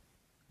school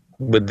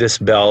with this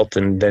belt,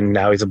 and then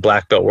now he's a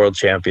black belt world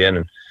champion.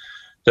 And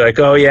they're like,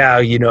 oh,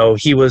 yeah,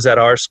 he was at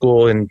our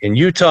school in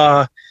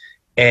Utah,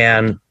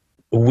 and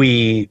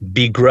we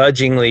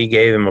begrudgingly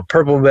gave him a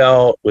purple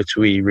belt, which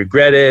we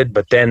regretted.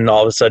 But then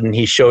all of a sudden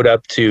he showed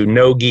up to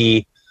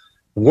no-gi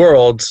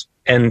Worlds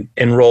and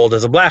enrolled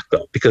as a black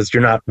belt because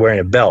you're not wearing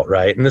a belt,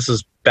 right? And this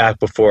is back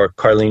before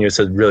Carlinhos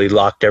had really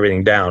locked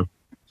everything down.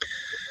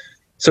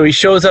 So he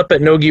shows up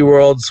at Nogi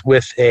Worlds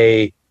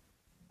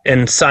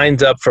and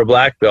signs up for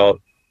black belt,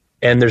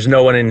 and there's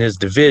no one in his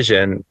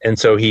division, and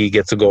so he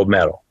gets a gold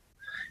medal.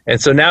 And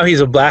so now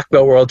he's a black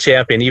belt world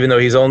champion, even though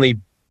he's only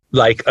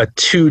like a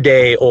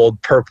 2-day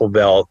old purple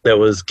belt that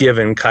was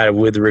given kind of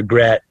with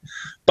regret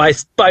by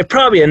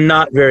probably a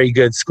not very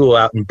good school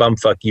out in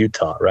bumfuck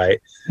Utah, right?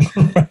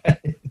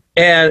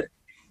 Right.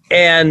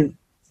 And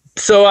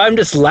so I'm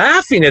just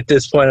laughing at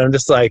this point. I'm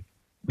just like,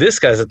 this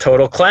guy's a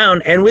total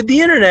clown. And with the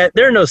internet,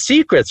 there are no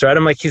secrets, right?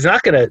 I'm like, his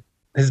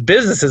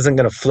business isn't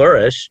going to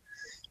flourish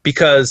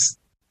because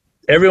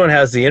everyone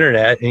has the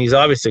internet, and he's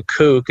obviously a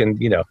kook, and,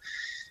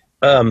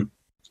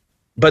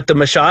 but the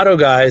Machado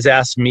guys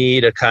asked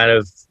me to kind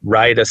of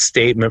write a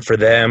statement for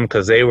them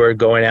because they were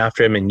going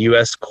after him in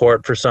U.S.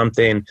 court for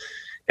something.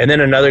 And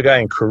then another guy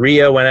in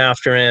Korea went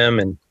after him.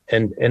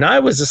 And I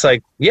was just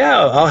like, yeah,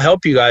 I'll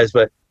help you guys.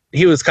 But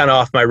he was kind of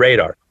off my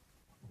radar.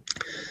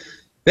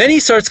 Then he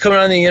starts coming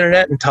on the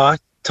internet and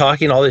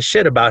talking all this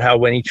shit about how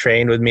when he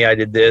trained with me, I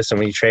did this, and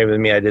when he trained with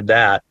me, I did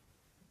that.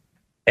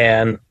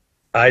 And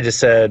I just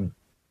said,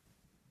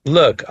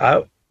 look,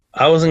 I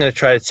wasn't going to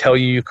try to tell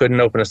you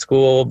couldn't open a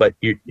school, but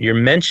you're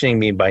mentioning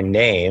me by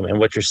name, and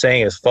what you're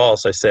saying is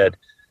false. I said,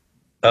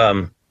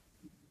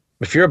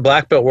 if you're a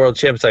black belt world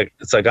champ,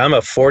 it's like I'm a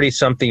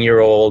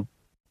 40-something-year-old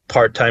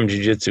part-time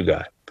jiu-jitsu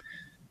guy.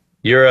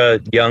 You're a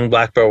young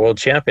black belt world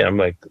champion. I'm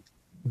like,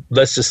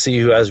 let's just see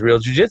who has real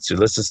jiu-jitsu.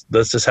 Let's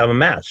just have a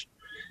match.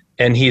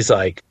 And he's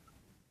like,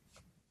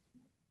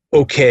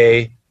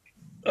 okay,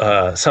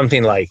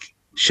 something like,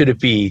 should it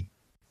be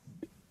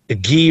a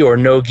gi or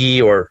no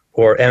gi or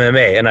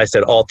MMA? And I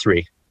said, all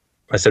three.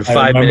 I said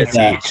 5 minutes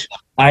each.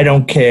 I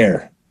don't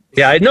care.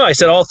 Yeah, I know. I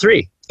said all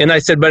three. And I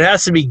said, but it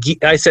has to be gi.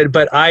 I said,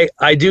 but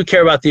I do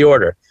care about the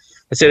order.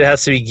 I said, it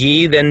has to be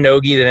gi, then no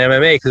gi, then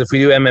MMA. Because if we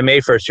do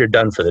MMA first, you're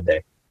done for the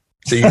day.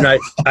 So you're not,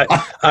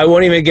 I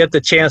won't even get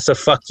the chance to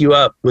fuck you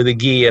up with a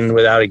gi and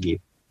without a gi.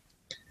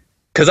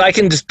 Because I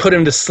can just put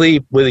him to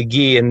sleep with a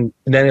gi, and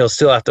then he'll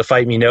still have to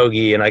fight me no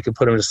gi, and I can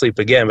put him to sleep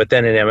again. But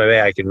then in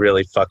MMA, I can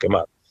really fuck him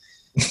up.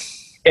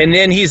 And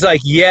then he's like,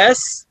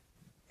 yes.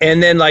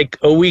 And then like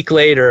a week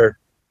later,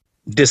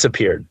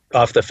 disappeared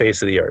off the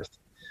face of the earth.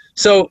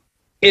 So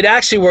it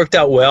actually worked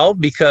out well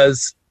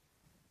because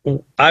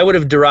I would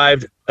have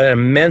derived an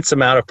immense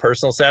amount of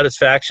personal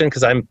satisfaction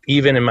because I'm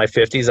even in my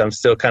 50s, I'm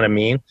still kind of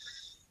mean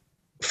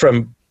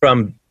from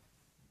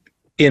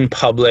in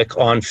public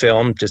on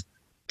film,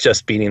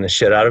 just beating the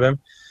shit out of him.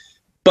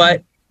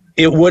 But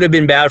it would have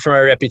been bad for my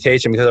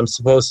reputation because I'm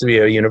supposed to be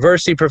a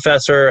university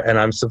professor and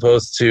I'm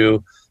supposed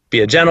to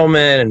be a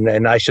gentleman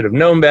and I should have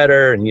known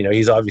better. And,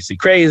 he's obviously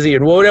crazy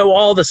and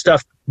all the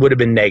stuff would have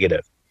been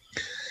negative.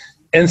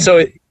 And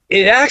so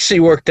it actually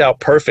worked out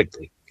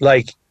perfectly.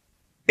 Like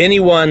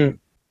anyone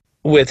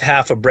with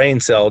half a brain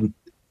cell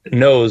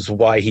knows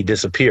why he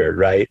disappeared,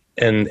 right?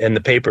 And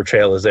the paper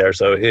trail is there.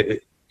 So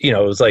it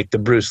was like the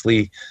Bruce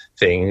Lee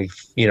thing.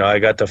 I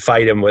got to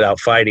fight him without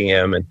fighting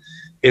him, and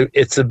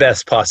it's the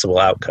best possible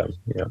outcome.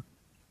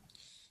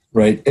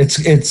 Right.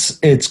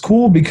 It's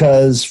cool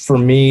because for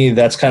me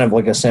that's kind of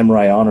like a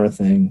samurai honor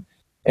thing,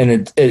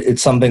 and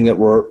it's something that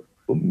we're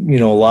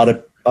a lot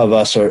of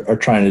us are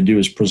trying to do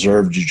is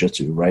preserve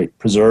jiu-jitsu, right?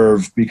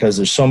 Preserve because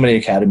there's so many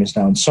academies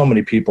now and so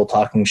many people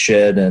talking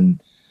shit,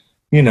 and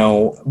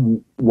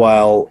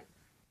while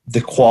the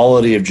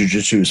quality of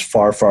jiu-jitsu is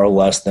far, far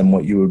less than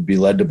what you would be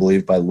led to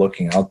believe by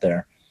looking out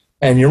there.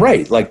 And you're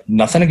right, like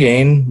nothing to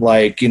gain,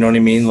 like, you know what I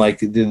mean? Like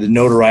the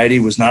notoriety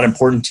was not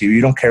important to you.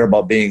 You don't care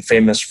about being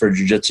famous for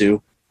jiu-jitsu.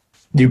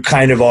 You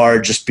kind of are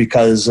just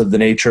because of the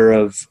nature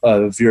of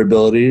your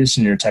abilities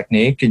and your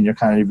technique and your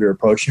kind of your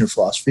approach and your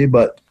philosophy.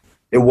 But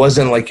it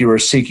wasn't like you were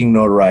seeking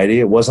notoriety.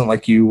 It wasn't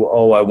like I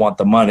want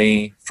the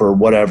money for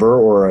whatever,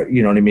 or,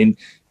 you know what I mean?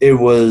 It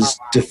was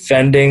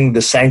defending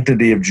the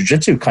sanctity of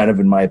jiu-jitsu, kind of,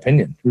 in my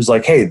opinion. It was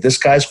like, hey, this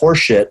guy's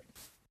horseshit,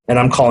 and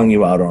I'm calling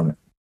you out on it.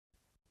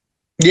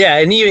 Yeah,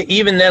 and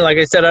even then, like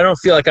I said, I don't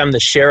feel like I'm the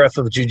sheriff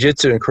of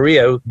jiu-jitsu in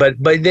Korea, but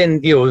then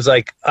it was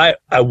like I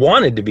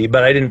wanted to be,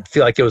 but I didn't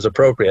feel like it was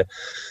appropriate.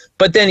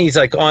 But then he's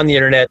like on the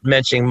internet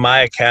mentioning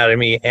my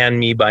academy and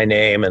me by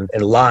name and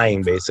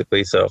lying,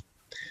 basically. So,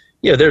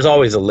 there's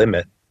always a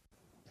limit.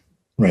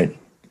 Right.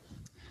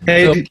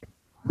 Hey,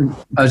 So,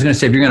 I was going to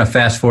say, if you're going to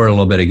fast forward a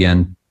little bit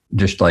again,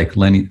 just like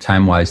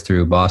time-wise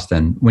through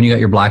Boston, when you got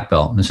your black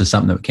belt, and this is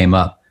something that came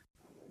up,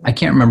 I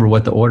can't remember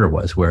what the order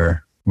was.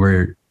 Were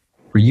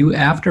you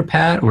after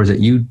Pat, or was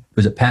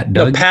it Pat,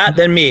 Doug? No, Pat,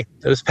 then me.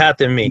 It was Pat,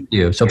 then me.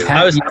 You. So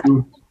Pat,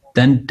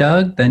 then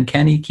Doug, then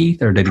Kenny,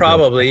 Keith, or did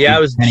probably, yeah. I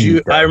was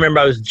I remember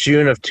I was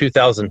June of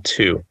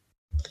 2002.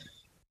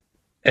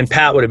 And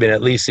Pat would have been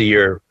at least a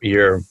year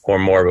or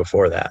more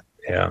before that.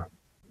 Yeah.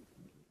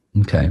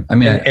 Okay. I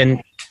mean, and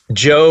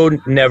Joe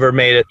never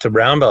made it to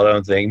brown belt, I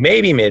don't think.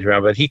 Maybe he made it to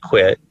brown belt, but he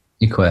quit.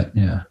 He quit,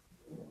 yeah.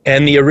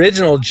 And the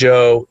original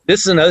Joe, this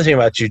is another thing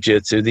about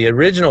jiu-jitsu. The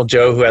original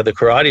Joe who had the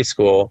karate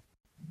school,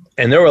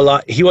 and there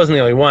were he wasn't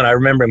the only one. I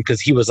remember him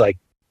because he was like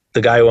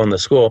the guy who owned the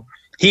school.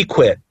 He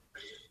quit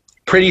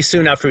pretty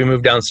soon after we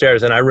moved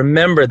downstairs. And I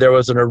remember there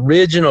was an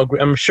original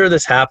group. I'm sure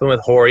this happened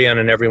with Horian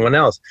and everyone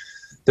else.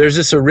 There's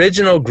this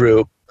original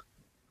group,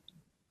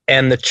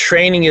 and the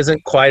training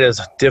isn't quite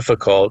as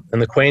difficult,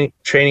 and the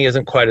training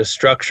isn't quite as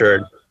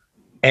structured,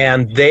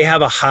 and they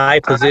have a high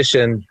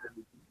position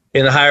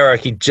in the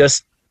hierarchy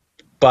just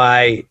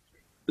by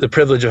the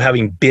privilege of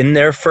having been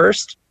there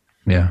first.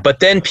 Yeah. But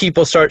then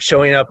people start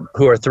showing up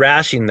who are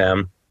thrashing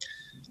them,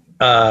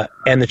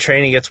 and the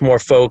training gets more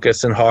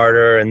focused and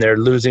harder, and they're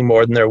losing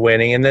more than they're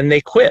winning, and then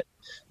they quit.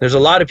 There's a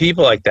lot of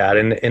people like that,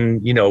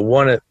 and you know,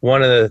 one of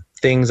the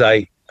things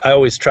I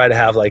always try to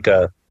have, like,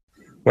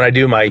 when I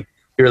do my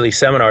yearly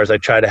seminars, I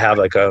try to have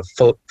like a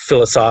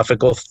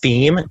philosophical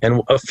theme.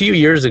 And a few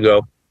years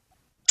ago,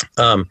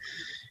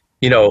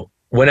 you know,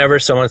 whenever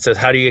someone says,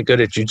 how do you get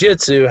good at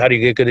jiu-jitsu? How do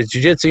you get good at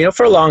jiu-jitsu? You know,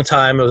 for a long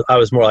time, I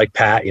was more like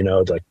Pat, you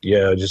know, like,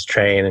 yeah, just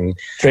train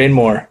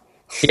more.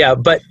 Yeah.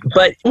 But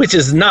which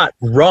is not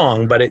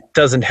wrong, but it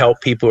doesn't help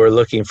people who are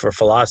looking for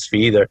philosophy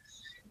either.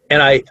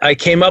 And I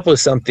came up with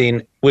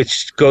something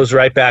which goes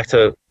right back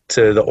to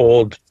the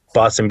old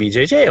Boston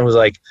BJJ, and was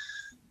like,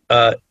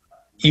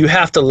 you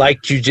have to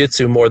like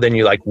jiu-jitsu more than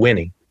you like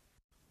winning.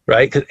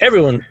 Right? Because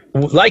everyone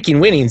liking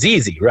winning is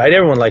easy, right?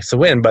 Everyone likes to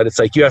win, but it's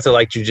like you have to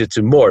like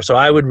jiu-jitsu more. So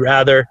I would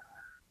rather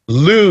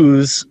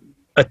lose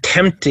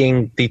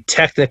attempting the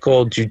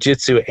technical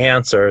jiu-jitsu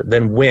answer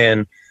than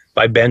win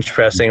by bench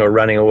pressing or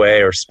running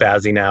away or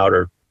spazzing out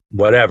or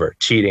whatever,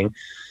 cheating.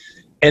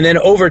 And then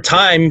over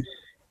time,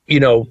 you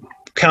know,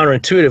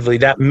 counterintuitively,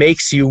 that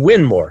makes you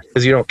win more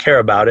because you don't care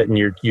about it and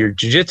your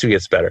jiu-jitsu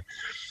gets better.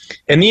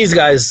 And these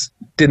guys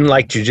didn't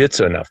like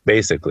jiu-jitsu enough,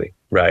 basically,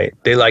 right?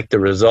 They liked the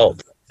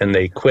result, and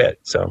they quit.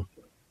 So,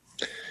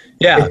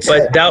 yeah,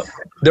 but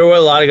there were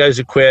a lot of guys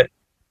who quit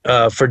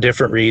for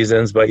different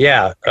reasons. But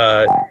yeah,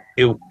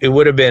 it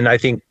would have been, I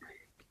think,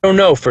 I don't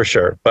know for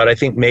sure, but I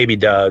think maybe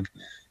Doug,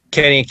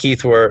 Kenny, and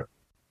Keith were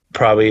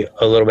probably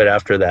a little bit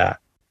after that.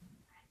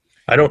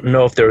 I don't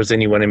know if there was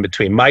anyone in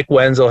between. Mike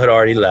Wenzel had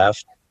already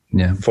left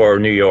for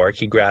New York.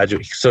 He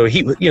graduated. So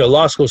he, you know,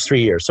 law school's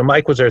 3 years. So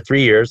Mike was there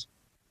 3 years.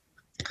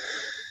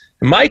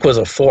 Mike was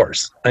a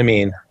force. I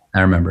mean, I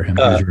remember him.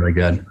 He was really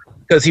good.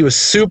 Because he was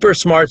super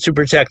smart,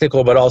 super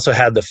technical, but also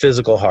had the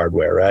physical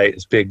hardware, right?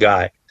 He's a big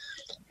guy.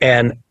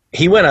 And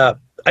he went up.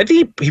 I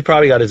think he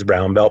probably got his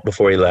brown belt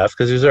before he left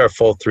because he was there a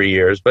full 3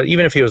 years. But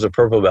even if he was a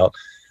purple belt,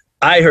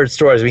 I heard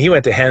stories. I mean, he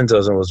went to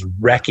Henzo's and was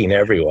wrecking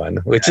everyone,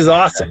 which is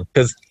awesome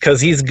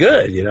because he's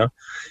good, you know.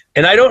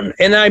 And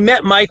I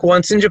met Mike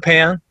once in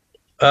Japan.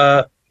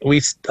 I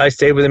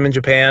stayed with him in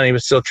Japan. He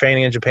was still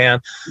training in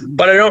Japan,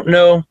 but I don't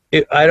know.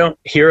 I don't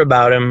hear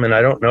about him, and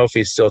I don't know if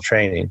he's still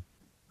training.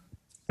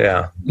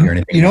 Yeah.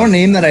 You know, a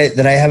name that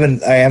I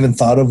haven't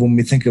thought of when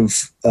we think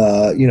of,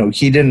 you know,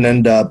 he didn't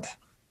end up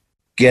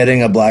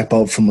getting a black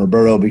belt from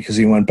Roberto because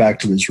he went back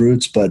to his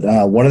roots. But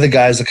one of the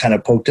guys that kind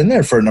of poked in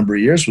there for a number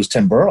of years was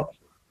Tim Burrow.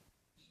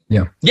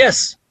 Yeah.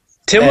 Yes.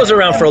 Tim was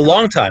around for a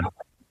long time.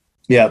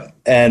 Yeah.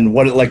 And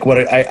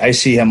I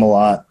see him a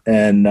lot.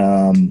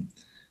 And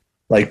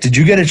like, did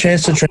you get a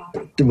chance to train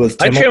with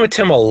Tim? I trained with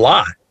Tim a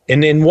lot.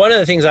 And then one of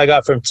the things I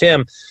got from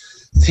Tim,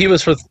 he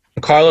was with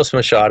Carlos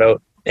Machado,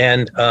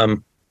 and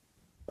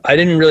I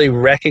didn't really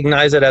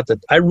recognize it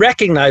I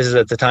recognized it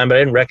at the time, but I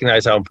didn't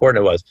recognize how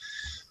important it was.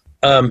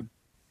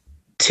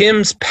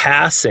 Tim's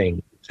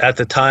passing at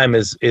the time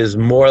is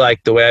more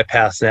like the way I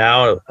pass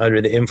now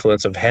under the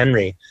influence of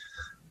Henry.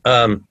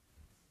 It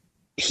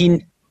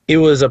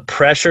was a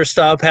pressure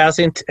style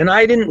passing, and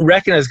I didn't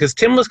recognize because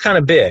Tim was kind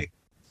of big.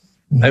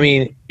 I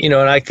mean, you know,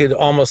 and I could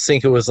almost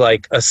think it was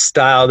like a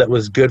style that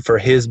was good for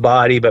his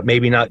body, but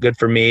maybe not good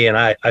for me. And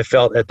I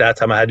felt at that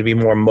time I had to be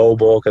more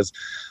mobile because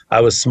I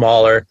was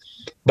smaller,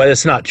 but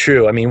it's not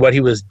true. I mean, what he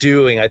was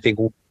doing, I think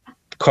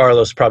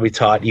Carlos probably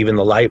taught even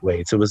the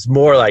lightweights. It was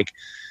more like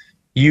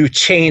you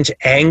change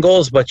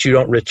angles, but you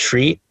don't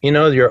retreat. You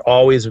know, you're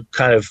always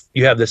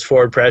you have this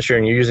forward pressure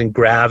and you're using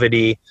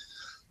gravity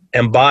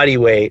and body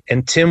weight.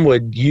 And Tim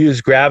would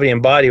use gravity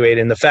and body weight.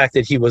 And the fact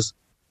that he was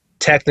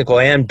technical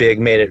and big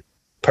made it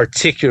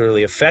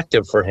particularly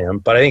effective for him,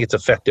 but I think it's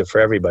effective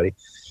for everybody.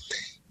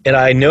 And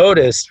I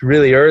noticed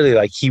really early,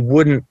 like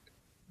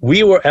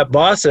we were at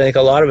Boston, I think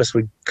a lot of us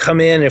would come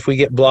in, if we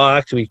get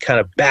blocked, we kind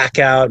of back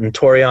out and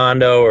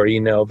toreando, or,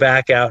 you know,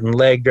 back out and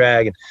leg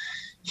drag. And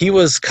he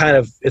was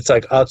it's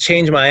like, I'll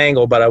change my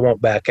angle, but I won't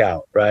back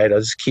out, right? I'll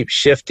just keep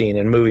shifting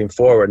and moving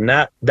forward.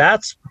 And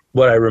that's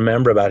what I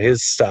remember about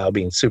his style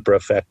being super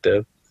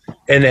effective.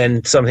 And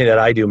then something that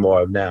I do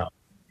more of now.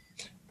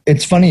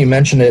 It's funny you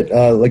mentioned it,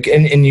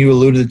 and you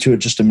alluded to it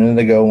just a minute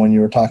ago when you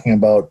were talking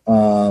about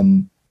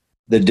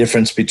the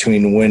difference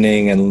between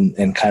winning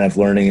and kind of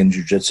learning in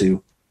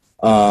jiu-jitsu.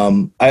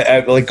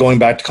 I like going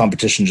back to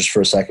competition just for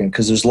a second,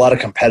 because there's a lot of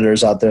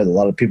competitors out there. A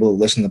lot of people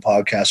that listen to the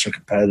podcast are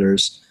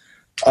competitors.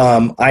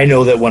 I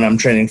know that when I'm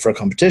training for a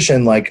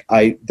competition, like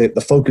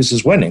the focus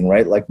is winning,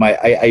 right? Like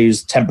I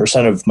use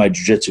 10% of my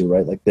jiu-jitsu,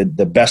 right? Like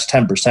the best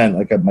 10%,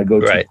 like my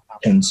go-to right.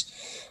 options.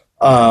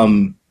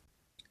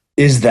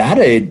 is that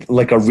a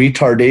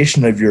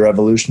retardation of your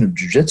evolution of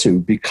jiu-jitsu?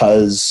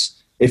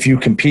 Because if you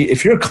compete,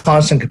 if you're a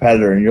constant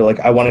competitor and you're like,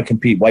 I want to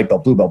compete white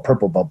belt, blue belt,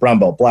 purple belt, brown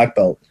belt, black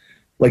belt,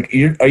 like,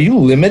 are you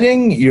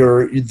limiting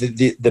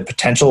the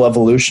potential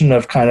evolution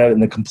of kind of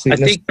in the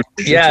completeness? I think,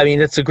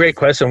 it's a great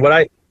question.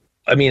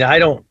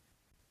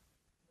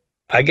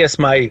 I guess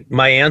my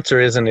answer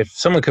isn't if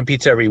someone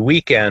competes every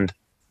weekend,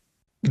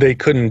 they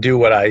couldn't do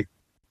what I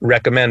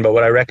recommend. But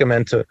what I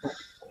recommend to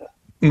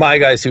my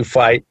guys who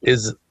fight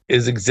is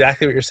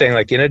exactly what you're saying.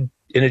 Like in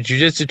a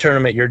jiu-jitsu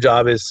tournament, your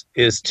job is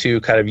to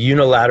kind of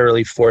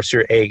unilaterally force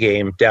your A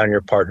game down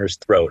your partner's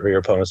throat or your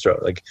opponent's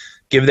throat. Like,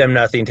 give them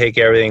nothing, take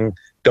everything.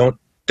 Don't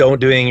do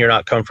anything you're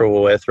not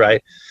comfortable with,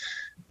 right?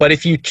 But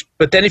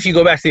then if you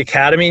go back to the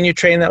academy and you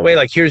train that way,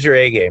 like, here's your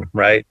A game,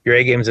 right? Your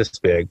A game's this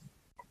big.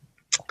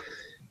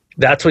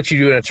 That's what you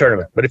do in a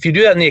tournament. But if you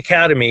do that in the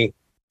academy,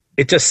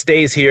 it just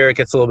stays here. It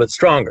gets a little bit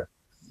stronger.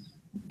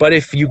 But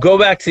if you go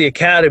back to the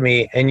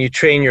academy and you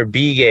train your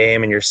B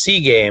game and your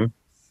C game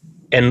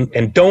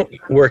and don't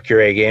work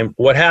your A game,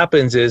 what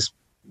happens is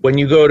when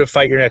you go to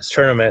fight your next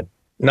tournament,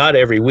 not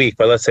every week,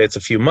 but let's say it's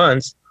a few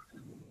months,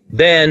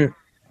 then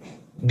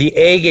the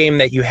A game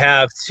that you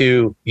have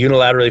to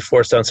unilaterally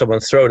force down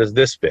someone's throat is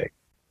this big,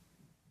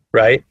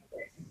 right?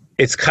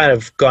 It's kind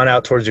of gone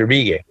out towards your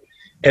B game.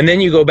 And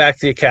then you go back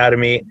to the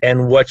academy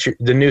and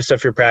the new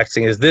stuff you're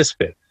practicing is this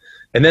big.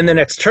 And then the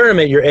next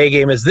tournament, your A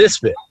game is this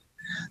big.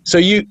 So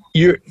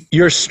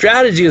your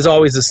strategy is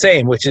always the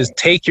same, which is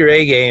take your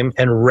A game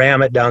and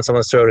ram it down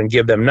someone's throat and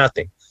give them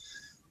nothing.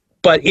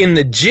 But in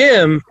the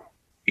gym,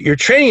 your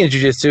training in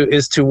jiu-jitsu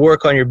is to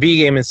work on your B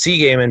game and C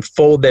game and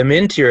fold them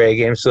into your A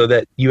game so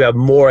that you have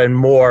more and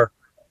more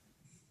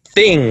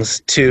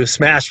things to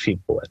smash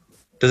people with.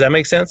 Does that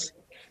make sense?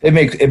 It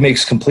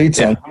makes complete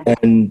sense. Yeah.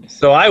 And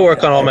so I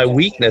work on all my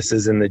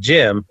weaknesses in the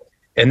gym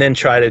and then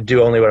try to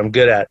do only what I'm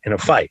good at in a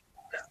fight.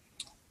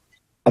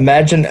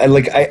 Imagine,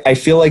 I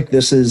feel like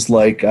this is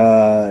like,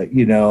 a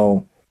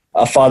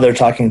father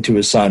talking to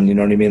his son, you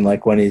know what I mean?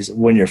 Like when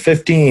you're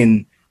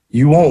 15,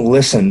 you won't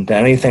listen to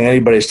anything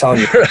anybody's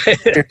telling you.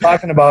 Right. You're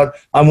talking about,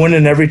 I'm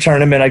winning every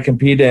tournament I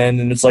compete in.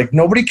 And it's like,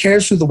 nobody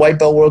cares who the white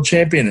belt world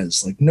champion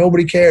is. Like,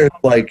 nobody cares.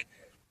 Like,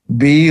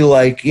 be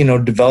like,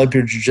 develop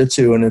your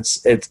jiu-jitsu. And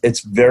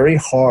it's very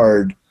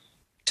hard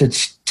to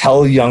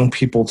tell young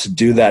people to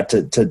do that,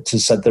 to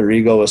set their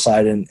ego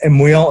aside.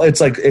 And we all, it's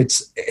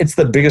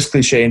the biggest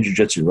cliche in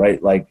jiu-jitsu,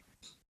 right? Like,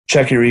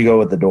 check your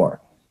ego at the door,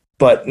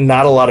 but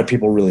not a lot of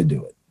people really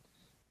do it.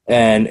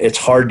 And it's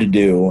hard to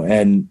do.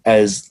 And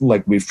as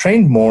like we've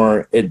trained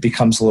more, it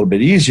becomes a little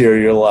bit easier.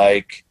 You're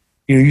like,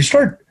 you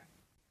start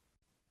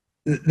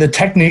the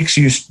techniques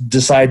you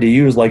decide to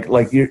use, like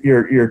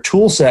your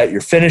tool set, your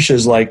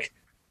finishes, like,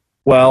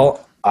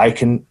 well, I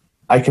can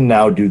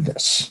now do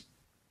this.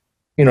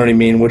 You know what I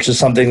mean? Which is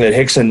something that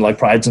Rickson like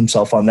prides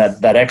himself on,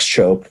 that X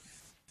choke,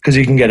 because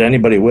you can get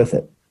anybody with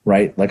it,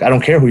 right? Like, I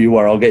don't care who you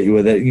are, I'll get you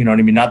with it. You know what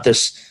I mean? Not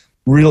this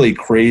really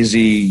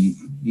crazy,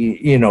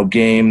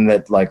 game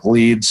that like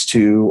leads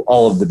to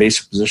all of the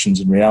basic positions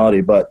in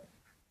reality. But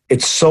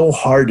it's so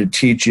hard to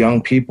teach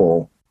young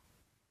people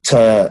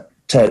to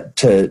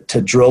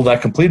drill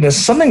that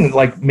completeness. Something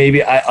like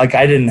maybe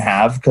I didn't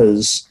have,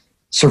 because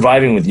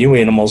surviving with you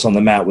animals on the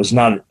mat was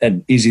not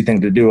an easy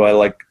thing to do.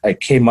 I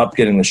came up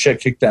getting the shit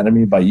kicked out of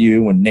me by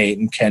you and Nate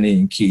and Kenny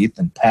and Keith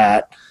and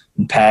Pat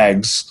and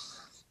Pags.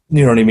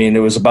 You know what I mean? It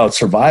was about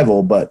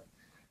survival, but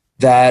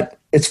that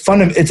it's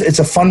fun. It's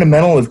a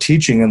fundamental of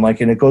teaching, and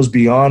it goes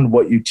beyond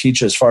what you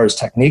teach as far as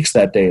techniques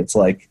that day. It's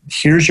like,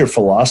 here's your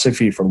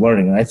philosophy for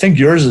learning. And I think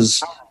yours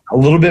is a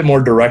little bit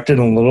more directed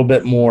and a little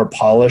bit more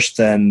polished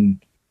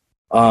than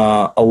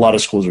a lot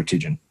of schools are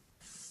teaching.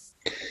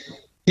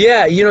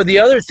 Yeah, the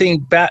other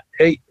thing,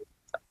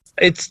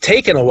 it's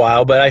taken a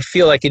while, but I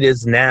feel like it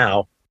is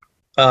now.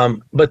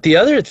 But the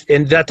other,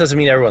 and that doesn't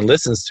mean everyone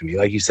listens to me.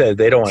 Like you said,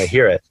 they don't want to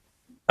hear it.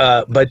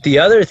 But the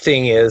other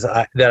thing is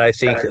that I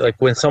think, like,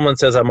 when someone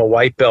says I'm a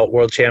white belt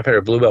world champion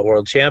or blue belt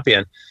world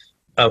champion,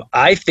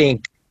 I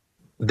think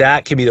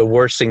that can be the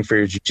worst thing for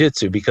your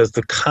jiu-jitsu, because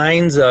the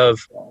kinds of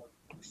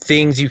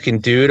things you can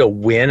do to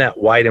win at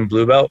white and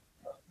blue belt,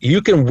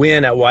 you can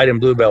win at white and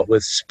blue belt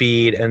with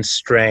speed and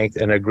strength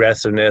and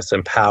aggressiveness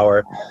and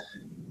power,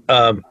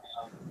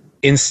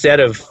 instead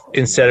of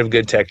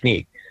good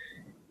technique.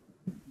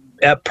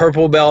 At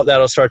purple belt,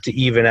 that'll start to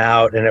even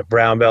out, and at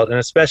brown belt, and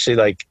especially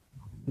like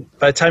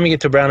by the time you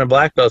get to brown and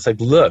black belt, it's like,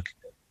 look,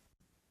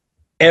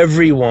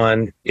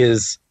 everyone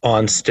is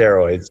on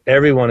steroids.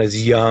 Everyone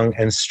is young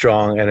and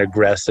strong and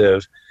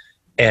aggressive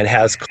and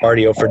has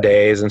cardio for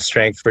days and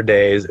strength for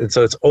days. And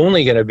so it's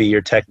only going to be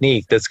your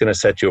technique that's going to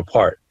set you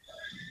apart.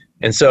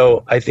 And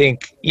so I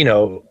think,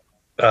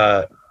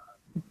 I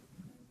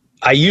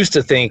used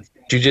to think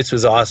jiu-jitsu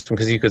was awesome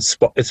because you could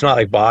it's not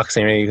like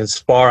boxing. I mean, you can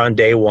spar on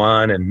day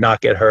one and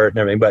not get hurt and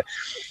everything. But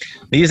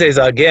these days,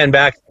 again,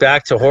 back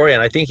to Rorion,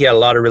 I think he had a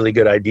lot of really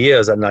good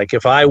ideas. And like,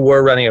 if I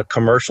were running a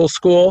commercial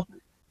school,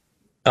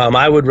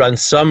 I would run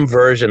some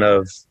version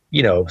of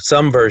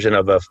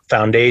a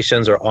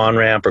foundations or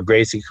on-ramp or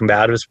Gracie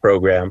combatives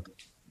program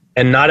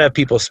and not have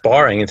people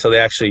sparring until they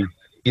actually,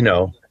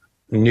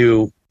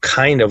 knew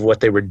kind of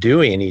what they were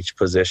doing in each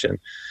position.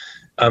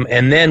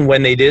 And then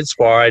when they did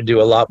spar, I'd do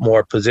a lot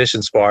more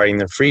position sparring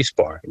than free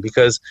sparring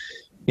because,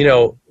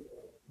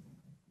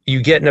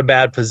 you get in a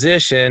bad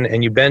position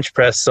and you bench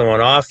press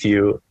someone off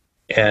you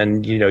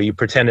and, you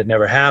pretend it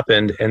never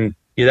happened. And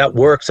that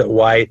works at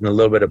white and a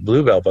little bit at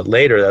blue belt, but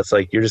later that's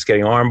like you're just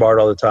getting armbarred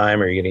all the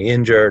time or you're getting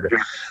injured.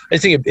 I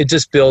think it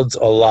just builds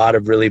a lot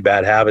of really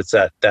bad habits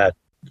that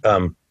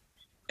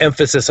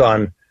emphasis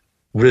on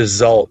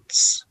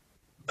results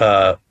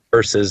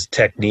versus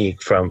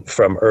technique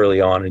from early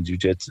on in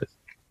jiu-jitsu.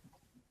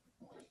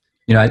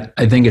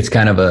 I think it's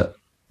kind of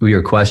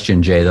your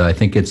question, Jay, though. I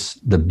think it's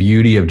the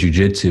beauty of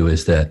jiu-jitsu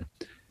is that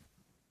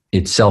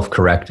it's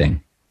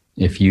self-correcting.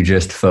 If you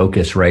just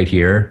focus right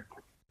here,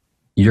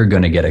 you're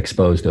going to get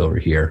exposed over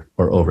here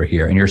or over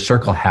here, and your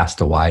circle has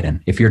to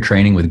widen. If you're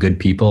training with good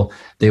people,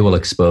 they will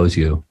expose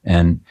you.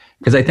 And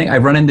because I think I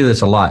run into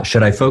this a lot.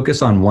 Should I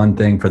focus on one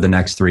thing for the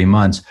next 3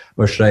 months,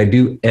 or should I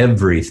do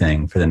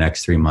everything for the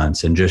next 3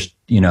 months and just,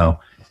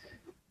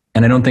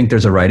 and I don't think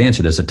there's a right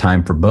answer. There's a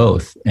time for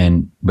both.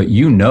 But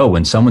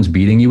when someone's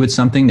beating you with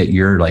something that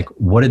you're like,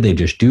 what did they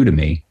just do to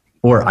me?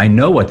 Or I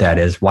know what that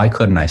is. Why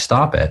couldn't I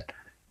stop it?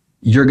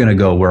 You're going to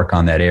go work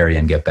on that area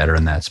and get better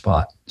in that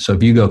spot. So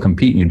if you go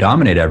compete and you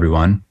dominate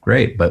everyone,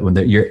 great. But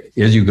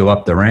as you go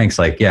up the ranks,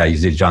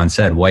 John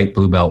said, white,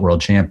 blue belt,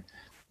 world champ,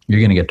 you're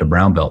going to get to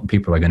brown belt. And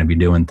people are going to be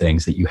doing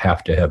things that you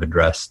have to have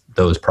addressed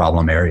those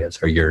problem areas,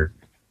 or you're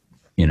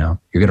going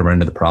to run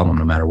into the problem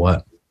no matter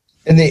what.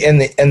 And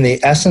the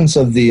essence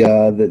of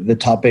the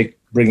topic,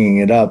 bringing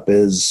it up,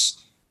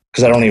 is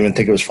because I don't even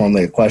think it was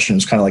formally a question.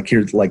 It's kind of like,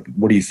 here, like,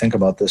 what do you think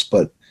about this?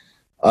 But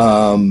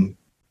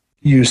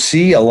you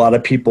see a lot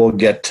of people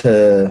get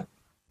to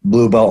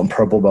blue belt and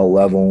purple belt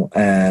level,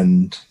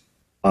 and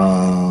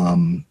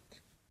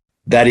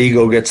that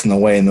ego gets in the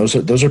way, and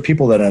those are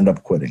people that end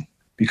up quitting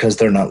because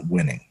they're not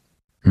winning.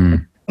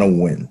 They're gonna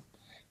win,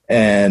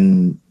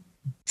 and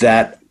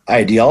that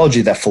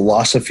ideology, that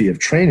philosophy of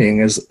training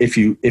is if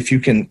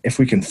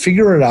we can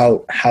figure it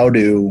out how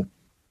to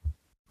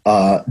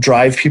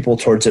drive people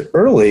towards it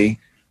early,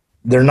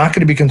 they're not going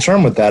to be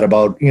concerned with that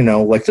about,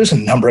 there's a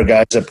number of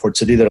guys at Port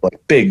City that are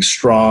like big,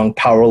 strong,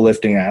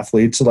 powerlifting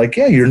athletes. So like,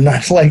 yeah, you're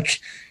not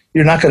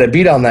going to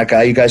beat on that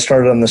guy. You guys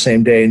started on the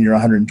same day and you're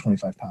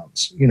 125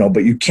 pounds,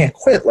 but you can't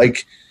quit.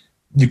 Like,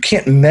 you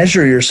can't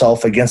measure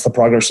yourself against the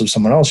progress of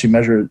someone else. You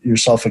measure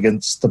yourself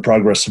against the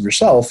progress of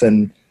yourself.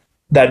 And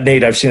that,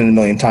 Nate, I've seen it a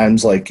million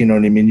times. Like, you know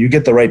what I mean? You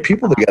get the right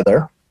people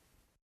together.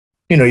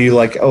 You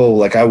like,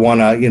 I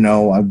want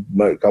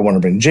to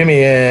bring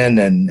Jimmy in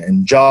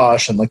and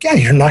Josh, and like, yeah,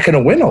 you're not going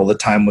to win all the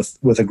time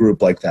with a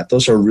group like that.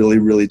 Those are really,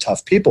 really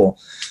tough people.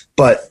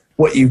 But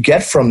what you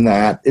get from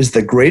that is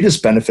the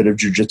greatest benefit of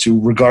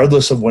jiu-jitsu,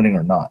 regardless of winning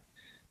or not.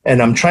 And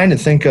I'm trying to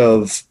think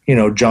of,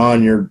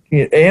 John,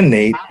 and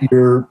Nate,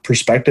 your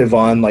perspective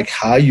on like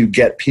how you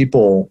get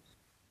people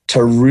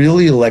to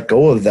really let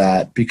go of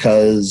that,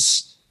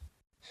 because,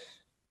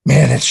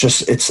 man, it's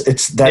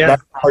that's the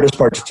hardest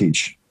part to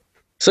teach.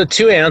 So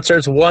 2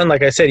 answers. One,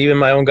 like I said, even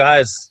my own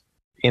guys,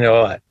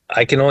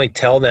 I can only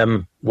tell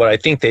them what I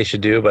think they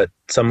should do, but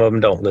some of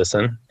them don't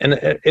listen. And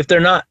if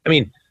they're not,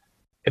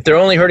 if they're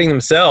only hurting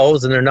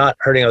themselves and they're not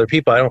hurting other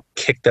people, I don't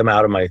kick them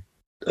out of my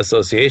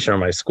association or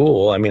my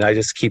school. I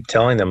just keep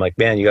telling them, like,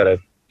 man, you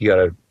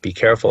gotta be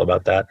careful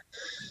about that.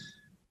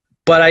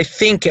 But I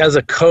think as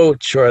a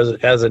coach or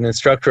as an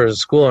instructor or as a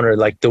school owner,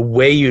 like the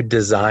way you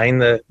design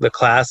the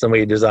class and the way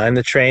you design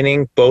the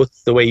training,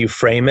 both the way you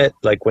frame it,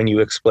 like when you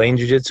explain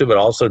jiu-jitsu, but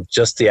also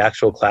just the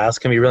actual class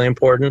can be really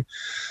important.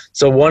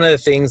 So one of the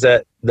things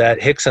that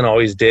Rickson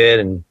always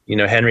did, and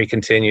Henry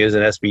continues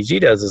and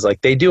SBG does, is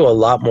like they do a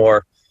lot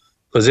more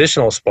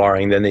positional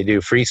sparring than they do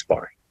free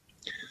sparring.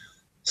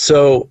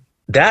 So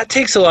that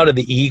takes a lot of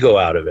the ego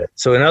out of it.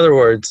 So in other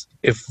words,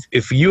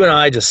 if you and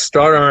I just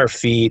start on our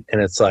feet and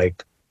it's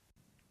like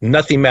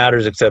nothing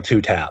matters except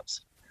who taps,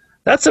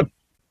 that's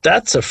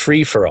a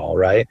free for all,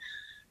 right?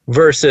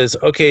 Versus,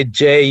 okay,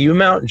 Jay, you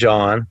mount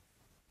John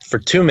for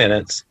 2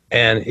 minutes,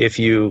 and if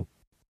you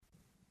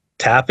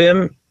tap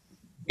him,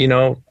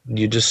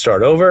 you just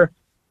start over.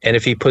 And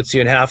if he puts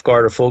you in half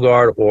guard or full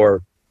guard,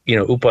 or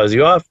upas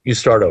you off, you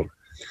start over.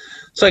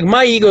 So like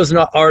my ego's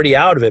not already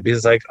out of it,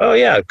 because like, oh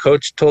yeah,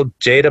 coach told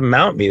Jay to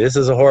mount me. This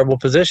is a horrible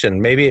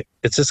position. Maybe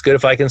it's just good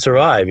if I can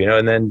survive,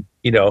 and then,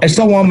 I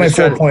still want my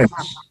 4 points.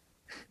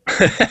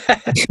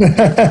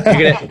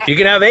 you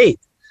can have 8.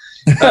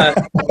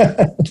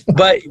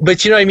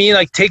 But you know what I mean?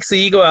 Like takes the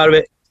ego out of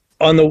it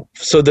on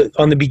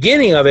the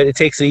beginning of it. It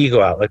takes the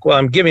ego out. Like, well,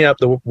 I'm giving up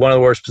one of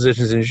the worst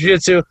positions in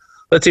jiu-jitsu.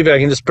 Let's see if I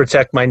can just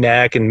protect my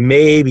neck and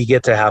maybe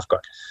get to half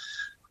guard.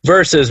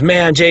 Versus,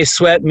 man, Jay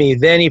swept me,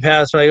 then he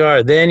passed my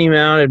guard, then he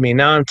mounted me.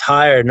 Now I'm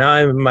tired.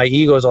 Now my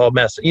ego's all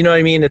messed up. You know what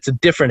I mean? It's a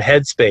different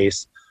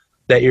headspace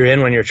that you're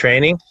in when you're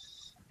training.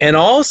 And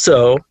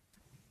also,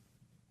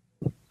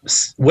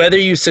 whether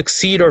you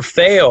succeed or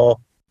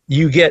fail,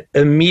 you get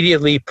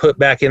immediately put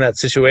back in that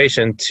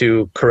situation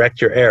to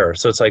correct your error.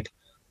 So it's like,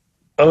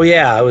 oh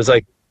yeah, I was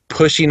like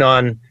pushing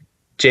on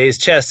Jay's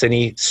chest and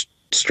he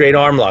straight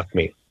arm locked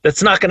me.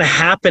 That's not going to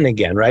happen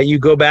again, right? You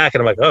go back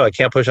and I'm like, oh, I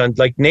can't push on,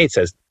 like Nate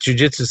says,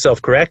 jiu-jitsu is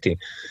self-correcting.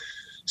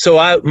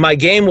 So my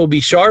game will be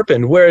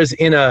sharpened. Whereas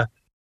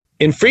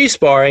in free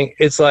sparring,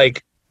 it's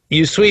like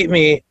you sweep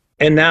me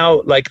and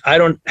now like I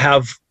don't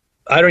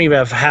even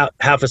have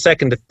half a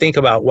second to think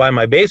about why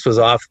my base was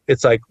off.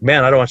 It's like,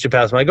 man, I don't want you to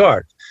pass my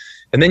guard.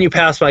 And then you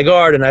pass my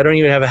guard and I don't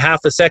even have a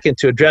half a second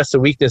to address the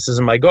weaknesses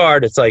in my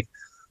guard. It's like,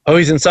 oh,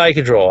 he's in side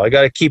control. I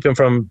got to keep him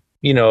from,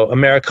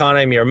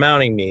 Americanaing me or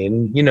mounting me.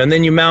 And, and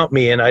then you mount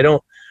me and I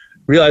don't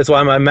realize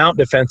why my mount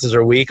defenses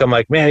are weak. I'm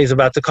like, man, he's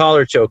about to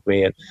collar choke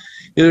me. And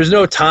there's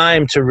no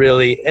time to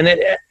really, and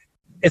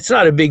it's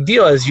not a big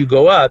deal as you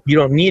go up. You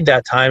don't need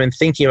that time. And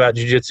thinking about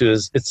jiu-jitsu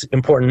it's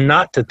important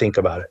not to think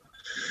about it.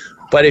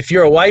 But if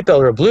you're a white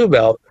belt or a blue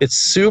belt, it's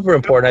super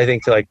important, I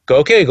think, to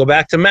go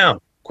back to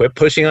mount, quit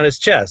pushing on his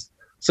chest.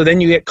 So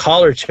then you get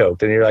collar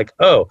choked and you're like,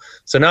 oh,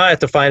 so now I have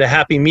to find a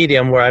happy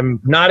medium where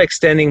I'm not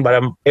extending, but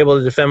I'm able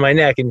to defend my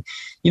neck. And,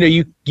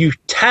 you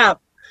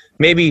tap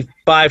maybe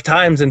 5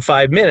 times in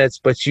 5 minutes,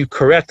 but you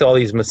correct all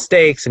these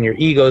mistakes and your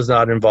ego's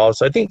not involved.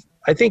 So I think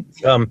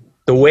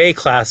the way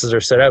classes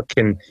are set up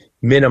can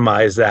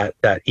minimize that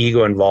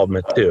ego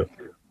involvement too.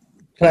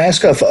 Can I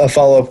ask a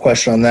follow-up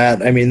question on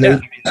that? I mean,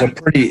 there's a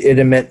pretty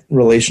intimate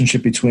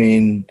relationship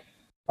between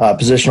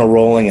positional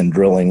rolling and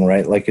drilling,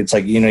 right? Like it's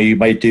like, you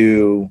might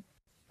do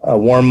a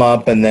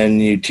warm-up and then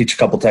you teach a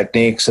couple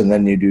techniques and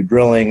then you do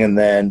drilling and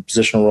then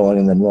positional rolling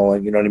and then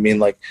rolling. You know what I mean?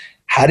 Like,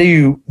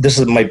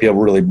 might be a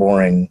really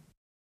boring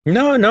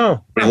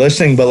No.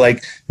 listening, but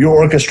like your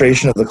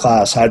orchestration of the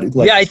class,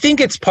 yeah, I think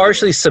it's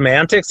partially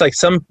semantics. Like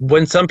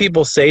when some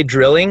people say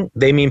drilling,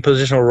 they mean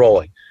positional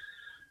rolling.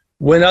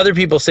 When other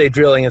people say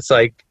drilling, it's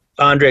like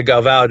Andre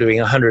Galvao doing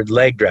 100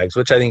 leg drags,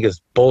 which I think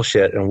is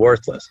bullshit and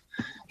worthless.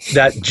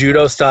 That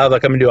judo style,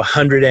 like I'm going to do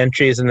 100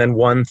 entries and then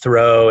 1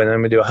 throw, and then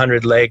I'm going to do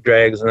 100 leg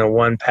drags and then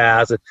 1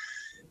 pass.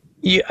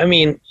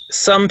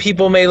 Some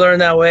people may learn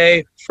that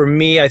way. For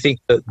me, I think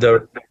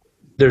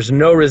there's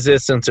no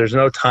resistance, there's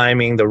no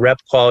timing. The rep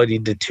quality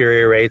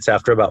deteriorates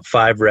after about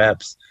 5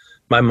 reps.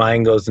 My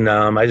mind goes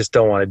numb. I just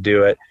don't want to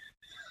do it.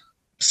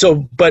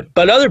 So, but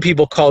other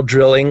people call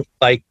drilling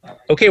like,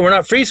 okay, we're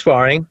not free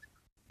sparring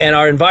and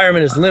our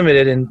environment is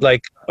limited. And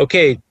like,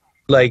 okay,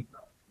 like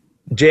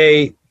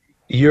Jay,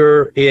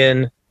 you're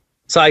in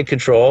side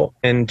control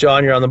and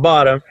John, you're on the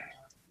bottom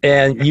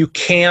and you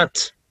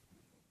can't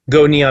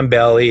go knee on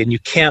belly and you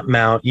can't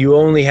mount.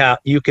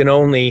 You can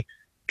only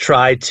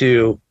try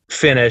to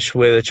finish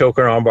with a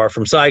choker and armbar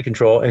from side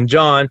control. And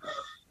John,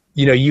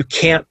 you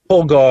can't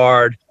pull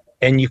guard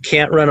and you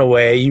can't run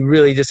away. You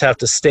really just have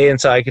to stay in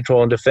side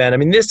control and defend. I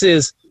mean, this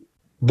is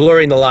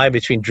blurring the line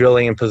between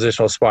drilling and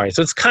positional sparring.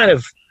 So it's kind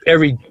of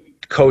every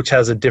coach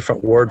has a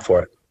different word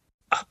for it.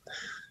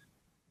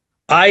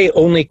 I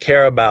only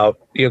care about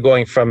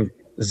going from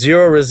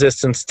zero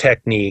resistance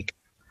technique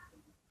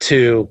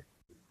to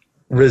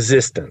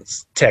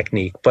resistance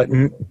technique, but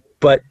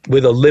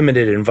with a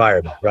limited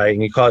environment, right?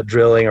 And you call it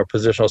drilling or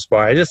positional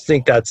sparring. I just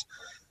think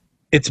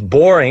it's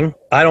boring.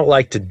 I don't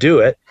like to do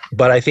it,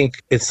 but I think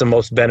it's the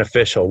most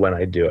beneficial when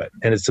I do it.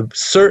 And it's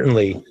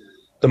certainly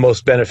the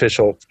most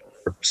beneficial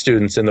for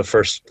students in the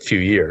first few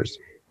years.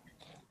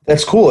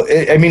 That's cool.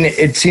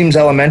 It seems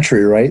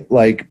elementary, right?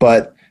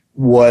 But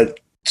what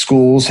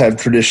schools have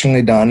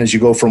traditionally done is you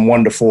go from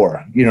 1 to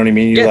 4. You know what I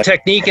mean?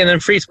 Technique and then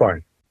free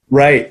sparring.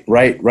 Right.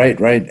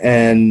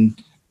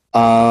 And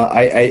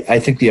I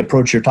think the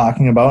approach you're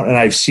talking about, and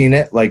I've seen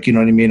it, you know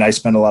what I mean? I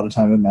spend a lot of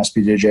time at Mass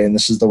BJJ, and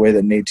this is the way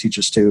that Nate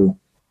teaches too,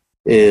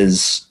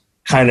 is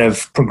kind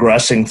of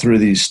progressing through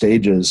these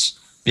stages.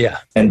 Yeah.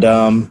 And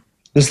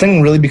this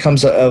thing really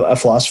becomes a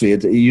philosophy.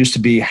 It used to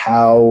be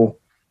how,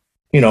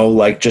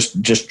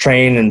 just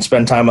train and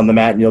spend time on the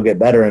mat and you'll get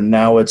better. And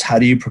now it's how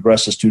do you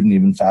progress a student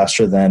even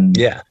faster than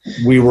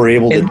we were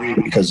able to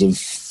do because of.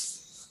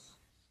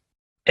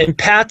 And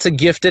Pat's a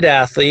gifted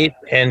athlete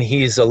and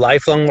he's a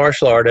lifelong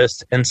martial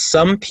artist. And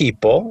some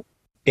people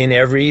in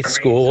every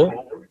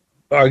school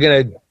are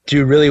going to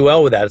do really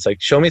well with that. It's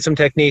like, show me some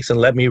techniques and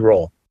let me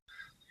roll.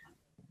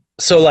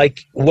 So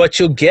what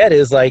you'll get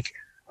is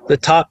the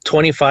top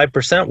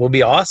 25% will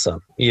be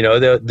awesome.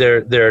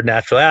 They're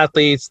natural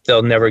athletes.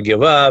 They'll never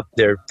give up.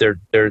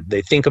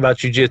 They think about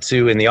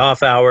jiu-jitsu in the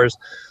off hours,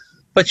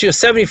 but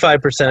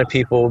 75% of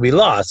people will be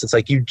lost. It's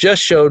like, you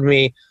just showed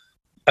me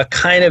a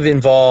kind of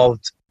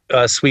involved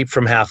sweep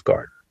from half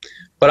guard,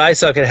 but I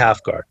suck at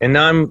half guard. And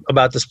now I'm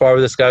about to spar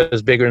with this guy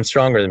who's bigger and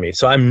stronger than me.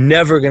 So I'm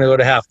never going to go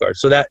to half guard.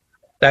 So that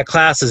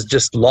class is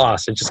just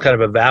lost. It just kind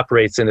of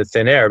evaporates into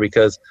thin air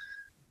because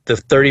the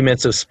 30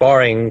 minutes of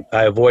sparring,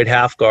 I avoid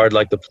half guard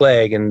like the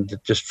plague and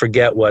just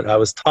forget what I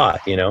was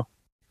taught,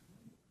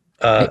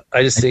 I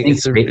just think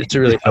it's a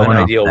really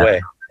unideal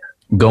way.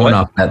 Going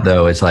off that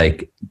though, it's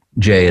like,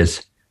 Jay,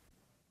 is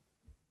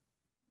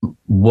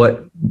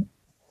what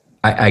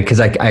because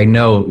I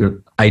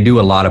know I do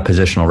a lot of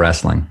positional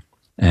wrestling,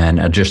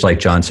 and just like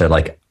John said,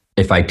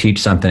 if I teach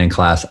something in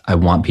class, I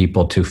want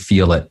people to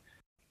feel it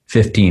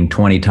 15,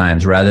 20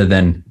 times rather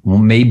than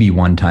maybe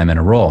one time in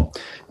a roll.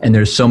 And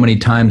there's so many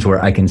times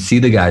where I can see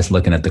the guys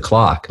looking at the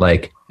clock,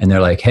 like, and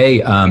they're like, hey,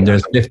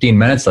 there's 15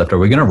 minutes left. Are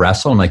we going to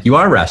wrestle? I'm like, you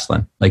are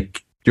wrestling.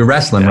 Like, you're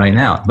wrestling right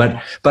now.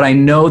 But I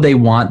know they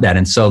want that.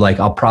 And so, like,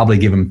 I'll probably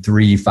give them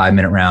 3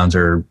 5-minute rounds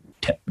or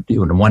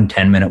 1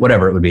 10-minute,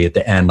 whatever it would be at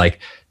the end. Like,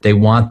 they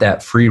want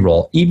that free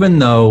roll, even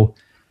though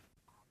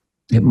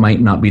it might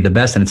not be the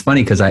best. And it's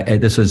funny because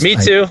Me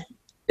too.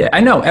 I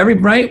know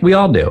right. We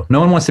all do. No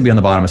one wants to be on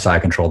the bottom of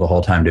side control the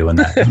whole time doing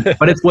that,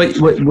 but it's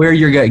where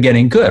you're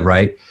getting good.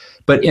 Right.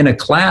 But in a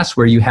class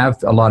where you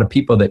have a lot of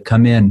people that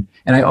come in,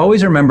 and I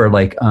always remember,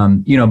 like,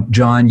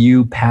 John,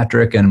 you,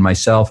 Patrick, and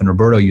myself and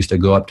Roberto used to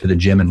go up to the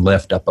gym and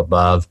lift up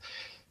above,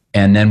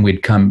 and then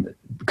we'd come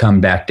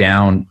back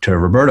down to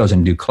Roberto's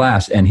and do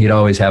class, and he'd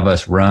always have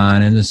us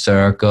run in a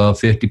circle,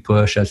 50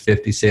 push-ups,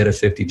 50 sit-ups,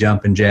 50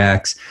 jumping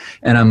jacks,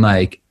 and I'm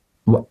like,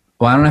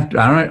 why do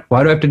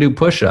I have to do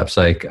push-ups?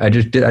 Like, I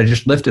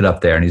just lifted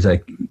up there, and he's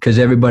like, because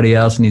everybody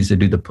else needs to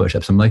do the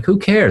push-ups. I'm like, who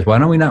cares? Why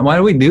do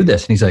we do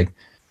this? And he's like,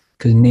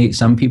 because Nate,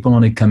 some people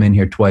only come in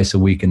here twice a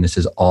week and this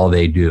is all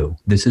they do.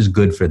 This is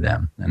good for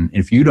them. And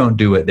if you don't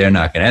do it, they're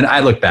not going to. And I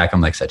look back,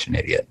 I'm like such an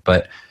idiot.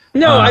 But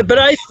no,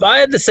 I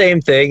had the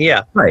same thing.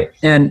 Yeah. Right.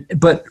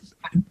 But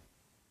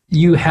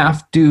you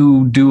have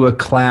to do a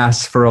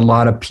class for a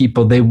lot of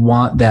people. They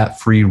want that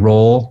free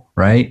roll,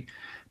 right?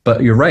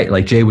 But you're right.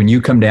 Like, Jay, when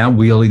you come down,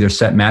 we'll either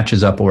set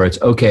matches up or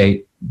it's,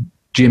 okay,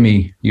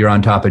 Jimmy, you're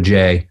on top of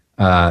Jay.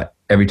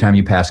 Every time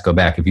you pass, go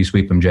back. If you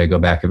sweep them, Jay, go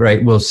back.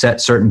 Right? We'll set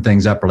certain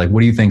things up. Or like,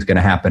 what do you think is going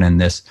to happen in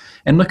this?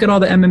 And look at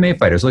all the MMA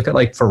fighters. Look at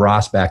like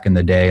Faraz back in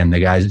the day and the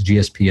guys,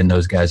 GSP and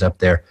those guys up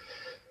there.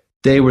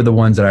 They were the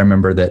ones that I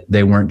remember that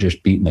they weren't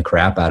just beating the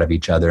crap out of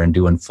each other and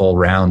doing full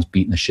rounds,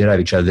 beating the shit out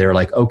of each other. They were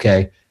like,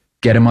 okay,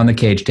 get him on the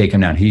cage, take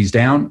him down. He's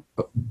down,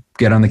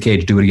 get on the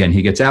cage, do it again.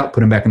 He gets out,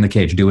 put him back in the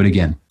cage, do it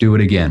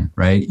again,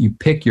 right? You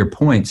pick your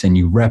points and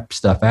you rep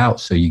stuff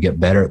out so you get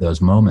better at those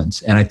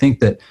moments. And I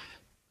think that,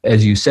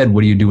 as you said,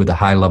 what do you do with the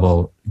high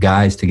level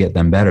guys to get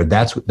them better?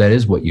 That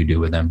is what you do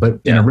with them.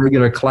 But in a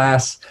regular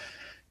class,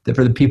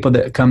 for the people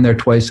that come there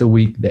twice a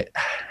week,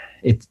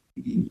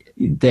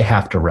 they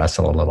have to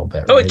wrestle a little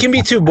bit. Oh, right? It can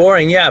be too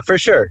boring. Yeah, for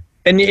sure.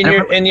 And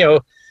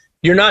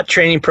you're not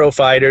training pro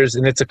fighters,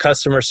 and it's a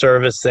customer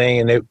service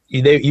thing, and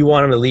you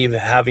want them to leave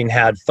having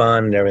had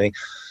fun and everything.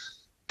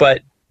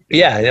 But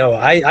yeah,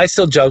 I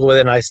still juggle with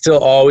it, and I still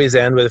always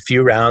end with a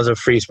few rounds of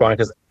free sparring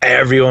because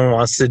everyone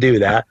wants to do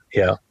that,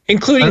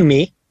 including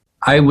me.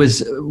 I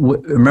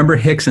remember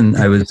Hickson.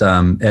 I was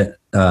at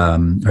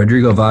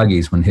Rodrigo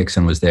Vaghi's when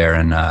Hickson was there,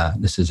 and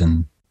this is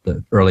in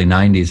the early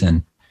 90s,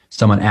 and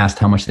someone asked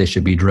how much they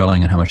should be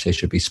drilling and how much they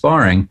should be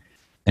sparring,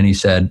 and he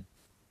said,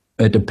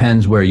 it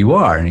depends where you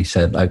are. And he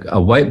said, like, a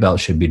white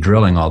belt should be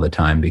drilling all the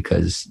time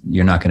because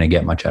you're not going to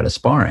get much out of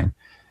sparring.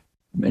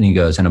 And he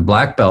goes, and a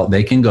black belt,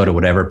 they can go to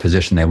whatever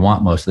position they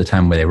want most of the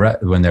time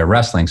when they're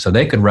wrestling, so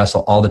they could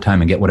wrestle all the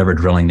time and get whatever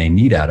drilling they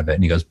need out of it.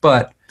 And he goes,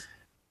 but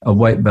a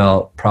white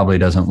belt probably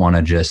doesn't want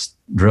to just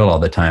drill all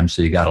the time,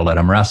 so you got to let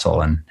them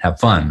wrestle and have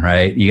fun,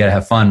 right? You got to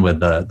have fun with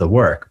the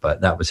work,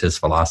 but that was his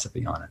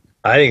philosophy on it.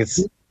 I think it's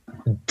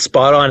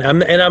spot on.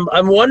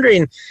 I'm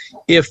wondering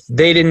if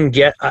they didn't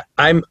get.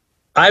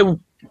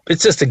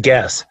 It's just a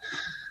guess,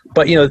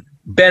 but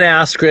Ben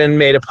Askren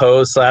made a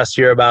post last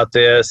year about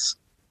this,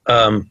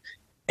 and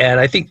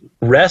I think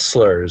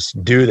wrestlers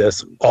do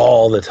this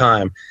all the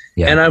time.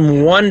 Yeah. And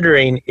I'm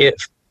wondering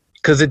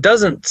because it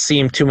doesn't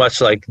seem too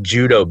much like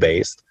judo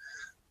based.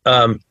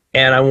 And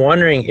I'm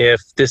wondering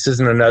if this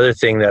isn't another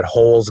thing that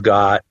Holes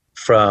got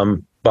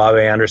from Bob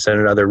Anderson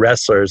and other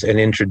wrestlers and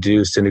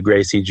introduced into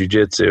Gracie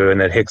Jiu-Jitsu, and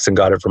that Hickson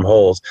got it from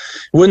Holes.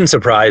 It wouldn't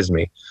surprise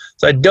me.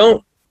 So I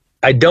don't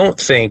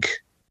think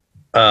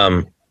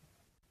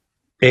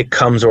it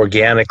comes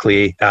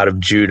organically out of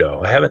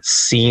judo. I haven't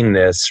seen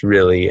this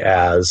really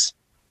as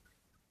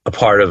a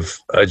part of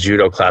a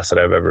judo class that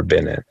I've ever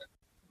been in.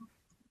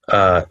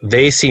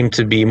 They seem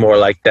to be more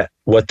like that.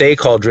 What they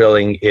call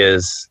drilling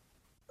is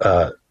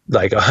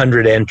like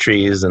 100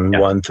 entries and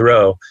one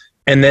throw,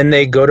 and then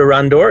they go to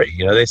randori.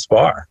 They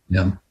spar.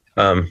 Yeah.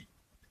 And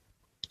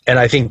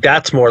I think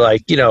that's more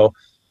like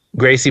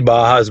Gracie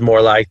Barra is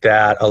more like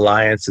that.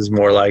 Alliance is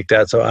more like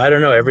that. So I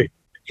don't know.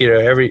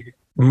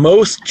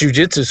 Most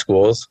jiu-jitsu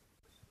schools,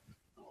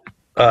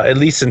 at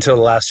least until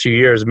the last few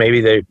years, maybe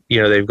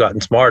they've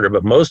gotten smarter.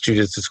 But most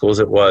jiu-jitsu schools,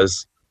 it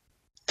was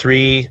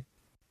 3.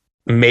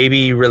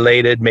 Maybe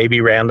related,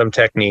 maybe random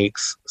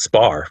techniques,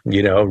 spar,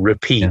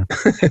 repeat.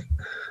 Yeah.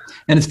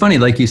 And it's funny,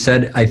 like you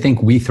said, I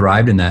think we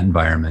thrived in that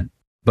environment,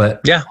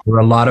 but there were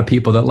a lot of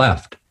people that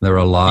left. There were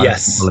a lot of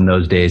people in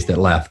those days that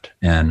left.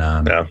 And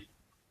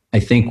I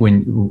think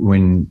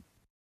when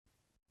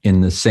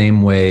in the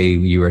same way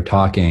you were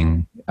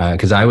talking,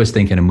 because I was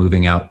thinking of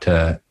moving out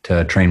to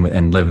train with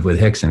and live with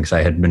Hickson, because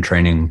I had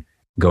been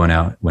going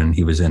out when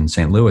he was in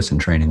St. Louis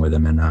and training with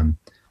him.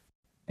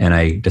 And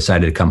I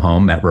decided to come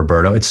home, met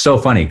Roberto. It's so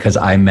funny because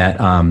I met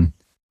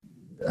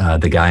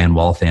the guy in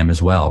Waltham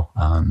as well.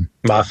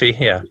 Maffey,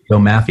 yeah. Bill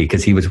Maffey,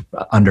 because he was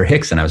under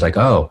Hickson. I was like,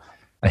 oh,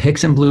 a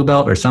Hickson blue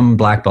belt or some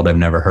black belt I've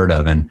never heard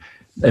of. And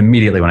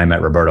immediately when I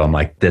met Roberto, I'm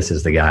like, this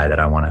is the guy that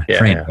I want to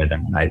train with.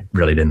 And I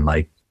really didn't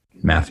like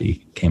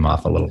Maffey. Came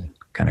off a little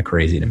kind of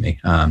crazy to me.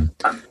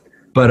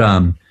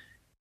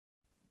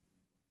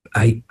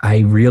 I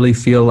really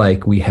feel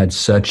like we had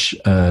such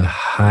a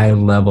high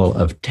level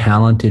of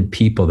talented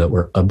people that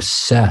were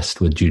obsessed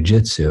with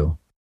jiu-jitsu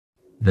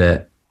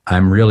that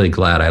I'm really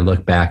glad I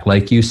look back.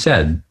 Like you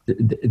said,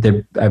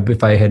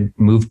 if I had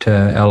moved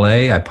to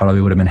LA, I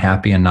probably would have been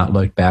happy and not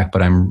looked back,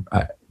 but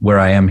where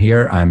I am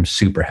here, I'm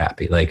super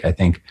happy. Like, I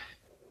think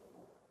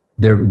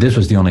this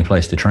was the only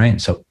place to train.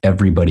 So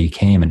everybody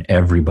came and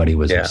everybody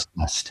was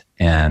obsessed.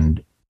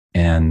 And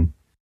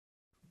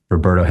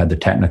Roberto had the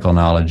technical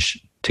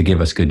knowledge to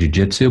give us good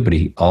jiu-jitsu, but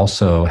he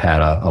also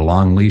had a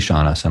long leash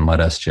on us and let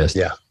us just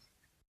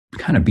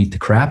kind of beat the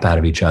crap out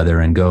of each other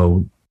and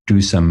go do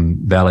some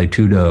Vale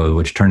Tudo,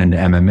 which turned into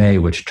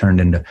MMA, which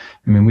turned into,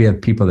 we have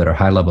people that are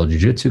high-level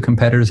jiu-jitsu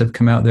competitors have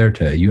come out there,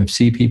 to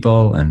UFC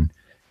people, and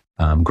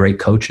great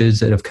coaches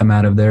that have come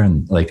out of there.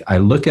 And like, I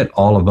look at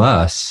all of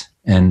us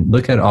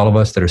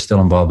that are still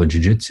involved with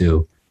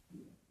jiu-jitsu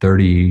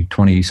 30,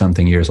 20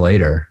 something years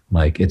later.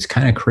 Like, it's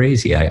kind of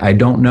crazy. I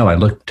don't know. I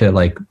looked at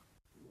like,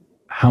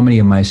 how many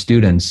of my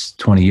students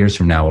 20 years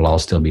from now will all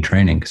still be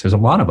training? Because there's a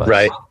lot of us.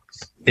 Right.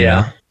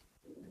 Yeah.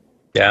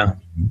 Yeah.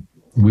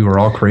 We were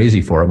all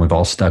crazy for it. And we've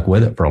all stuck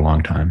with it for a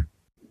long time.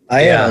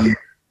 And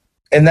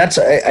that's,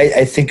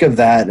 I think of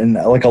that. And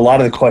like a lot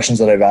of the questions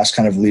that I've asked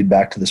kind of lead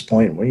back to this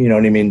point. You know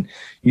what I mean?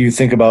 You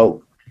think about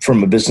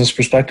from a business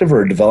perspective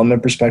or a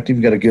development perspective,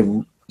 you got to give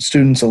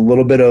students a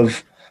little bit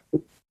of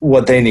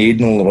what they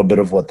need and a little bit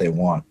of what they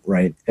want.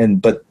 Right.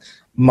 But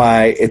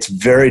it's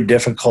very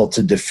difficult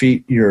to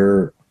defeat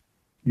your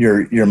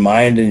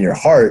mind and your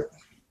heart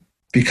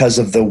because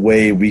of the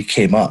way we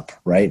came up,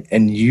 right?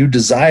 And you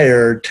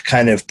desire to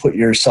kind of put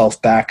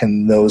yourself back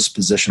in those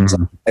positions.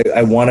 Mm-hmm.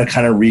 I want to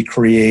kind of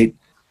recreate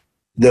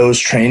those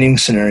training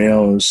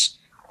scenarios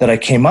that I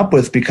came up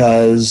with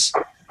because,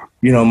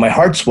 my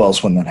heart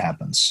swells when that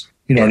happens.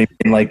 You know what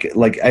I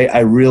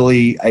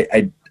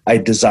mean? I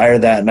desire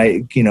that. And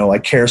I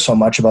care so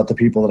much about the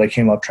people that I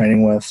came up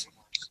training with.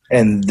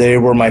 And they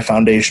were my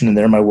foundation and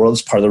they're my world.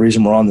 It's part of the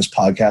reason we're on this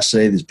podcast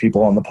today. These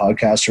people on the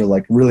podcast are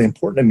like really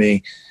important to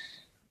me.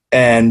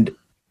 And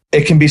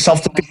it can be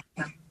self-defeating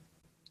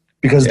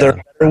because there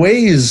are better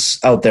ways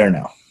out there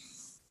now.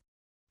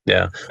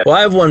 Yeah. Well,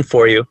 I have one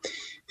for you.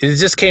 It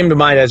just came to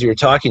mind as you were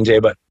talking, Jay,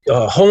 but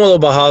Romulo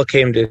Barral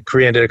came to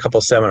Korea and did a couple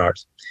of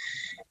seminars.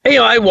 And,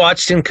 I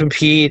watched him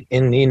compete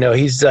and,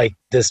 he's like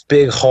this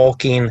big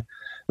hulking,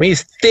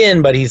 he's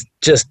thin, but he's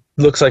just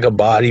looks like a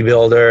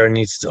bodybuilder and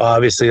he's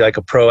obviously like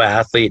a pro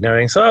athlete and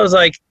everything. So I was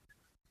like,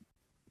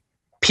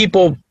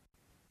 people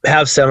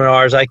have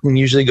seminars. I can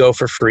usually go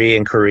for free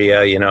in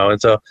Korea,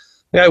 and so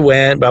I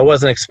went, but I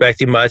wasn't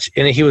expecting much.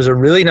 And he was a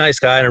really nice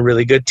guy and a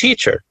really good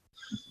teacher.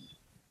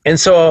 And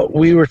so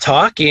we were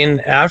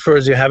talking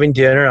afterwards, having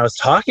dinner. I was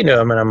talking to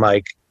him and I'm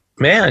like,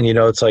 man,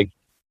 it's like,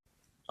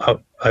 I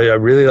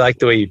really like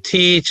the way you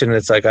teach. And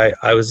it's like,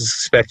 I was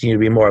expecting you to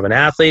be more of an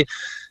athlete.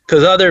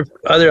 Because other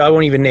I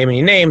won't even name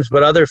any names,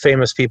 but other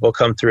famous people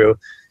come through,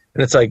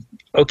 and it's like,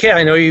 okay,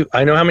 I know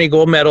how many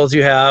gold medals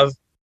you have,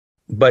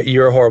 but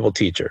you're a horrible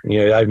teacher.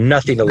 I have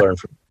nothing to learn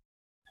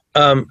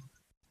from.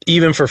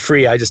 Even for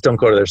free, I just don't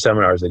go to their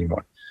seminars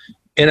anymore.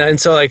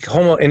 And so like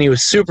and he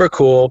was super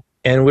cool,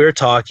 and we were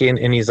talking,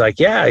 and he's like,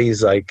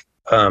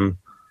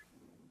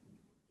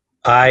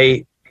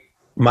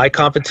 my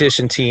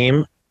competition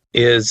team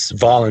is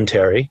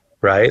voluntary,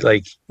 right?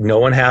 Like no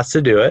one has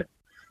to do it.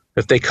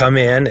 If they come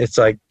in, it's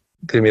like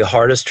going to be the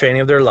hardest training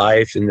of their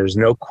life, and there's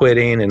no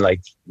quitting. And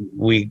like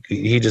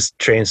he just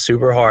trains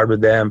super hard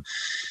with them.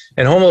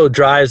 And Romulo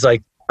drives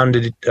like down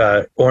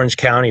to Orange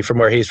County from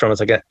where he's from. It's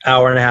like an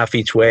hour and a half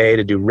each way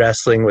to do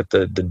wrestling with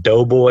the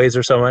Doughboys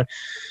or someone.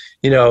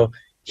 He's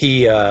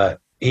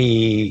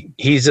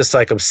just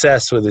like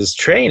obsessed with his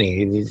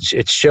training.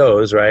 It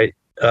shows, right?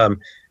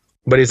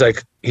 But he's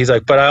like,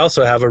 but I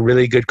also have a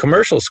really good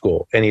commercial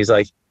school. And he's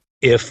like,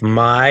 if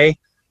my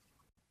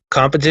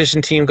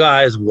competition team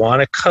guys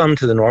want to come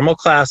to the normal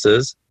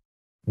classes,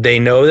 they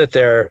know that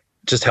they're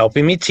just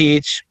helping me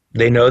teach.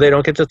 They know they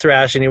don't get to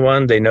thrash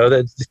anyone. They know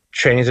that the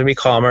training's going to be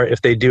calmer.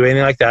 If they do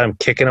anything like that, I'm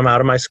kicking them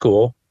out of my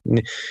school.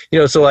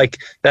 So like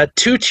that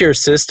 2-tier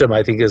system,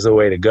 I think, is the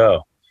way to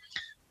go.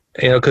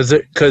 Because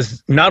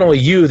not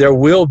only there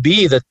will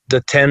be the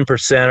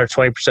 10% or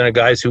 20% of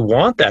guys who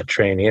want that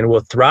training and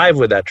will thrive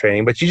with that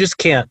training, but you just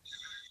can't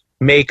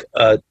make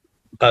a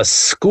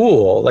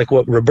school like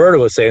what Roberto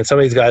was saying. Some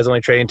of these guys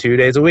only train 2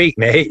 days a week,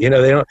 Nate. They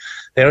don't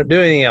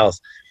do anything else.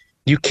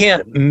 You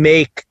can't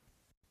make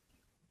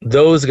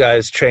those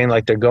guys train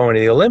like they're going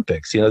to the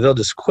Olympics. They'll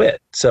just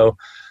quit. So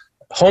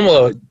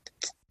Romulo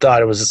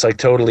thought it was just like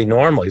totally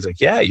normal. He's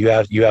like, yeah, you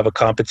have a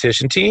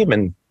competition team,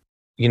 and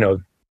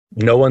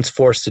no one's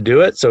forced to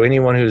do it. So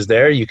anyone who's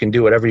there, you can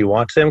do whatever you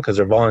want to them because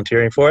they're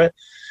volunteering for it.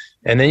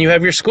 And then you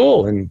have your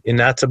school, and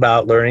that's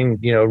about learning,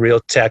 real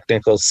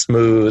technical,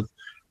 smooth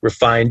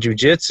refined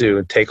jujitsu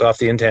and take off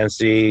the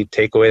intensity,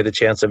 take away the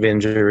chance of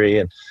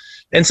injury.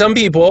 And some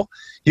people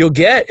you'll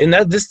get, and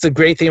this is the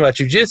great thing about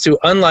jujitsu,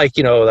 unlike,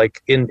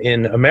 like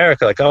in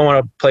America, like I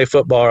want to play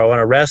football or I want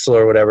to wrestle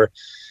or whatever.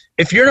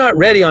 If you're not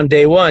ready on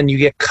day one, you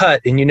get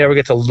cut and you never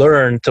get to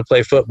learn to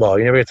play football.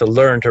 You never get to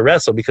learn to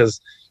wrestle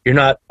because you're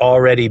not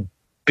already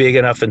big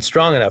enough and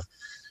strong enough.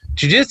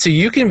 Jiu-jitsu,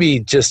 you can be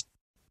just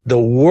the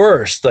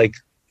worst, like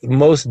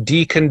most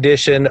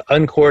deconditioned,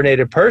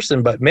 uncoordinated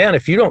person. But man,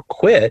 if you don't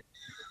quit,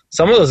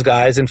 some of those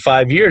guys in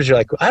 5 years, you're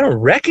like, I don't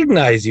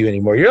recognize you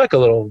anymore. You're like a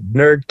little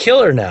nerd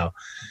killer now,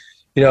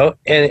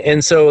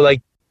 And so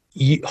like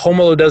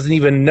Romulo doesn't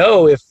even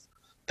know if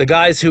the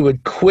guys who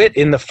would quit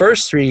in the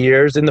first 3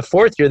 years, in the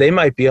fourth year, they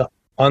might be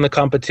on the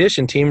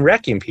competition team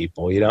wrecking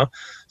people,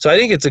 So I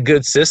think it's a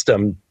good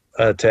system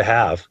to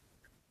have.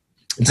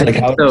 It's like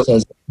how it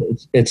says,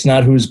 it's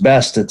not who's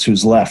best, it's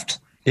who's left.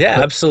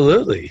 Yeah,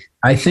 absolutely.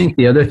 I think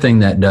the other thing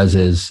that does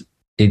is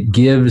it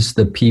gives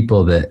the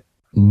people that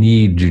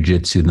need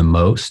jiu-jitsu the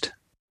most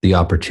the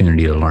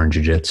opportunity to learn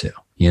jiu-jitsu,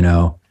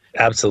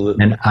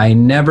 Absolutely. And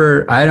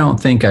I don't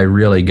think I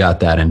really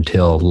got that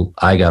until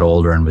I got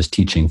older and was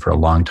teaching for a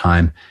long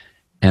time.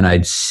 And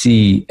I'd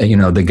see,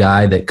 the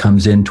guy that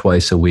comes in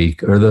twice a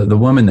week or the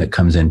woman that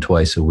comes in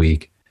twice a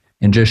week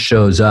and just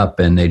shows up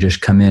and they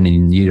just come in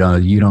and, you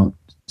don't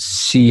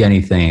see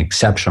anything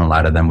exceptional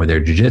out of them with their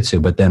jiu-jitsu.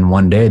 But then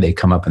one day they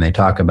come up and they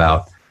talk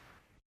about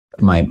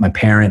my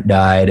parent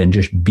died and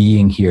just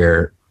being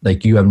here,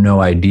 like, you have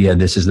no idea,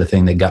 this is the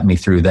thing that got me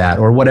through that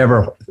or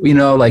whatever,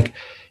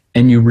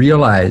 and you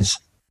realize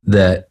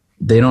that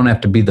they don't have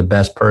to be the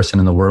best person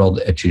in the world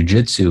at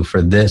jiu-jitsu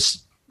for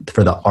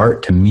the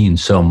art to mean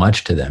so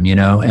much to them,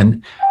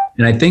 and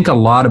I think a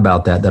lot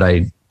about that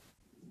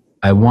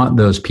I want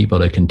those people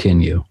to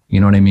continue.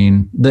 You know what I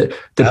mean? The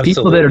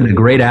people that are the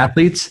great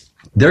athletes,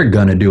 they're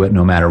going to do it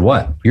no matter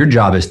what. Your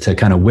job is to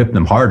kind of whip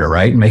them harder,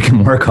 right? And make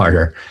them work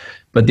harder.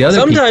 But the other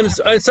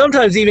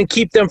sometimes even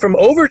keep them from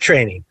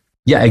overtraining.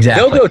 Yeah,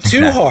 exactly. They'll go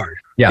too hard.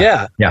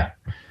 Yeah.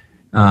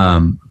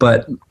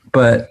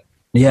 But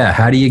yeah,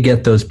 how do you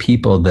get those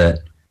people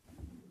that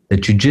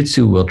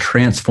jiu-jitsu will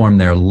transform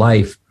their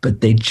life, but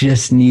they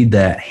just need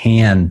that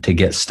hand to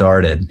get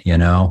started,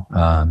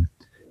 And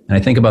I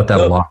think about that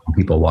a lot when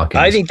people walk in.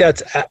 I think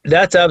that's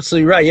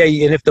absolutely right.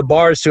 Yeah, and if the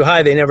bar is too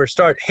high, they never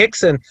start.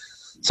 Hickson.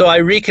 So I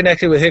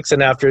reconnected with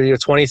Hickson after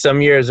 20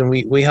 some years, and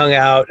we hung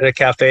out at a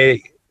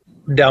cafe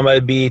down by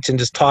the beach and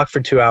just talked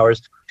for 2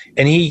 hours.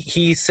 And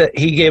he said,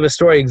 he gave a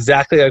story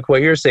exactly like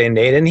what you're saying,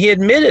 Nate. And he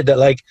admitted that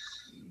like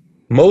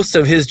most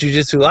of his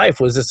jiu-jitsu life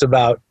was just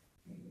about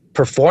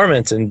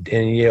performance and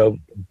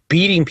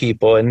beating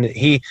people. And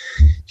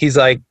he's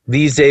like,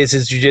 these days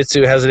his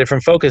jiu-jitsu has a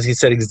different focus. He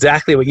said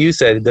exactly what you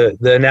said.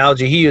 The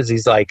analogy he used,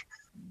 he's like,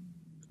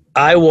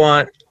 I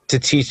want to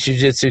teach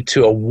jiu-jitsu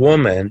to a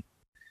woman,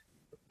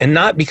 and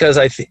not because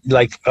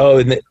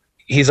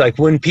he's like,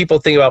 when people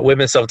think about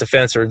women's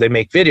self-defense or they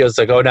make videos, it's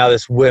like, oh, now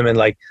this woman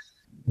like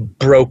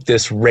broke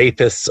this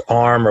rapist's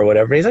arm or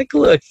whatever. He's like,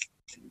 look,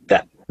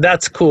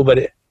 that's cool,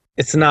 but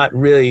it's not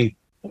really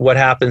what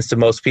happens to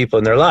most people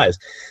in their lives.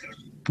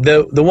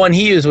 The one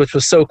he used, which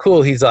was so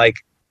cool, he's like,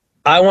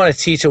 I want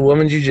to teach a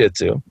woman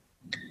jiu-jitsu.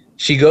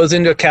 She goes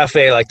into a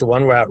cafe like the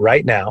one we're at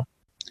right now.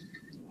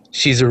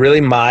 She's a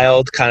really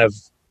mild, kind of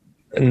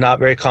not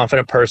very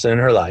confident person in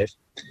her life.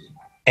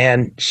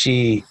 And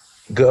she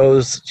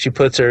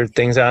puts her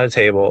things on a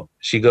table.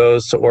 She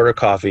goes to order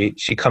coffee.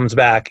 She comes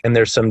back and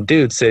there's some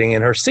dude sitting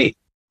in her seat.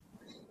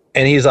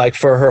 And he's like,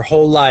 for her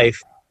whole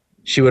life,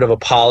 she would have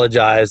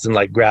apologized and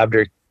like grabbed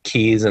her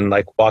keys and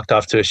like walked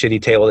off to a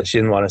shitty table that she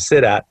didn't want to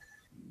sit at.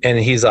 And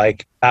he's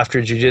like,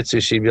 after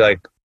jiu-jitsu, she'd be like,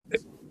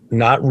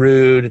 not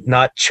rude,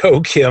 not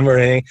choke him or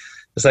anything.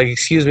 It's like,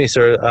 excuse me,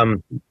 sir.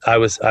 I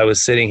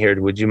was sitting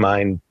here. Would you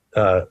mind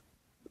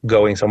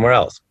going somewhere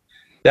else?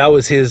 That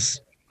was his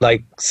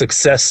like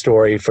success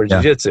story for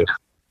jiu-jitsu. And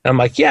I'm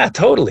like, yeah,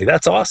 totally.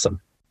 That's awesome.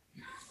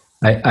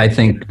 I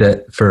think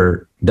that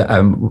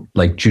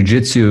like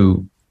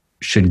jiu-jitsu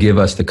should give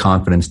us the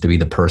confidence to be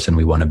the person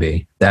we want to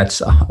be.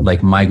 That's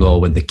like my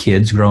goal with the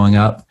kids growing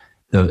up.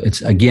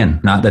 It's again,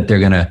 not that they're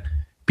going to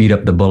beat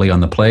up the bully on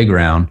the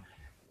playground,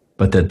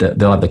 but that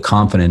they'll have the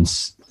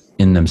confidence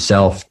in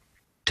themselves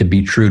to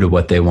be true to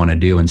what they want to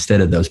do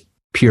instead of those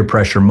peer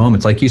pressure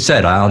moments. Like you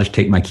said, I'll just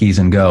take my keys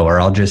and go, or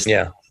I'll just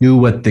do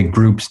what the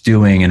group's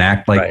doing and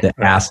act like the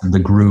ass of the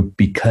group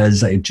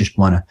because I just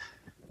want to,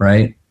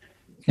 right?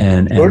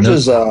 And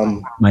George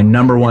my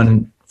number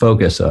one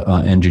focus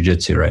in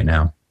jiu-jitsu right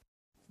now.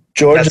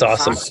 George That's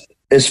awesome.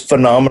 Is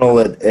phenomenal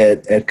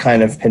at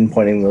kind of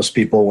pinpointing those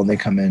people when they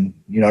come in.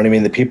 You know what I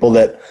mean? The people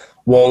that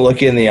won't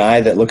look you in the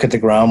eye, that look at the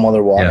ground while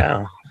they're walking.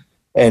 Yeah.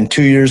 And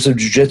 2 years of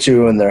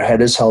jiu-jitsu and their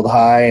head is held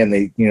high and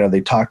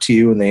they talk to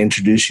you and they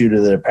introduce you to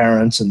their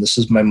parents and this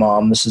is my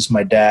mom, this is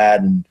my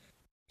dad, and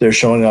they're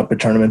showing up at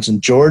tournaments.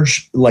 And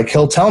George, like,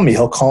 he'll call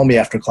me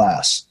after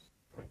class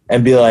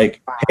and be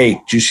like,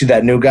 hey, do you see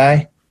that new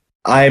guy?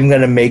 I'm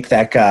going to make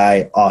that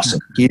guy awesome.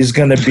 He's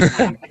going to be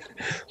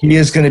he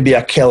is going to be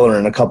a killer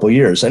in a couple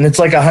years. And it's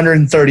like a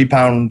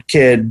 130-pound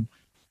kid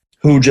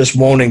who just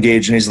won't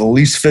engage, and he's the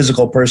least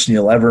physical person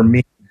you'll ever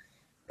meet.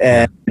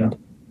 And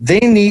they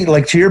need,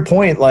 like, to your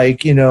point,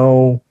 like, you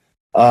know,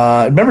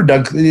 remember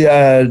Doug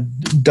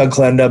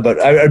Klenda,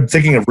 but I'm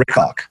thinking of Rick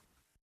Hawk.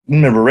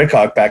 Remember Rick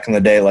Hawk back in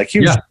the day? Like, he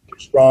was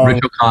strong.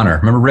 Rich O'Connor.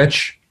 Remember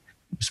Rich?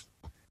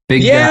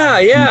 Big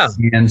guy,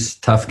 hands,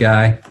 tough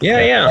guy.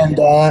 Yeah. And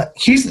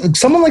he's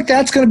someone like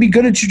that's going to be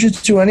good at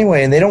jiu-jitsu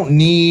anyway, and they don't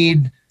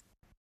need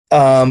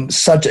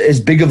such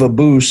as big of a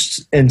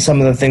boost in some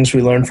of the things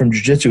we learned from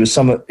jiu-jitsu as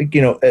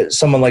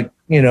someone like,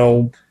 you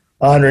know,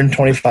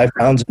 125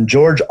 pounds. And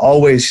George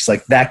always, he's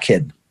like, that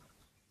kid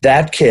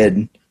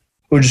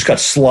who just got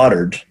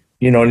slaughtered,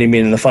 you know what I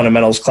mean, in the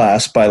fundamentals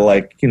class by,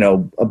 like, you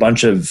know, a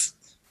bunch of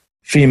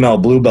female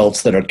blue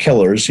belts that are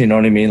killers, you know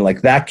what I mean?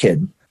 Like, that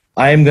kid,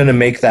 I am going to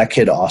make that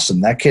kid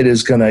awesome. That kid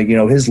is going to, you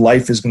know, his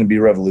life is going to be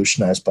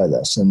revolutionized by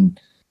this. And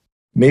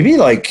maybe,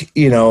 like,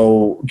 you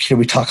know,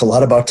 we talk a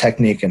lot about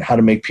technique and how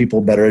to make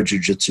people better at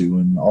jiu-jitsu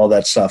and all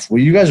that stuff.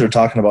 What you guys are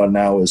talking about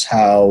now is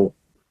how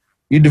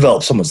you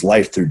develop someone's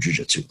life through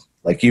jiu-jitsu.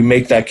 Like, you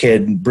make that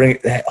kid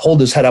hold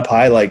his head up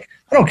high. Like,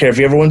 I don't care if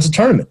he ever wins a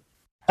tournament.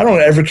 I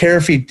don't ever care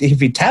if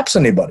he taps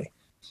anybody.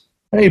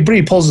 I mean,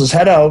 he pulls his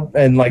head out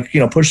and, like, you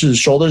know, pushes his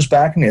shoulders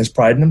back and he has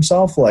pride in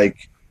himself,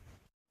 like,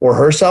 or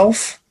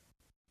herself.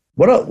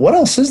 What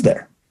else is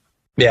there?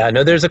 Yeah,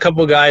 no, there's a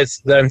couple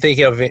guys that I'm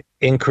thinking of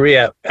in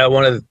Korea at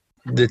one of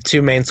the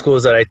two main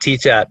schools that I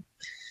teach at.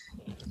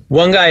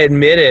 One guy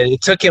admitted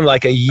it took him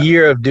like a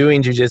year of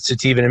doing jiu-jitsu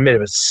to even admit it.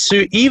 But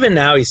even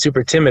now he's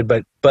super timid,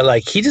 but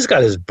like, he just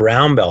got his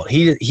brown belt.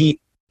 He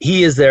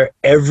is there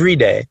every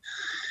day.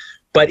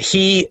 But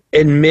he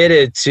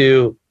admitted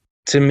to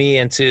me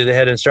and to the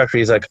head instructor,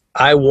 he's like,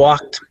 I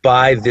walked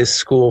by this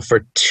school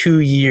for 2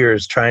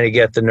 years trying to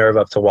get the nerve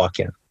up to walk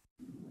in.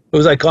 It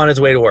was like on his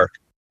way to work.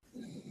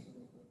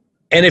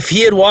 And if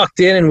he had walked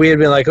in and we had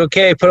been like,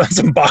 okay, put on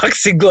some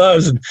boxing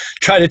gloves and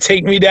try to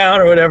take me down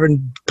or whatever and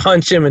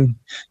punch him and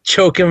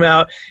choke him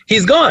out,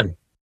 he's gone.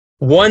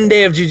 1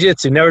 day of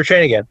jiu-jitsu, never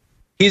train again.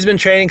 He's been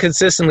training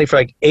consistently for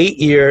like 8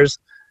 years,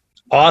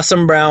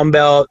 awesome brown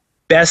belt,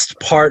 best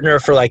partner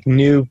for like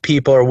new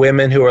people or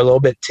women who are a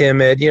little bit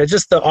timid, you know,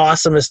 just the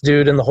awesomest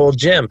dude in the whole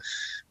gym.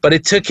 But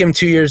it took him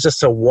 2 years just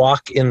to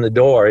walk in the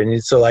door.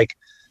 And so, like,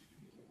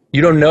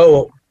 you don't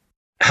know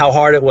how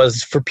hard it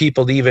was for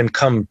people to even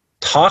come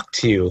talk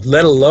to you,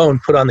 let alone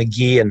put on the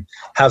gi and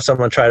have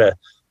someone try to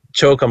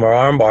choke him or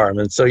armbar him.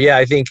 And so, yeah,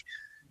 I think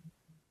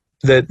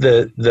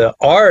the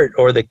art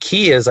or the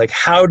key is, like,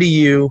 how do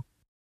you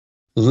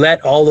let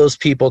all those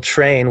people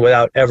train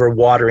without ever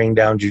watering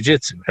down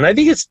jiu-jitsu? And I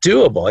think it's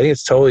doable. I think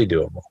it's totally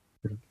doable.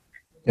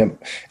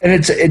 Yep.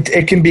 And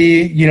it can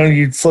be, you know,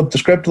 you flip the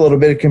script a little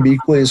bit, it can be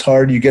equally as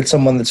hard. You get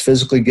someone that's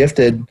physically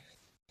gifted,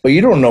 but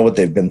you don't know what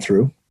they've been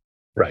through.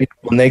 Right. You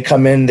know, when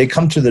they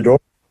come to the door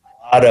with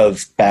a lot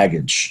of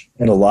baggage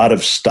and a lot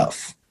of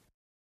stuff.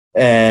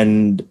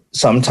 And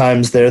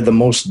sometimes they're the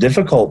most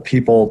difficult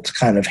people to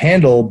kind of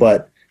handle,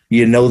 but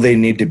you know they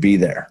need to be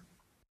there.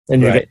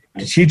 And you're going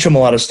to teach them a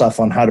lot of stuff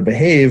on how to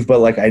behave, but,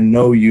 like, I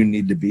know you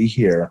need to be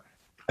here.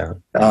 Yeah.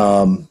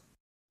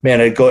 Man,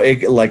 it's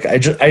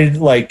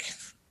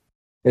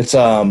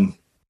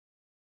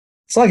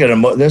like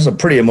there's a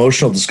pretty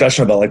emotional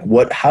discussion about,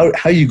 like,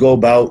 how you go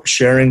about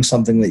sharing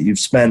something that you've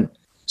spent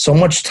so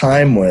much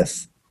time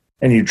with,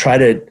 and you try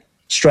to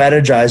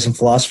strategize and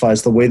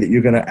philosophize the way that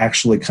you're going to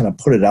actually kind of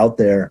put it out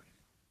there.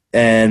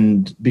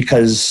 And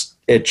because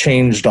it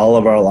changed all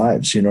of our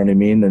lives, you know what I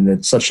mean? And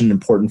it's such an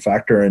important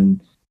factor,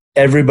 and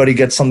everybody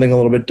gets something a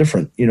little bit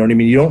different. You know what I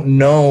mean? You don't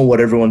know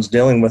what everyone's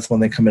dealing with when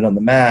they come in on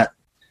the mat,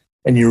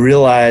 and you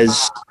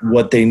realize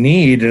what they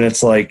need. And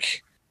it's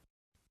like,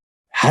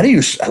 I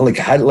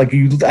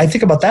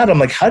think about that. I'm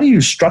like, how do you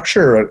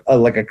structure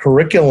a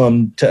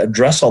curriculum to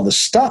address all this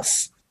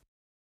stuff?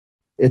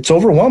 It's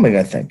overwhelming,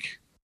 I think.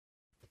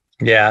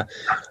 Yeah.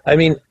 I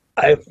mean,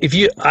 I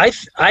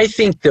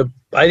think the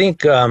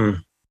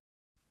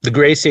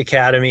Gracie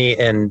Academy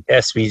and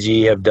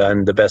SBG have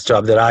done the best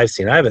job that I've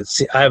seen. I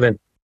don't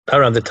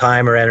have the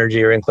time or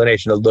energy or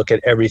inclination to look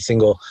at every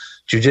single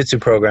jiu-jitsu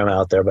program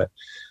out there, but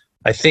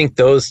I think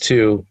those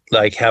two,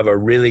 like, have a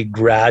really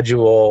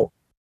gradual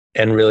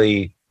and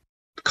really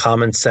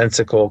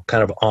commonsensical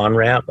kind of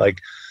on-ramp, like,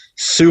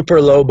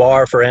 super low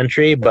bar for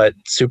entry, but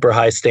super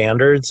high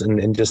standards,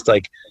 and just,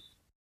 like,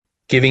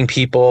 giving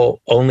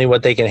people only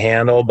what they can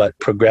handle, but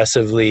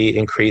progressively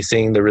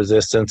increasing the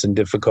resistance and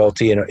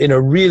difficulty in a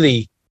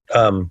really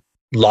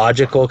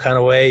logical kind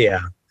of way. Yeah.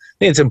 I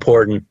think it's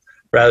important,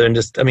 rather than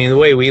just, I mean, the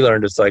way we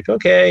learned, it's like,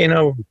 okay, you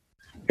know,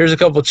 here's a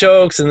couple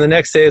chokes, and the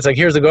next day it's like,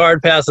 here's a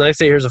guard pass, the next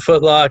day here's a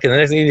foot lock, and the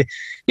next thing,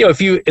 you know,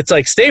 it's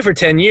like, stay for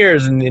 10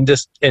 years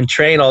and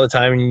train all the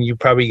time, and you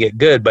probably get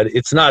good, but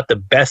it's not the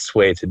best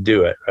way to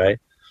do it, right?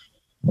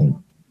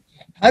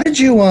 How did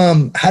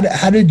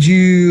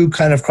you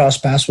kind of cross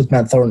paths with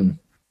Matt Thornton?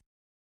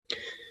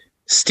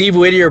 Steve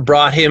Whittier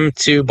brought him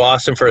to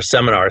Boston for a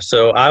seminar.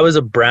 So I was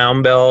a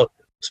brown belt,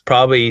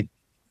 probably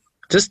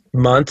just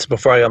months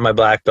before I got my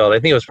black belt. I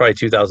think it was probably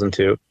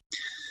 2002.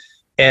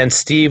 And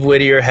Steve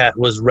Whittier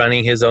was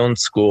running his own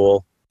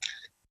school.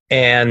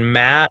 And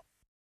Matt,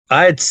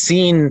 I had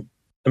seen,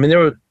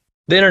 the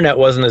internet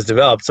wasn't as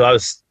developed, so I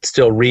was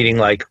still reading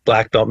like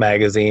Black Belt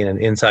Magazine and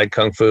Inside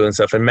Kung Fu and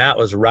stuff. And Matt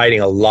was writing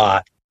a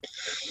lot.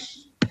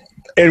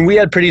 And we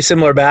had pretty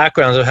similar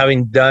backgrounds of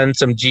having done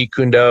some Jeet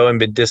Kune Do and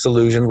been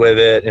disillusioned with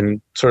it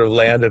and sort of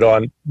landed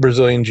on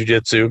Brazilian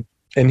Jiu-Jitsu.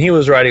 And he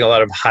was writing a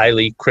lot of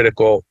highly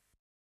critical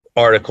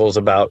articles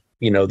about,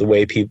 the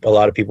way a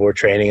lot of people were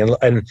training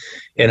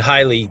and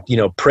highly,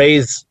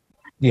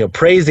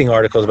 praising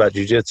articles about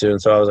jiu-jitsu.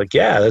 And so I was like,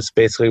 yeah, that's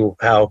basically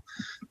how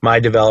my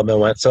development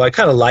went. So I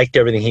kind of liked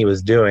everything he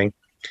was doing.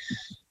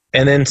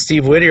 And then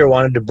Steve Whittier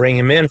wanted to bring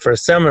him in for a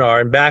seminar.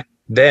 And back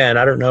then,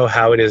 I don't know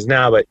how it is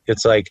now, but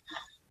it's like,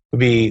 would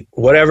be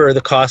whatever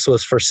the cost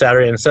was for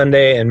Saturday and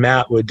Sunday, and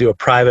Matt would do a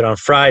private on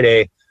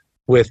Friday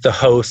with the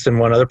host and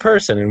one other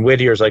person. And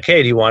Whittier's like,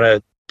 hey, do you want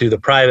to do the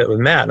private with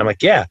Matt? And I'm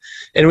like, yeah.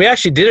 And we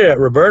actually did it at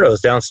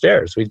Roberto's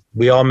downstairs.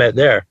 We all met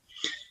there.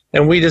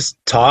 And we just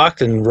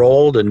talked and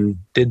rolled and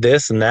did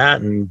this and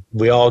that, and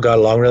we all got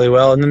along really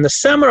well. And then the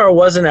seminar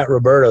wasn't at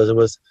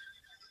Roberto's.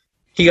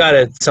 He got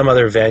it at some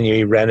other venue.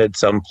 He rented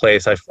some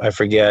place. I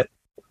forget.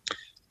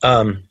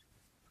 But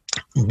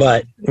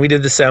we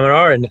did the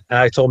seminar, and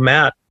I told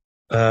Matt,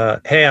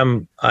 hey,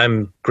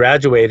 I'm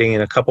graduating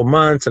in a couple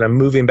months and I'm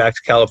moving back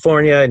to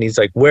California. And he's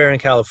like, where in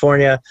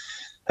California?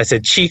 I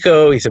said,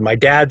 Chico. He said, my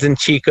dad's in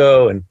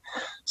Chico. And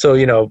so,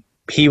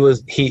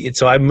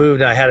 so I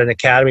moved and I had an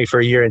academy for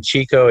a year in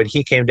Chico, and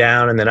he came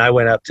down, and then I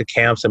went up to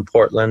camps in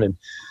Portland, and,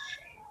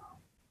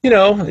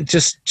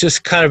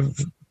 just kind of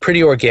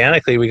pretty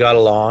organically we got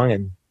along.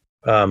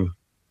 And,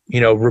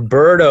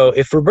 Roberto,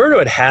 if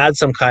Roberto had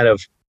some kind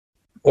of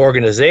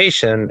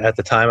organization at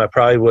the time, I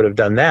probably would have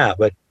done that,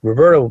 but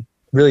Roberto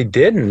really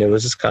didn't. It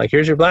was just kind of like,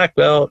 here's your black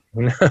belt.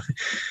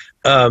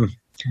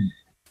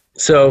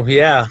 So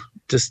yeah,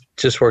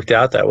 just worked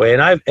out that way.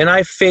 And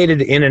I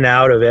faded in and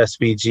out of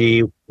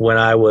SBG when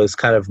I was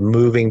kind of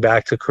moving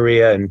back to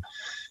Korea and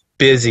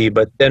busy.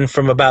 But then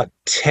from about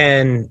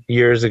 10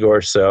 years ago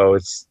or so,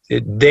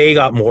 they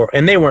got more,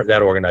 and they weren't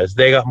that organized.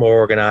 They got more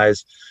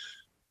organized.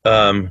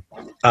 I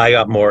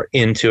got more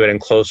into it and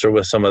closer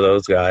with some of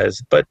those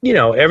guys. But,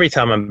 every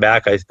time I'm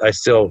back, I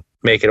still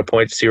make it a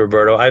point to see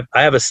Roberto.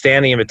 I have a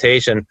standing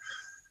invitation.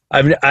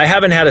 I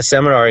haven't had a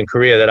seminar in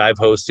Korea that I've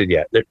hosted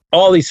yet.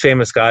 All these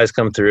famous guys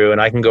come through,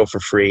 and I can go for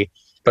free,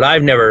 but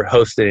I've never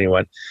hosted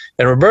anyone.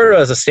 And Roberto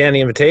has a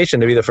standing invitation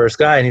to be the first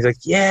guy, and he's like,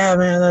 yeah,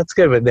 man, that's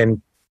good. But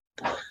then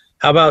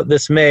how about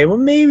this May? Well,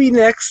 maybe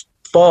next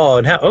fall.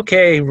 And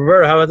okay,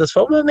 Roberto, how about this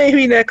fall? Well,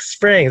 maybe next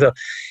spring. So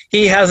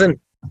he hasn't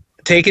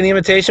taken the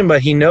invitation,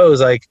 but he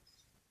knows, like,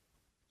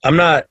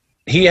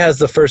 he has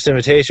the first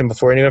invitation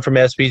before anyone from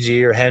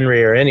SBG or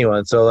Henry or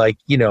anyone. So, like,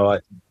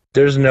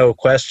 there's no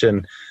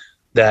question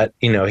that,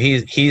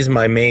 he's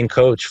my main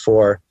coach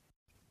for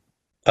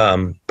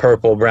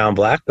purple, brown,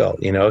 black belt,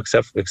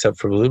 except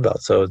for blue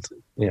belt. So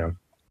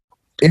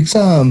it's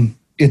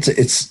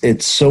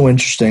so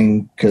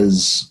interesting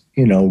because,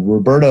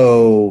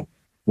 Roberto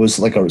was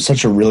like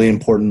such a really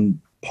important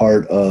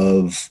part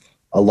of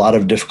a lot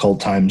of difficult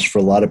times for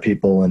a lot of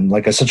people. And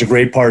like such a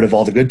great part of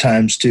all the good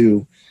times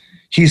too.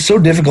 He's so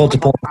difficult to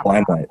pull in the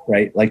limelight,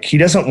 right? Like he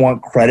doesn't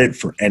want credit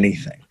for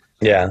anything.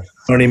 Yeah. You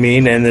know what I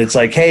mean? And it's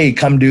like, hey,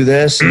 come do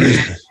this.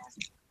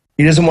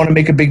 He doesn't want to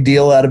make a big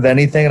deal out of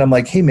anything. And I'm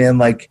like, hey man,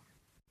 like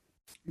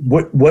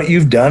what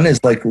you've done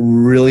is like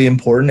really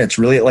important. It's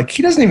really like,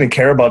 he doesn't even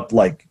care about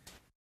like,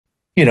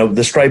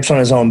 the stripes on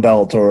his own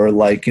belt or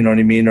like, you know what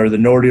I mean? Or the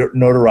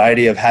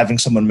notoriety of having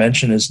someone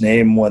mention his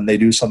name when they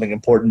do something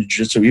important in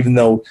jiu-jitsu, even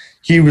though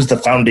he was the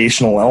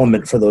foundational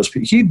element for those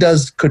people. He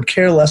could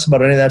care less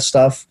about any of that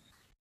stuff.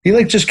 He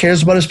like just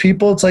cares about his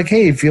people. It's like,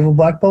 hey, if you have a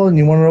black belt and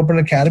you want to open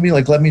an academy,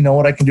 like let me know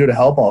what I can do to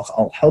help.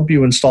 I'll help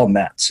you install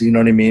mats. You know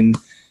what I mean?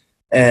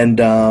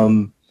 And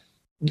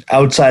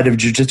outside of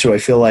jiu-jitsu, I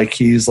feel like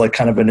he's like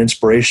kind of an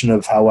inspiration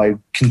of how I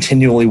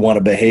continually want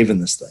to behave in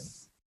this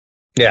thing.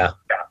 Yeah.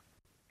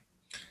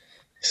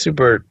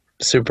 Super,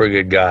 super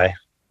good guy.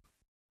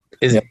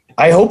 Yeah.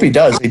 I hope he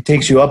does. He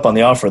takes you up on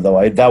the offer,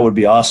 though. That would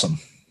be awesome.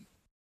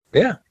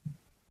 Yeah.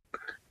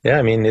 Yeah,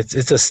 I mean, it's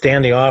a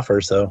standing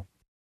offer, so.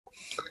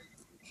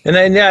 And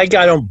then I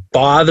don't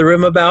bother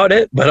him about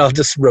it, but I'll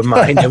just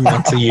remind him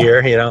once a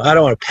year. I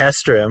don't want to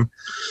pester him.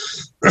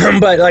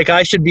 But, like,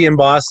 I should be in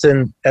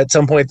Boston at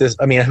some point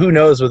who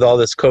knows with all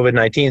this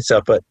COVID-19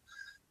 stuff, but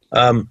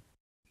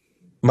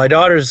my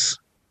daughter's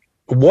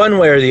one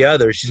way or the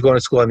other, she's going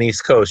to school on the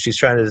East Coast. She's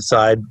trying to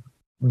decide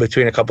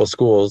between a couple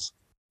schools.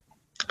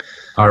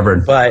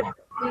 Harvard. But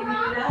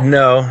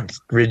no,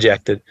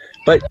 rejected.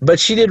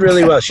 But she did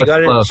really well. She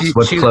got close?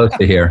 What's close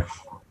to here?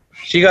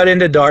 She got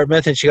into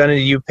Dartmouth and she got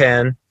into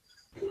UPenn.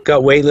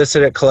 Got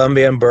waitlisted at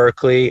Columbia and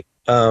Berkeley.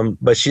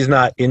 But she's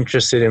not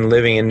interested in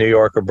living in New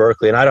York or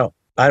Berkeley, and I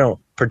don't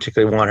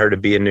particularly want her to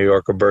be in New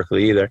York or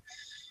Berkeley either.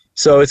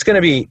 So it's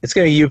gonna be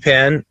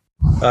UPenn,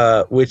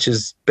 which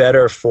is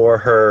better for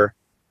her.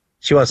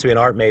 She wants to be an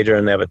art major,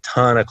 and they have a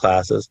ton of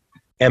classes.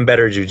 and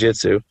better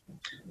jujitsu,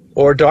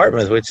 or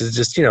Dartmouth, which is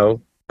just,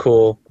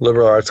 cool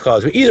liberal arts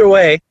college. But either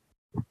way,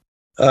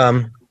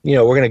 we're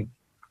going to,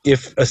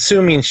 if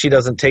assuming she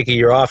doesn't take a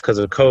year off because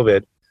of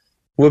COVID,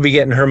 we'll be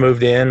getting her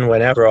moved in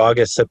whenever,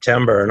 August,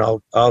 September, and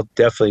I'll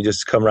definitely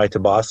just come right to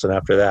Boston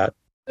after that.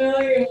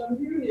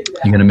 You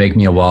going to make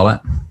me a wallet?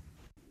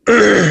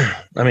 I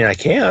mean, I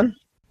can.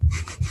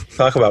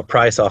 Talk about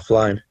price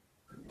offline.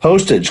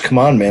 Postage, come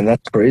on, man,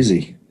 that's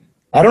crazy.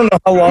 I don't know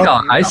how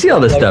long. I see all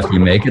the stuff you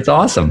make. It's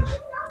awesome.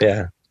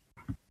 Yeah.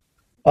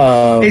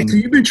 Hey, so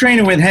you've been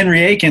training with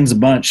Henry Akins a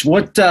bunch.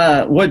 What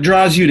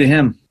draws you to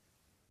him?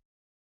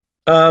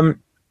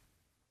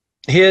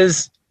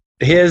 His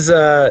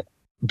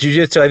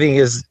jiu-jitsu, I think,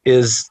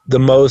 is the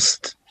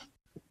most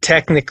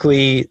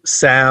technically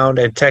sound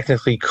and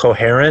technically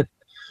coherent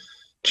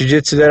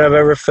jiu-jitsu that I've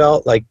ever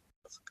felt. Like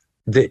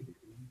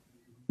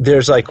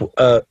there's like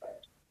a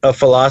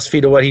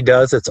philosophy to what he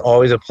does that's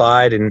always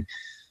applied, and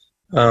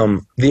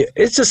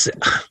it's just,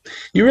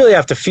 you really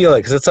have to feel it,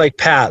 because it's like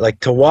Pat, like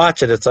to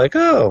watch it, it's like,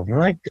 oh,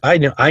 like I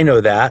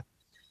know that,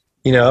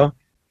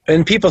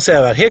 and people say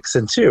about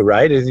Rickson too,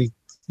 right?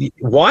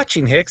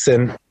 Watching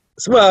Rickson,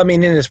 well, I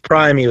mean, in his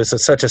prime, he was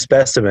such a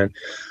specimen,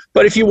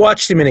 but if you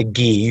watched him in a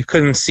gi, you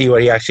couldn't see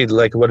what he actually,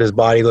 like what his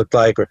body looked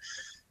like,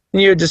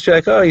 and you would just be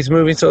like, oh, he's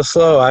moving so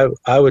slow.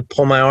 I would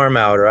pull my arm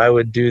out, or I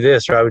would do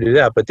this, or I would do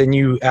that. But then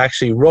you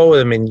actually roll with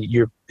him, and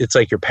it's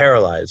like you're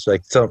paralyzed.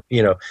 Like, so,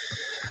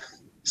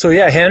 So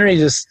yeah, Henry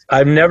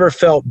I've never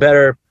felt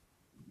better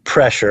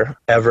pressure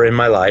ever in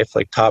my life,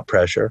 like top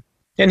pressure.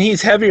 And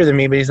he's heavier than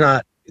me, but he's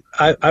not.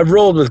 I've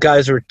rolled with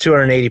guys who are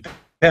 280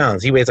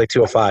 pounds. He weighs like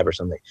 205 or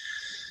something.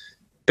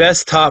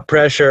 Best top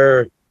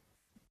pressure,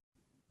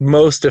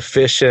 most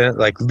efficient,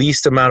 like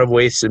least amount of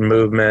wasted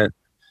movement.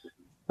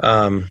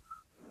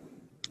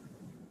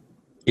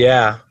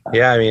 Yeah.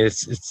 I mean,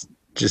 it's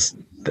just,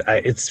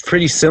 it's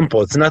pretty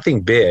simple. It's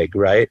nothing big,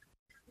 right?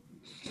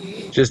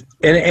 Just,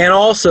 and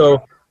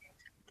also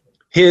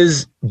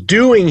his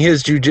doing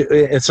his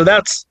jiu-jitsu, and so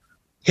that's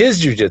his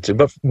jiu-jitsu.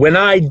 But when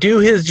I do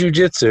his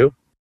jiu-jitsu,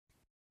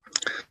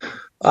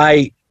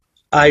 I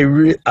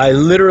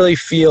literally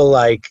feel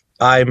like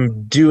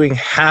I'm doing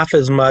half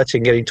as much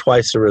and getting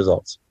twice the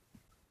results.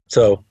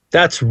 So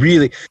that's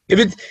really, if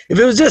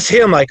it was just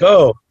him, like,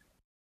 oh,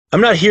 I'm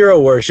not hero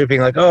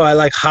worshiping, like, oh, I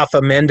like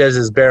Rafa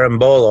Mendez's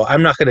Berimbolo.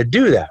 I'm not going to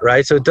do that,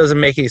 right? So it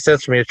doesn't make any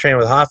sense for me to train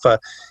with Rafa,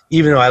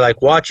 even though I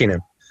like watching him.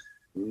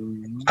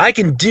 I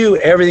can do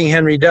everything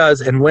Henry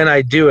does, and when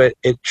I do it,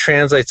 it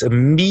translates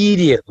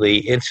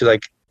immediately into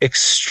like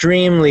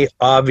extremely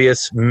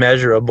obvious,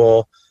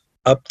 measurable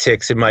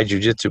upticks in my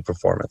jiu-jitsu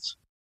performance.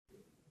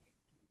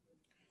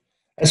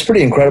 That's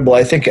pretty incredible.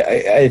 I think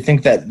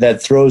that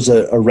throws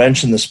a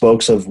wrench in the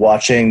spokes of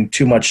watching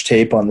too much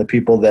tape on the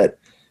people that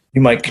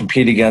you might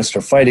compete against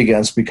or fight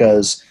against,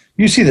 because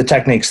you see the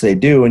techniques they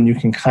do and you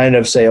can kind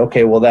of say,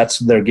 okay, well, that's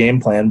their game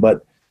plan,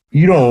 but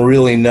you don't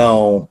really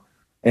know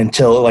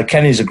until, like,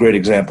 Kenny's a great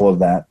example of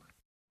that.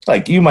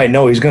 Like, you might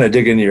know he's going to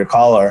dig into your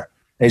collar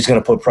and he's going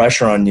to put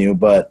pressure on you,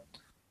 but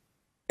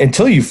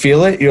until you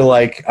feel it, you're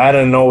like, I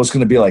don't know what's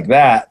going to be like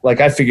that.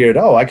 Like, I figured,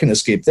 oh, I can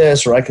escape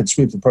this, or I could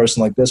sweep the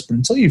person like this, but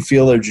until you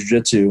feel their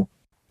jiu-jitsu,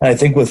 and I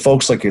think with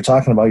folks like you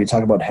talk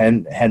about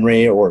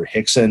Henry or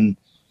Rickson,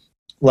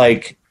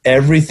 like,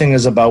 everything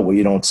is about what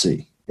you don't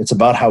see. It's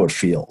about how it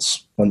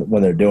feels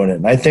when they're doing it.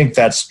 And I think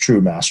that's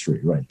true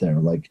mastery right there.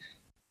 Like,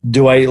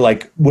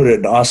 would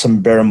an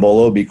awesome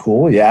Berimbolo be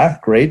cool? Yeah,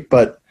 great.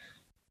 But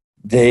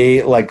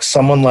they, like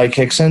someone like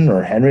Rickson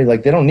or Henry,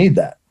 like, they don't need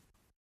that.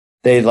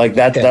 They like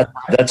that. Yeah.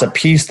 That's a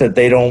piece that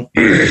they don't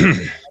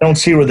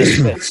see where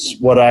this fits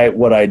what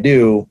I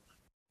do,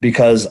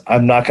 because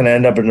I'm not going to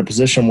end up in a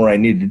position where I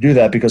need to do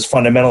that, because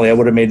fundamentally I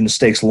would have made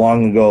mistakes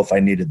long ago if I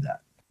needed that.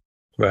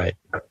 Right.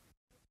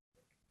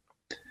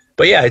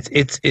 But yeah,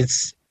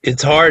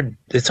 it's hard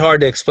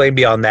to explain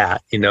beyond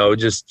that,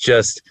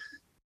 just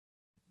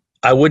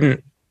I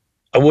wouldn't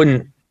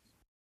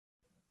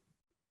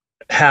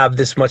have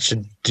this much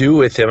to do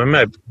with him. I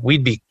mean,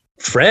 we'd be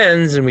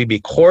friends and we'd be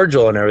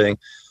cordial and everything,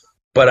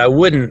 but I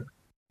wouldn't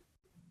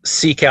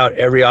seek out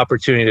every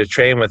opportunity to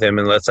train with him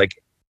unless, like,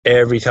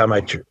 every time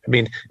and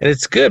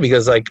it's good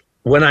because, like,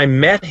 when I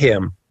met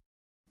him,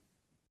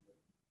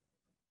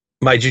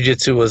 my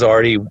jiu-jitsu was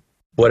already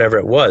whatever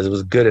it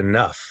was good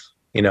enough.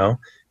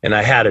 And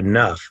I had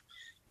enough.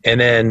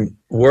 And then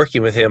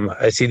working with him,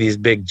 I see these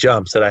big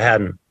jumps that I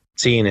hadn't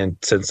seen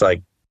since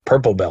like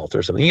purple belt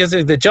or something. Because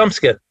the jumps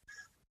get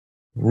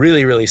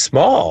really, really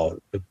small.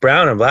 With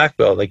brown and black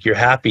belt, like, you're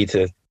happy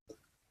to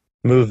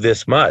move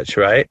this much,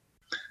 right?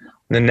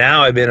 And then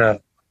now I've been I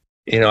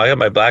got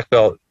my black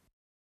belt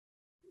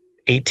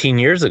 18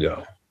 years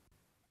ago.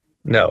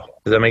 No,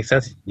 does that make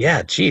sense?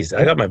 Yeah, geez,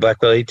 I got my black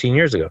belt 18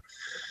 years ago.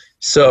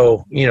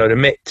 So,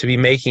 to be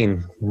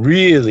making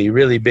really,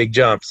 really big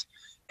jumps.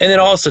 And then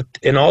also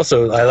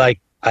I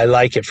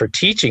like it for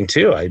teaching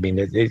too. I mean,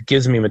 it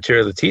gives me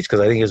material to teach,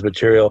 because I think his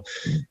material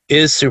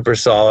is super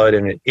solid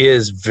and it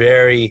is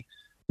very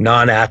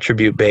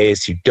non-attribute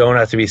based. You don't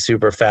have to be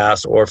super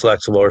fast or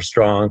flexible or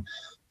strong.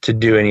 to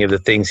do any of the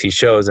things he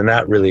shows, and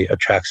that really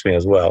attracts me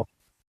as well.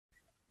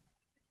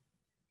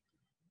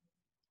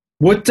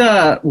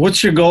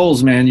 What's your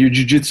goals, man? Your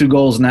jiu-jitsu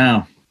goals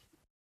now?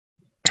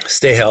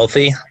 Stay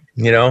healthy.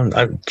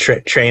 I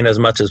train as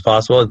much as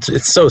possible.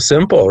 It's so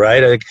simple,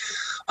 right? Like,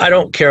 I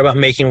don't care about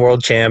making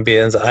world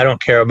champions. I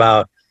don't care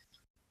about,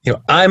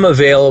 I'm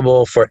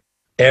available for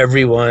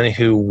everyone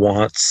who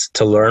wants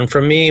to learn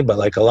from me. But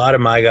like a lot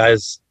of my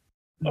guys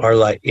are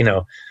like,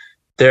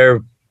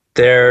 they're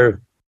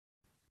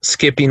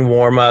skipping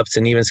warm-ups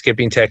and even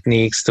skipping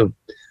techniques to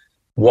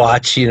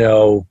watch,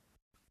 the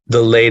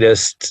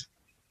latest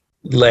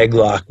leg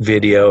lock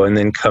video and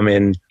then come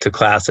into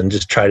class and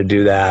just try to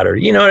do that, or,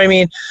 you know what I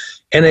mean?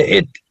 And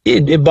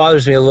it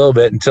bothers me a little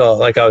bit until,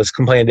 like, I was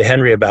complaining to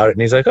Henry about it,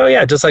 and he's like, oh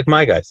yeah, just like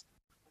my guys.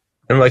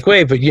 And I'm like,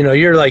 wait, but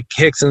you're like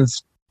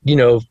Hickson's,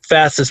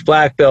 fastest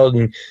black belt,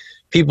 and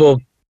people,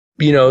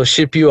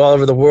 ship you all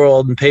over the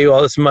world and pay you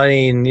all this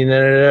money, and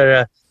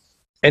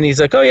and he's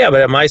like, oh yeah,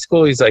 but at my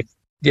school, he's like,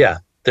 yeah,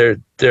 they're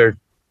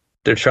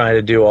trying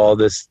to do all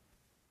this.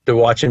 They're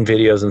watching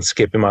videos and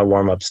skipping my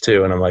warm-ups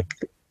too. And I'm like,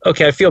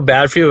 okay, I feel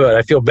bad for you, but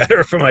I feel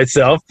better for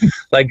myself.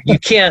 Like, you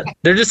can't,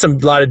 there's just a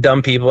lot of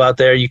dumb people out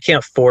there. You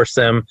can't force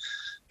them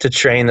to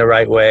train the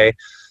right way.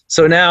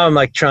 So now I'm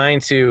like trying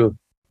to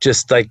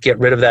just like get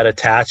rid of that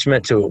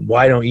attachment to,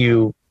 why don't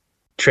you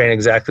train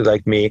exactly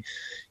like me?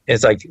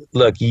 It's like,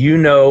 look,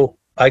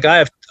 like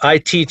I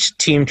teach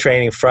team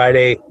training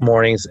Friday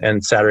mornings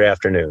and Saturday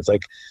afternoons.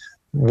 Like,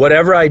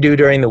 whatever I do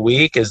during the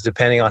week is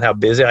depending on how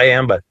busy I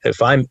am. But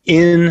if I'm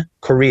in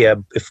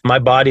Korea, if my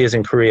body is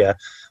in Korea,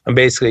 I'm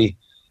basically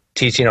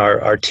teaching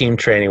our team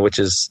training, which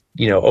is,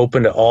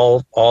 open to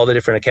all the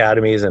different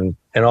academies, and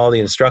all the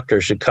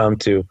instructors should come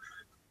to,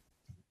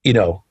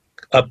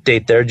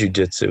 update their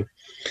jiu-jitsu.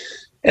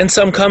 And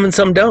some come and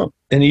some don't.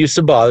 And it used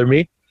to bother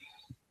me.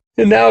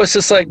 And now it's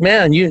just like,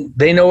 man,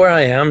 they know where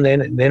I am. They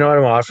know what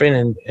I'm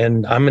offering.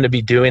 And I'm going to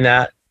be doing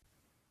that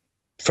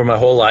for my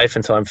whole life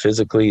until I'm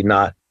physically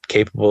not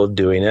capable of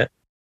doing it.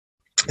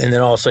 And then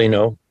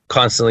also,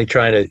 constantly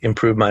trying to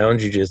improve my own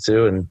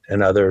jiu-jitsu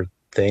and other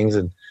things.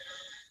 And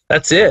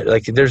that's it.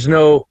 Like, there's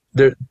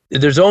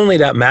only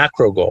that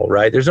macro goal,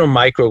 right? There's no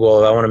micro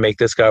goal. I want to make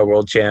this guy a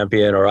world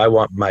champion, or I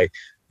want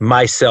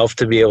myself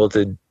to be able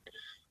to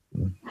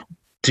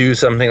do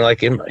something.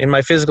 Like in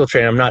my physical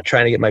training, I'm not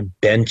trying to get my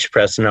bench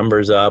press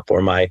numbers up,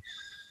 or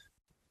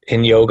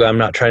in yoga, I'm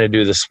not trying to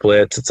do the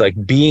splits. It's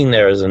like, being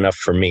there is enough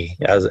for me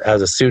as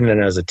a student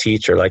and as a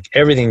teacher. Like,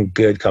 everything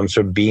good comes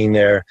from being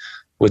there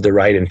with the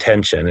right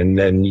intention. And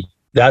then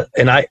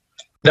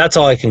that's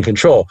all I can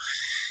control.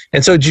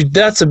 And so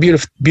that's a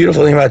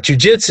beautiful thing about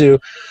jiu-jitsu.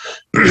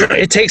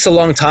 It takes a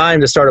long time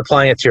to start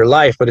applying it to your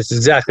life, but it's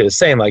exactly the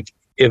same. Like,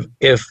 if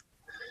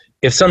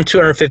some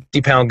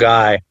 250-pound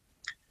guy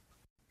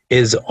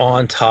is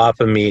on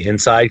top of me in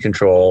side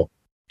control,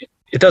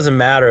 it doesn't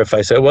matter if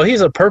I say, well,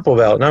 he's a purple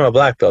belt and I'm a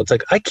black belt. It's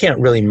like, I can't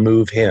really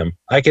move him.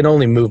 I can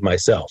only move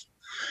myself,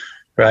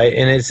 right?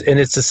 And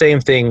it's the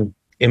same thing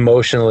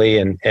emotionally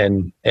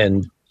and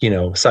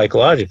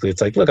psychologically.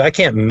 It's like, look, I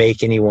can't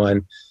make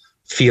anyone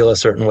feel a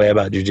certain way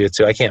about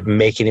jiu-jitsu. I can't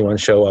make anyone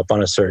show up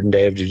on a certain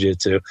day of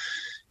jiu-jitsu.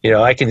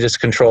 I can just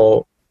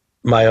control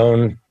my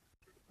own,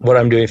 what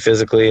I'm doing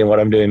physically and what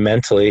I'm doing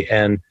mentally.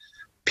 And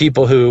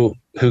people who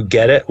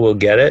get it will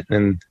get it,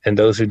 and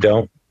those who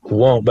don't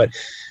won't. But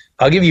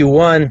I'll give you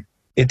one.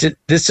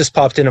 This just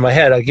popped into my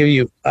head. I'll give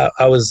you.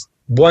 I was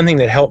one thing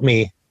that helped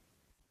me.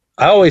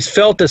 I always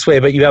felt this way,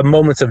 but you have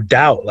moments of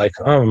doubt, like,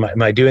 oh,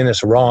 am I doing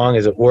this wrong?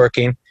 Is it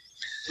working?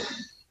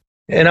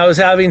 And I was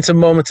having some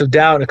moments of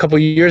doubt. And a couple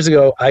of years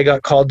ago, I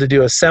got called to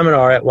do a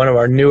seminar at one of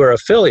our newer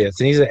affiliates.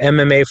 And he's an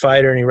MMA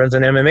fighter, and he runs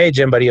an MMA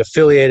gym, but he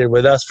affiliated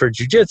with us for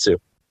jiu-jitsu.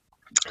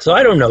 So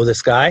I don't know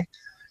this guy.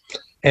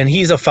 And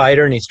he's a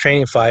fighter, and he's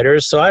training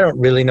fighters. So I don't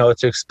really know what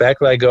to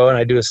expect. But I go and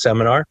I do a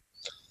seminar.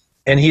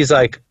 And he's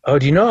like, oh,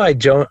 do you know I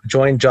joined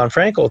John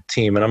Frankel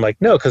team? And I'm like,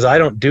 no, because I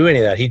don't do any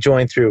of that. He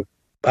joined through,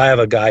 I have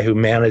a guy who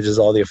manages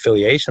all the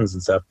affiliations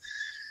and stuff.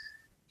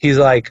 He's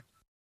like,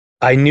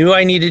 I knew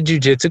I needed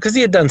jiu-jitsu because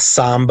he had done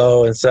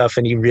sambo and stuff,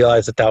 and he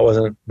realized that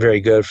wasn't very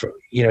good for,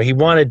 he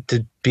wanted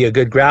to be a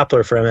good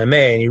grappler for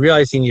MMA, and he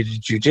realized he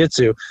needed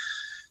jiu-jitsu.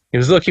 He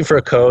was looking for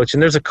a coach,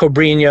 and there's a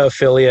Cobrinha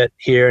affiliate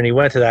here, and he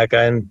went to that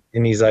guy, and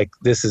he's like,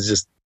 this is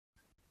just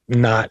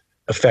not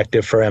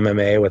effective for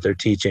MMA, what they're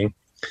teaching.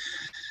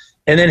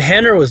 And then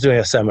Henner was doing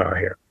a seminar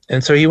here.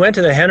 And so he went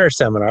to the Henner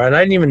seminar, and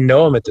I didn't even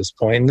know him at this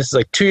point. And this is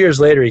like 2 years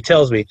later, he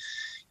tells me,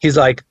 he's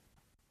like,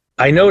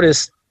 I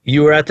noticed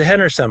you were at the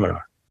Henner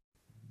seminar.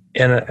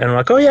 And I'm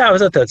like, oh yeah, I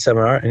was at that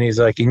seminar. And he's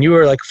like, and you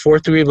were like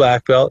 4th degree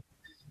black belt,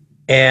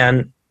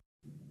 and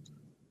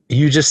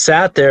you just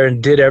sat there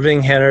and did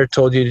everything Henner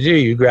told you to do.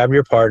 You grabbed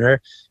your partner,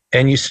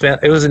 and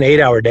it was an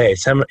 8-hour day.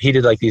 He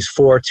did like these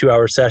 4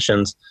 2-hour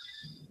sessions.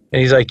 And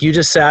he's like, you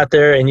just sat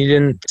there and you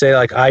didn't say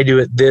like, I do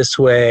it this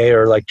way,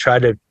 or like try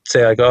to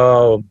say like,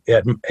 oh,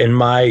 in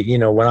my,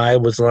 when I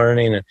was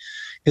learning. And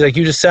he's like,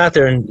 you just sat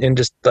there and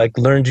just like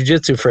learned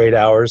jiu-jitsu for 8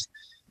 hours.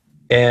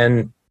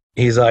 And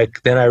he's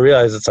like, then I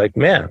realized, it's like,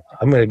 man,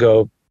 I'm going to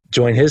go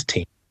join his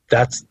team.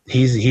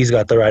 he's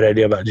got the right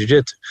idea about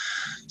jiu-jitsu.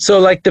 So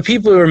like the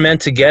people who are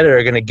meant to get it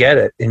are going to get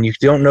it, and you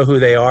don't know who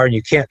they are and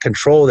you can't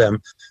control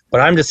them.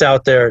 But I'm just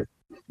out there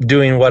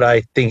doing what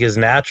I think is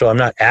natural. I'm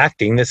not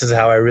acting. This is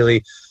how I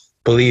really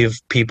believe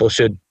people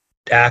should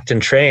act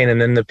and train.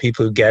 And then the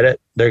people who get it,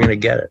 they're going to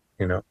get it,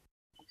 you know?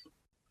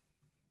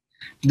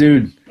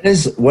 Dude.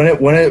 When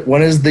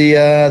is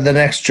the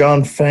next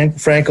John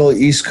Frankel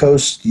East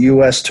Coast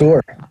US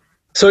tour?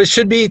 So it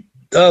should be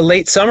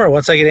late summer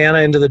once I get Anna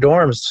into the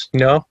dorms, you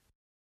know?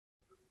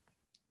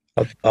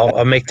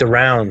 I'll make the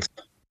rounds.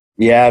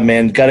 Yeah,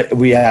 man.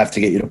 We have to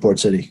get you to Port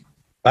City.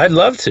 I'd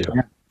love to.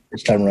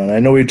 This time around. I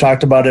know we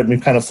talked about it and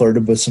we've kind of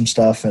flirted with some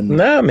stuff. And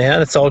no,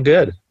 man, it's all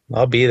good.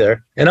 I'll be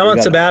there. And I'm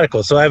on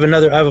sabbatical, so I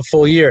have a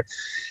full year.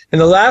 In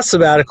the last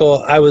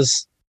sabbatical, I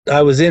was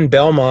in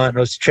Belmont. I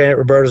was training at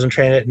Roberto's and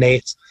training at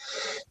Nate's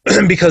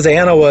because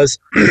Anna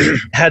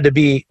had to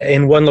be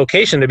in one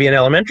location to be in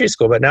elementary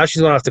school, but now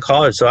she's going off to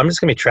college, so I'm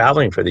just going to be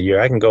traveling for the year.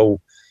 I can go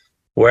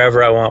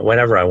wherever I want,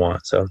 whenever I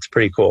want, so it's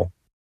pretty cool.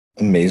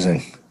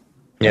 Amazing.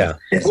 Yeah.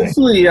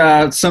 Hopefully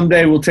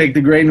someday we'll take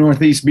the Great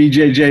Northeast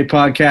BJJ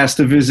podcast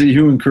to visit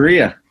you in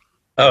Korea.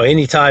 Oh,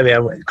 anytime,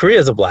 man.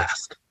 Korea's a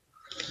blast.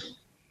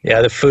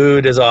 Yeah, the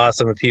food is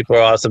awesome. The people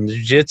are awesome.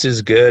 Jiu-jitsu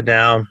is good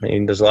now. I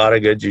mean, there's a lot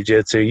of good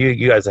jiu-jitsu.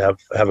 You guys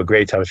have a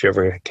great time if you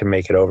ever can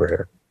make it over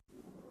here.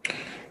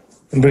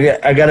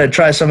 I got to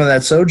try some of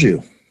that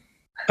soju.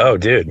 Oh,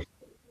 dude.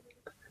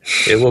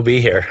 It will be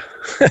here.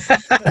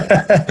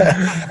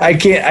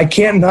 I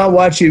can't not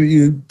watch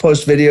you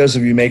post videos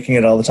of you making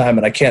it all the time,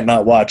 and I can't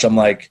not watch. I'm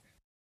like,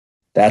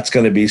 that's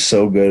going to be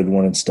so good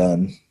when it's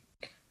done.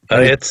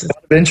 It's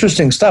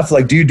interesting stuff.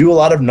 Like, do you do a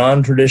lot of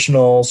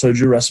non-traditional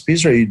soju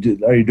recipes, or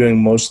are you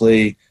doing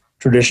mostly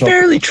traditional?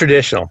 Fairly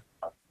traditional.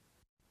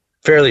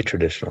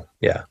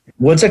 Yeah.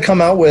 What's it come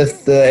out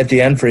with at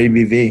the end for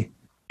ABV?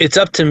 It's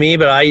up to me,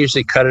 but I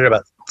usually cut it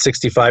about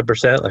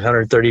 65%, like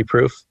 130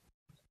 proof.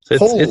 So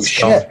Holy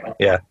shit!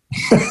 Yeah.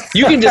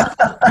 You can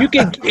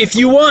if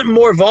you want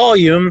more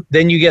volume,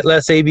 then you get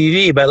less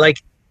ABV. But like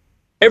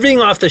everything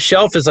off the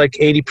shelf is like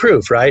 80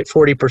 proof, right?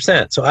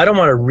 40%. So I don't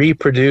want to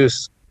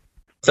reproduce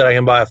that I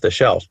can buy off the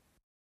shelf.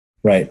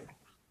 Right.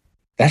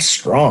 That's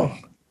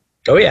strong.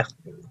 Oh yeah,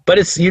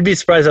 but you'd be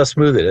surprised how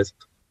smooth it is.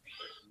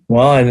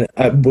 Well, and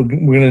we're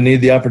going to need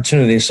the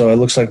opportunity, so it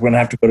looks like we're going to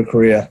have to go to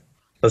Korea.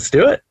 Let's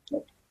do it.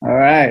 All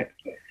right.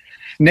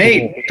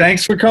 Nate,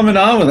 thanks for coming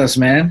on with us,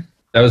 man.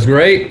 That was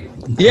great.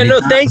 Yeah,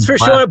 no, thanks for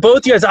showing up,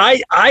 both you guys. I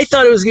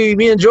thought it was going to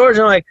be me and George,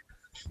 and I'm like,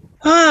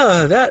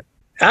 that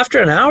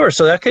after an hour,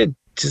 so that could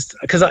just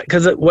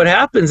because what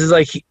happens is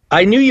like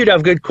I knew you'd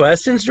have good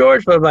questions,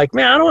 George, but I'm like,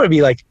 man, I don't want to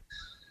be like,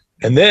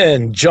 and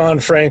then John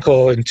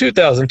Frankel in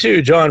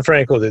 2002, John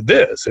Frankel did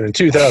this, and in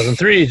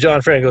 2003, John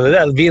Frankel did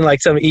that, being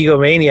like some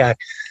egomaniac.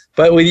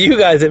 But with you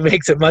guys, it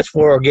makes it much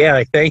more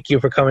organic. Thank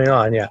you for coming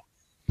on. Yeah.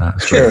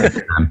 Sure.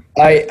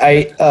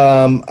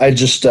 I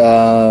just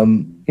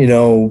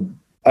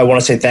I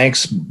want to say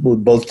thanks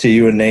both to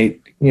you and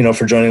Nate,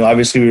 for joining.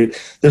 Obviously,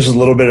 there's a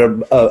little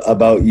bit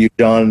about you,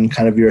 John,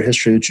 kind of your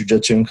history of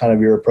jiu-jitsu and kind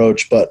of your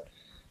approach. But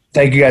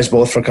thank you guys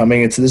both for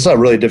coming. This is a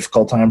really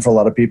difficult time for a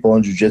lot of people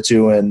in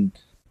jiu-jitsu, and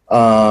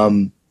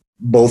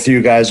both of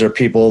you guys are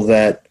people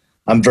that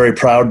I'm very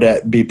proud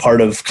to be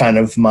part of kind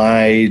of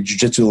my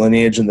jiu-jitsu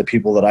lineage and the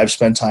people that I've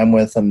spent time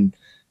with. And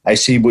I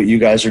see what you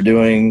guys are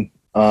doing.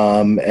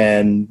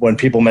 And when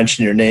people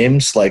mention your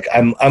names, like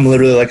I'm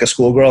literally like a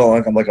schoolgirl,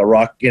 like I'm like a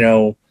rock,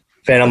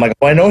 fan. I'm like,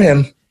 oh, I know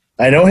him.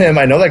 I know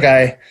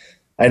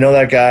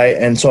that guy.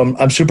 And so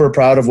I'm super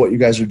proud of what you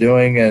guys are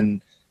doing.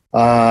 And,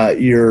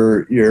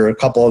 you're a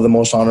couple of the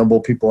most honorable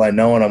people I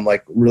know. And I'm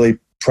like really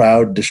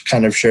proud to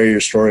kind of share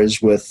your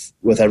stories with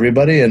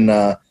everybody.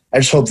 And, I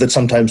just hope that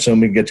sometime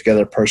soon we can get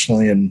together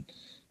personally and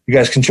you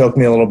guys can choke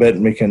me a little bit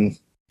and we can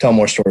tell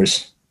more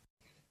stories.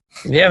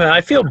 Yeah, man,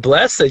 I feel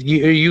blessed that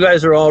you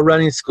guys are all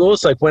running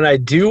schools. Like when I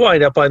do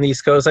wind up on the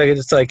East Coast, I can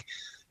just like,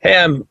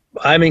 hey,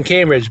 I'm in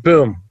Cambridge,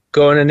 boom,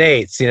 going to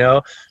Nate's,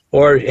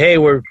 or hey,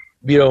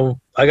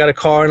 I got a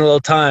car in a little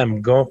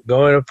time, going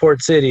to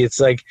Port City. It's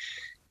like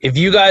if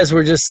you guys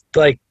were just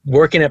like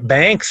working at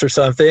banks or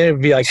something,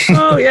 it'd be like,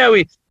 oh yeah,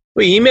 we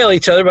email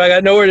each other, but I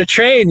got nowhere to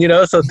train,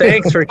 So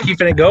thanks for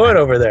keeping it going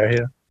over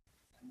there.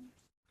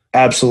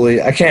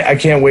 Absolutely. I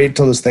can't wait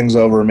till this thing's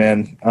over,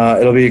 man.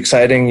 It'll be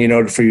exciting,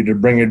 for you to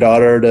bring your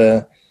daughter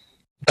to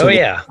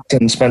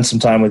and spend some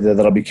time with you.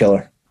 That'll be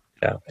killer.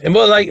 Yeah. And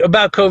well, like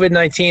about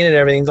COVID-19 and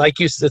everything,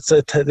 like it's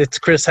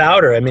Chris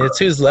Howder. I mean, it's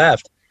who's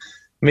left.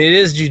 I mean, it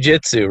is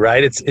jiu-jitsu,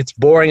 right? It's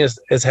boring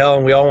as hell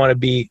and we all want to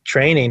be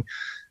training.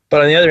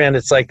 But on the other hand,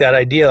 it's like that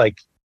idea, like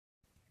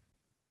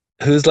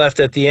who's left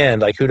at the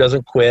end? Like who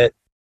doesn't quit?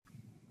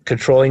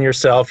 Controlling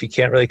yourself. You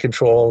can't really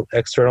control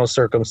external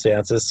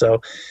circumstances.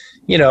 So,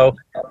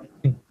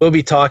 we'll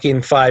be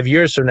talking 5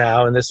 years from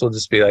now and this will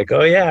just be like,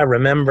 oh yeah,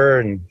 remember,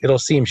 and it'll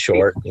seem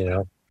short,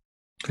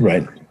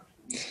 Right.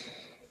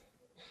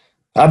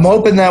 I'm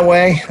hoping that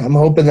way.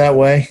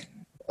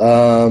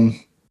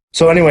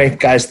 So anyway,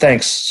 guys,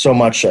 thanks so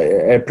much. I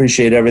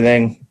appreciate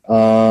everything.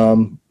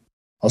 I'll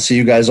see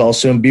you guys all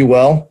soon. Be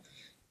well.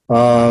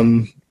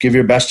 Give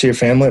your best to your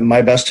family,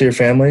 my best to your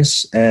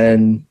families.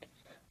 And,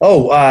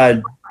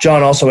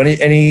 John, also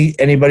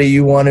anybody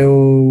you want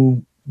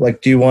to,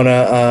 like, do you want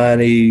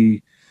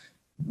any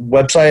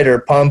website or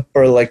pump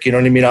or, like, you know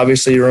what I mean?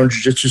 Obviously your own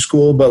jiu-jitsu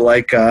school, but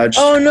like,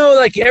 oh no,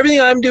 like everything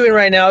I'm doing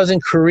right now is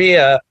in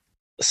Korea.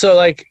 So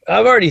like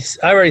I've already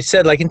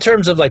said, like in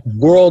terms of like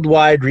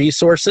worldwide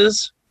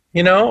resources,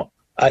 you know,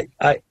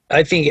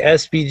 I think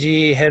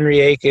SBG, Henry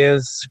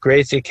Akins,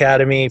 Gracie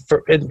Academy,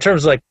 in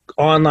terms of like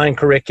online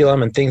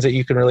curriculum and things that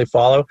you can really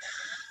follow,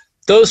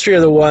 those three are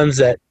the ones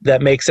that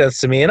make sense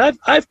to me. And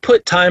I've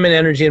put time and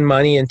energy and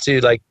money into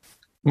like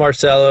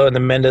Marcelo and the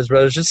Mendez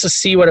brothers just to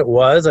see what it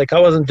was. Like I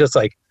wasn't just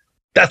like,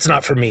 that's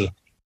not for me.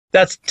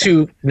 That's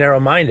too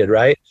narrow-minded,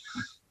 right?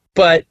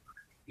 But,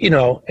 you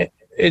know,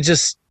 it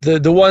just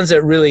the ones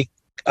that really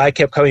I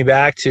kept coming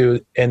back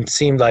to and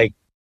seemed like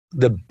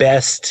the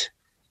best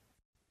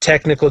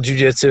technical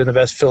jiu-jitsu and the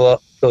best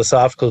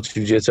philosophical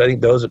jiu-jitsu. I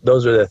think those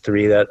are the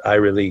three that I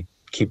really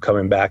keep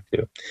coming back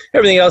to.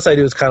 Everything else I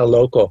do is kind of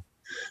local.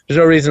 There's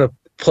no reason to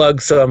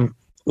plug some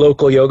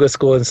local yoga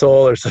school in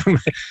Seoul or some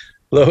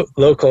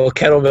local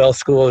kettlebell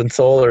school in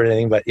Seoul or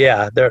anything. But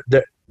yeah,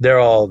 they're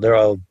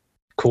all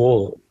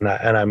cool,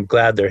 and I'm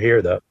glad they're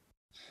here though.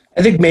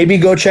 I think maybe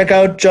go check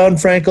out John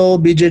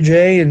Frankel,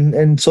 BJJ,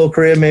 and Seoul,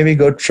 Korea. Maybe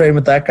go train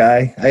with that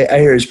guy. I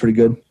hear he's pretty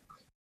good.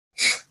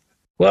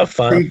 We'll have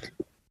fun.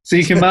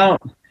 Seek him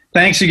out.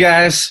 Thanks, you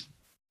guys.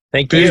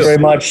 Thank you. Thanks very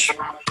much.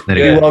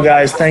 Later, Be well,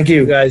 guys. Thank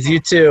you. You guys, you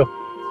too.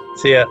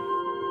 See ya.